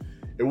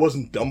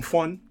wasn't dumb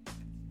fun.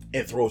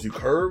 It throws you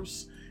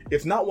curves.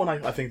 It's not one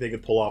I think they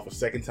could pull off a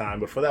second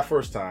time, but for that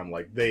first time,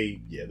 like,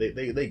 they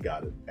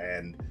got it.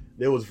 And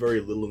there was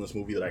very little in this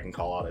movie that I can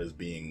call out as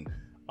being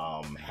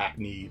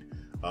hackneyed,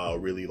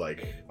 really,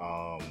 like,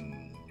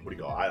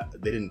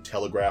 they didn't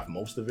telegraph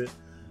most of it.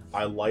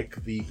 I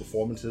like the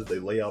performances. They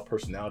lay out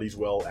personalities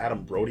well.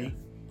 Adam Brody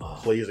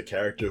plays a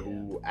character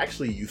who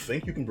actually you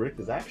think you can predict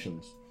his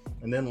actions,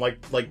 and then like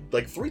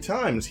 3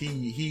 times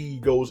he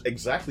goes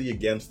exactly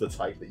against the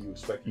type that you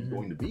expect he's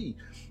going to be.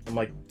 I'm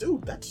like,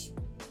 dude, that's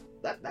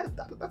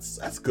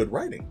good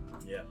writing.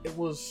 Yeah, it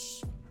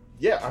was.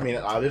 Yeah, I mean,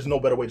 there's no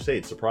better way to say it.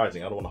 It's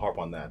surprising. I don't want to harp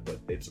on that, but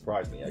it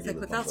surprised me. It's like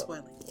without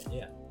spoiling.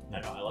 Yeah. I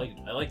know, I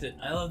liked it.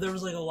 There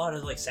was like a lot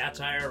of like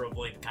satire of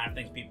like the kind of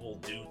things people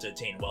do to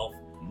attain wealth.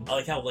 I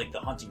like how like the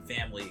hunting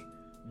family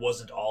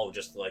wasn't all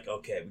just like,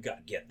 okay, we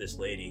gotta get this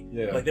lady.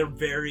 Yeah. Like their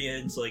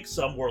variants, like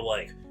some were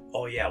like,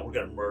 oh yeah, we're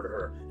gonna murder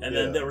her, and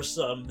then there were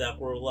some that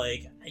were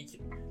like,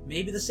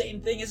 maybe the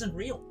same thing isn't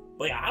real.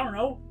 Like, I don't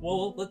know.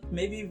 Well,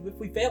 maybe if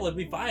we fail, it'll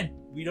be fine.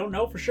 We don't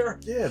know for sure.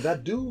 Yeah,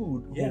 that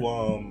dude who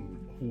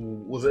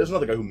was, there's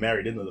another guy who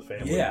married into the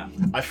family. Yeah,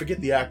 I forget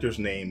the actor's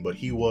name, but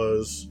he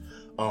was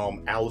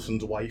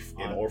Allison's wife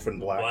in Orphan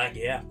Black.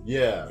 Yeah.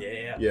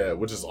 Yeah,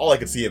 which is all I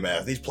could see him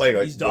as. He's playing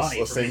like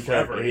the same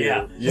character.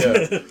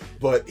 Yeah.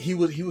 But he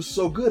was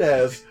so good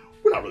as,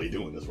 we're not really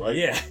doing this, right?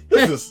 Yeah.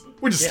 We're just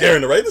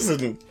scaring her, right? This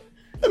isn't.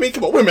 I mean,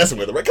 come on, we're messing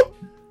with her, right? Come,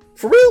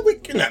 for real? We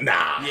can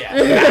nah.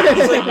 Yeah.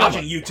 He's like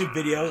watching YouTube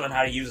videos on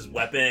how to use his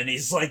weapon.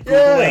 He's like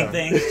Googling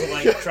things to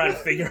like try to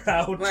figure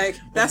out. Like,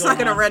 that's not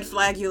gonna red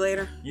flag you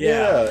later.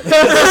 Yeah.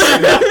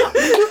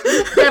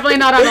 Definitely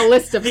not on the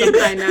list of some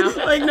kind now.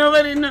 Like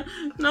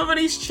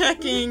nobody's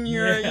checking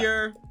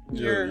your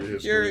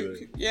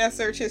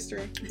search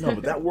history. No,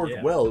 but that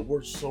worked well. It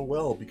worked so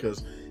well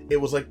because it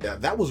was like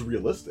that was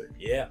realistic.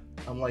 Yeah.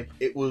 I'm like,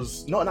 it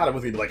was not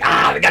everything like,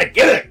 I gotta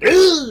get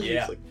it.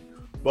 Yeah. Like,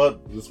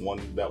 but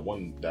that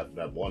one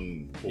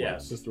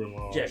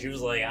sister-in-law. Yeah, she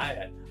was like,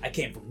 I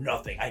came from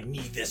nothing. I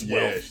need this Yeah,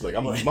 wealth. she's like,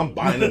 I'm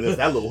buying into this.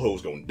 That little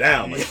hoe's going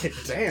down. Like,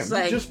 damn, you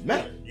like, just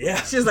met her.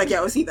 Yeah. She was like,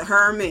 it's either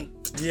her or me.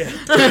 Yeah.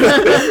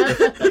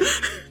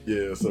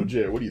 Yeah, so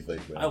Jere, what do you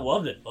think, man? I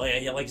loved it. Like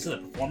I said, the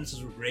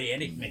performances were great.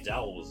 Andy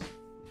McDowell was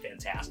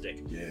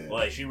fantastic. Yeah.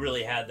 Like, she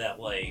really had that,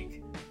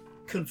 like,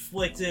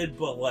 conflicted,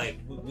 but like,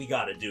 we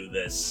gotta do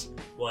this.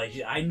 Like,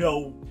 I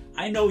know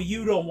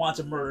you don't want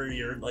to murder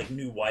your like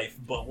new wife,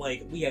 but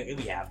like we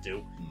have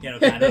to,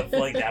 kind of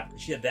like that.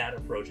 She had that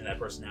approach and that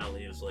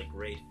personality. It was like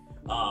great.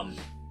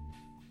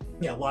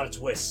 Yeah, a lot of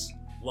twists.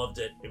 Loved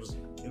it. It was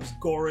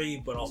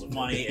gory, but also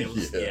funny. It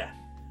was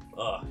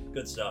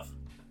good stuff.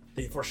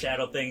 They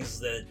foreshadow things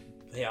that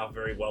pay off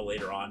very well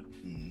later on.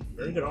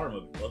 Very good horror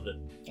movie. Loved it.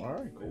 All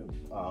right, cool.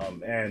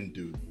 And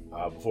dude,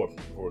 before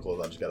we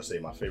close, I just gotta say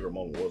my favorite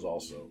moment was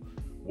also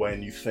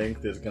when you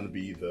think there's gonna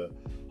be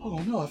oh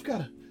no, I've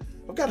gotta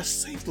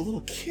save the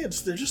little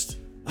kids. They're just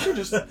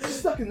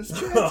stuck in this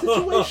bad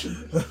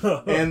situation.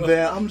 And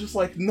then I'm just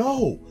like,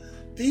 no,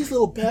 these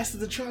little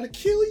bastards are trying to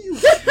kill you.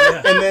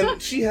 Yeah. And then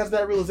she has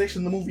that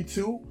realization in the movie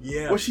too,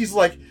 where she's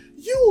like,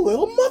 you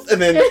little mother,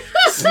 and then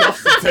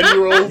snuffs the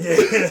 10-year-old.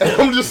 And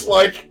I'm just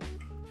like.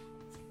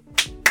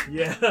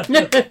 Yeah.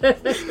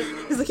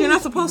 He's like, you're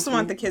not supposed to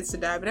want the kids to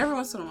die, but every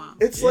once in a while.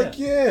 It's like,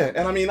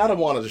 and I mean, I don't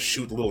want to just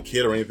shoot the little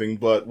kid or anything,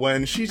 but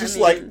when she's just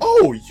like,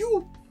 oh,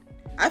 you...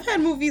 I've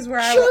had movies where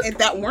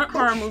that weren't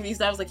horror movies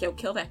that I was like, yo,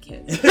 kill that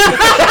kid.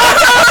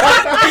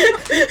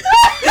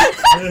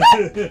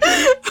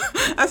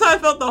 That's how I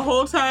felt the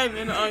whole time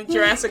in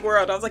Jurassic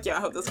World. I was like, yo, I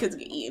hope those kids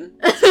get eaten.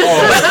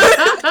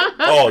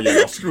 Oh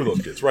yeah, screw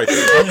those kids, right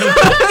there.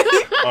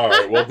 All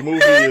right, well, the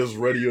movie is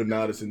ready or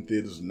not. It's in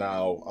theaters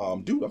now.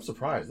 Dude, I'm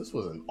surprised. This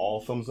was an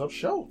all thumbs up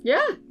show.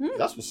 Yeah.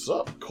 That's what's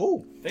up.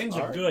 Cool. Things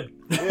are good.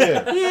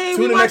 Yeah.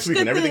 Tune in next week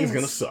and everything's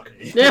going to suck.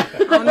 Yeah.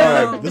 Oh, no.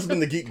 All right, this has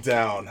been the Geek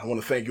Down. I want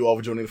to thank you all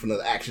for joining for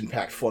another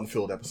action-packed,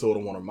 fun-filled episode.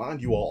 I want to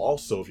remind you all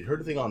also, if you heard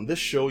anything on this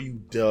show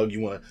you dug,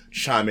 you want to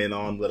chime in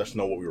on, let us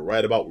know what we were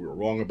right about, what we were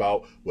wrong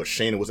about, what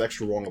Shayna was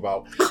extra wrong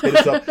about. Hit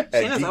us up at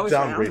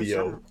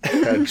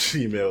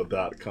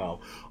geekdownradio@gmail.com.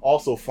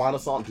 Also, find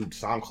us on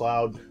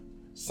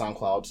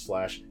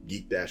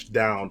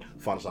SoundCloud/geek-down.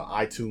 Find us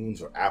on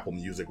iTunes or Apple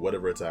Music,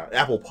 whatever it's at.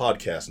 Apple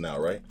Podcasts now,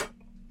 right?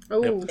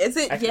 Oh, is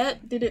it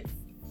yet? Did it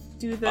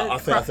do the? I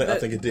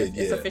think it did.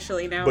 It's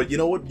officially now. But you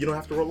know what? You don't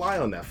have to rely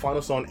on that. Find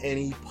us on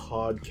any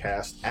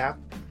podcast app.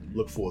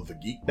 Look for The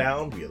Geek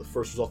Down. We are the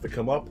first results that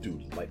come up.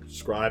 Dude, like,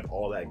 subscribe,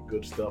 all that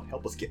good stuff.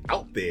 Help us get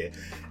out there.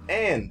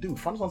 And, dude,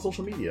 find us on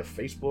social media.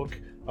 Facebook,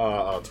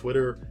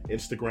 Twitter,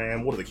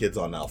 Instagram. What are the kids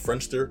on now?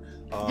 Friendster,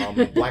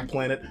 Black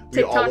Planet.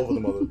 We are all over the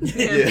mother.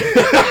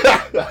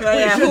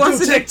 Who wants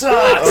to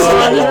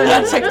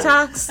TikToks?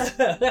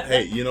 TikToks?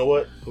 Hey, you know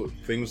what?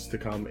 Things to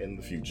come in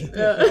the future.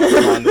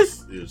 Find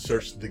us,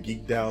 search The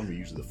Geek Down. We're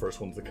usually the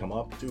first ones that come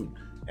up. Dude.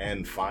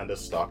 And find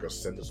us, stalk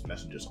us, send us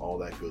messages, all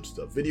that good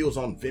stuff. Videos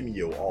on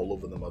Vimeo all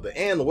over the mother.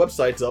 And the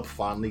website's up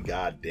finally,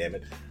 god damn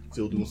it.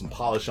 Still doing some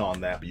polish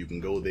on that, but you can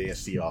go there and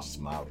see our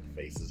smiling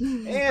faces.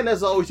 And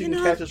as always, you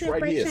can catch us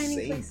right here.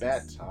 Same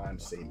bad time,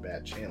 same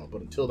bad channel.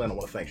 But until then, I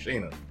want to thank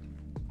Shayna. I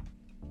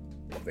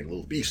want to thank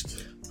Lilith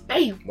Beest.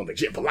 Hey. I want to thank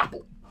Jere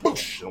Pilapil.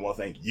 Boosh. And I want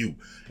to thank you.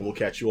 And we'll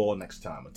catch you all next time.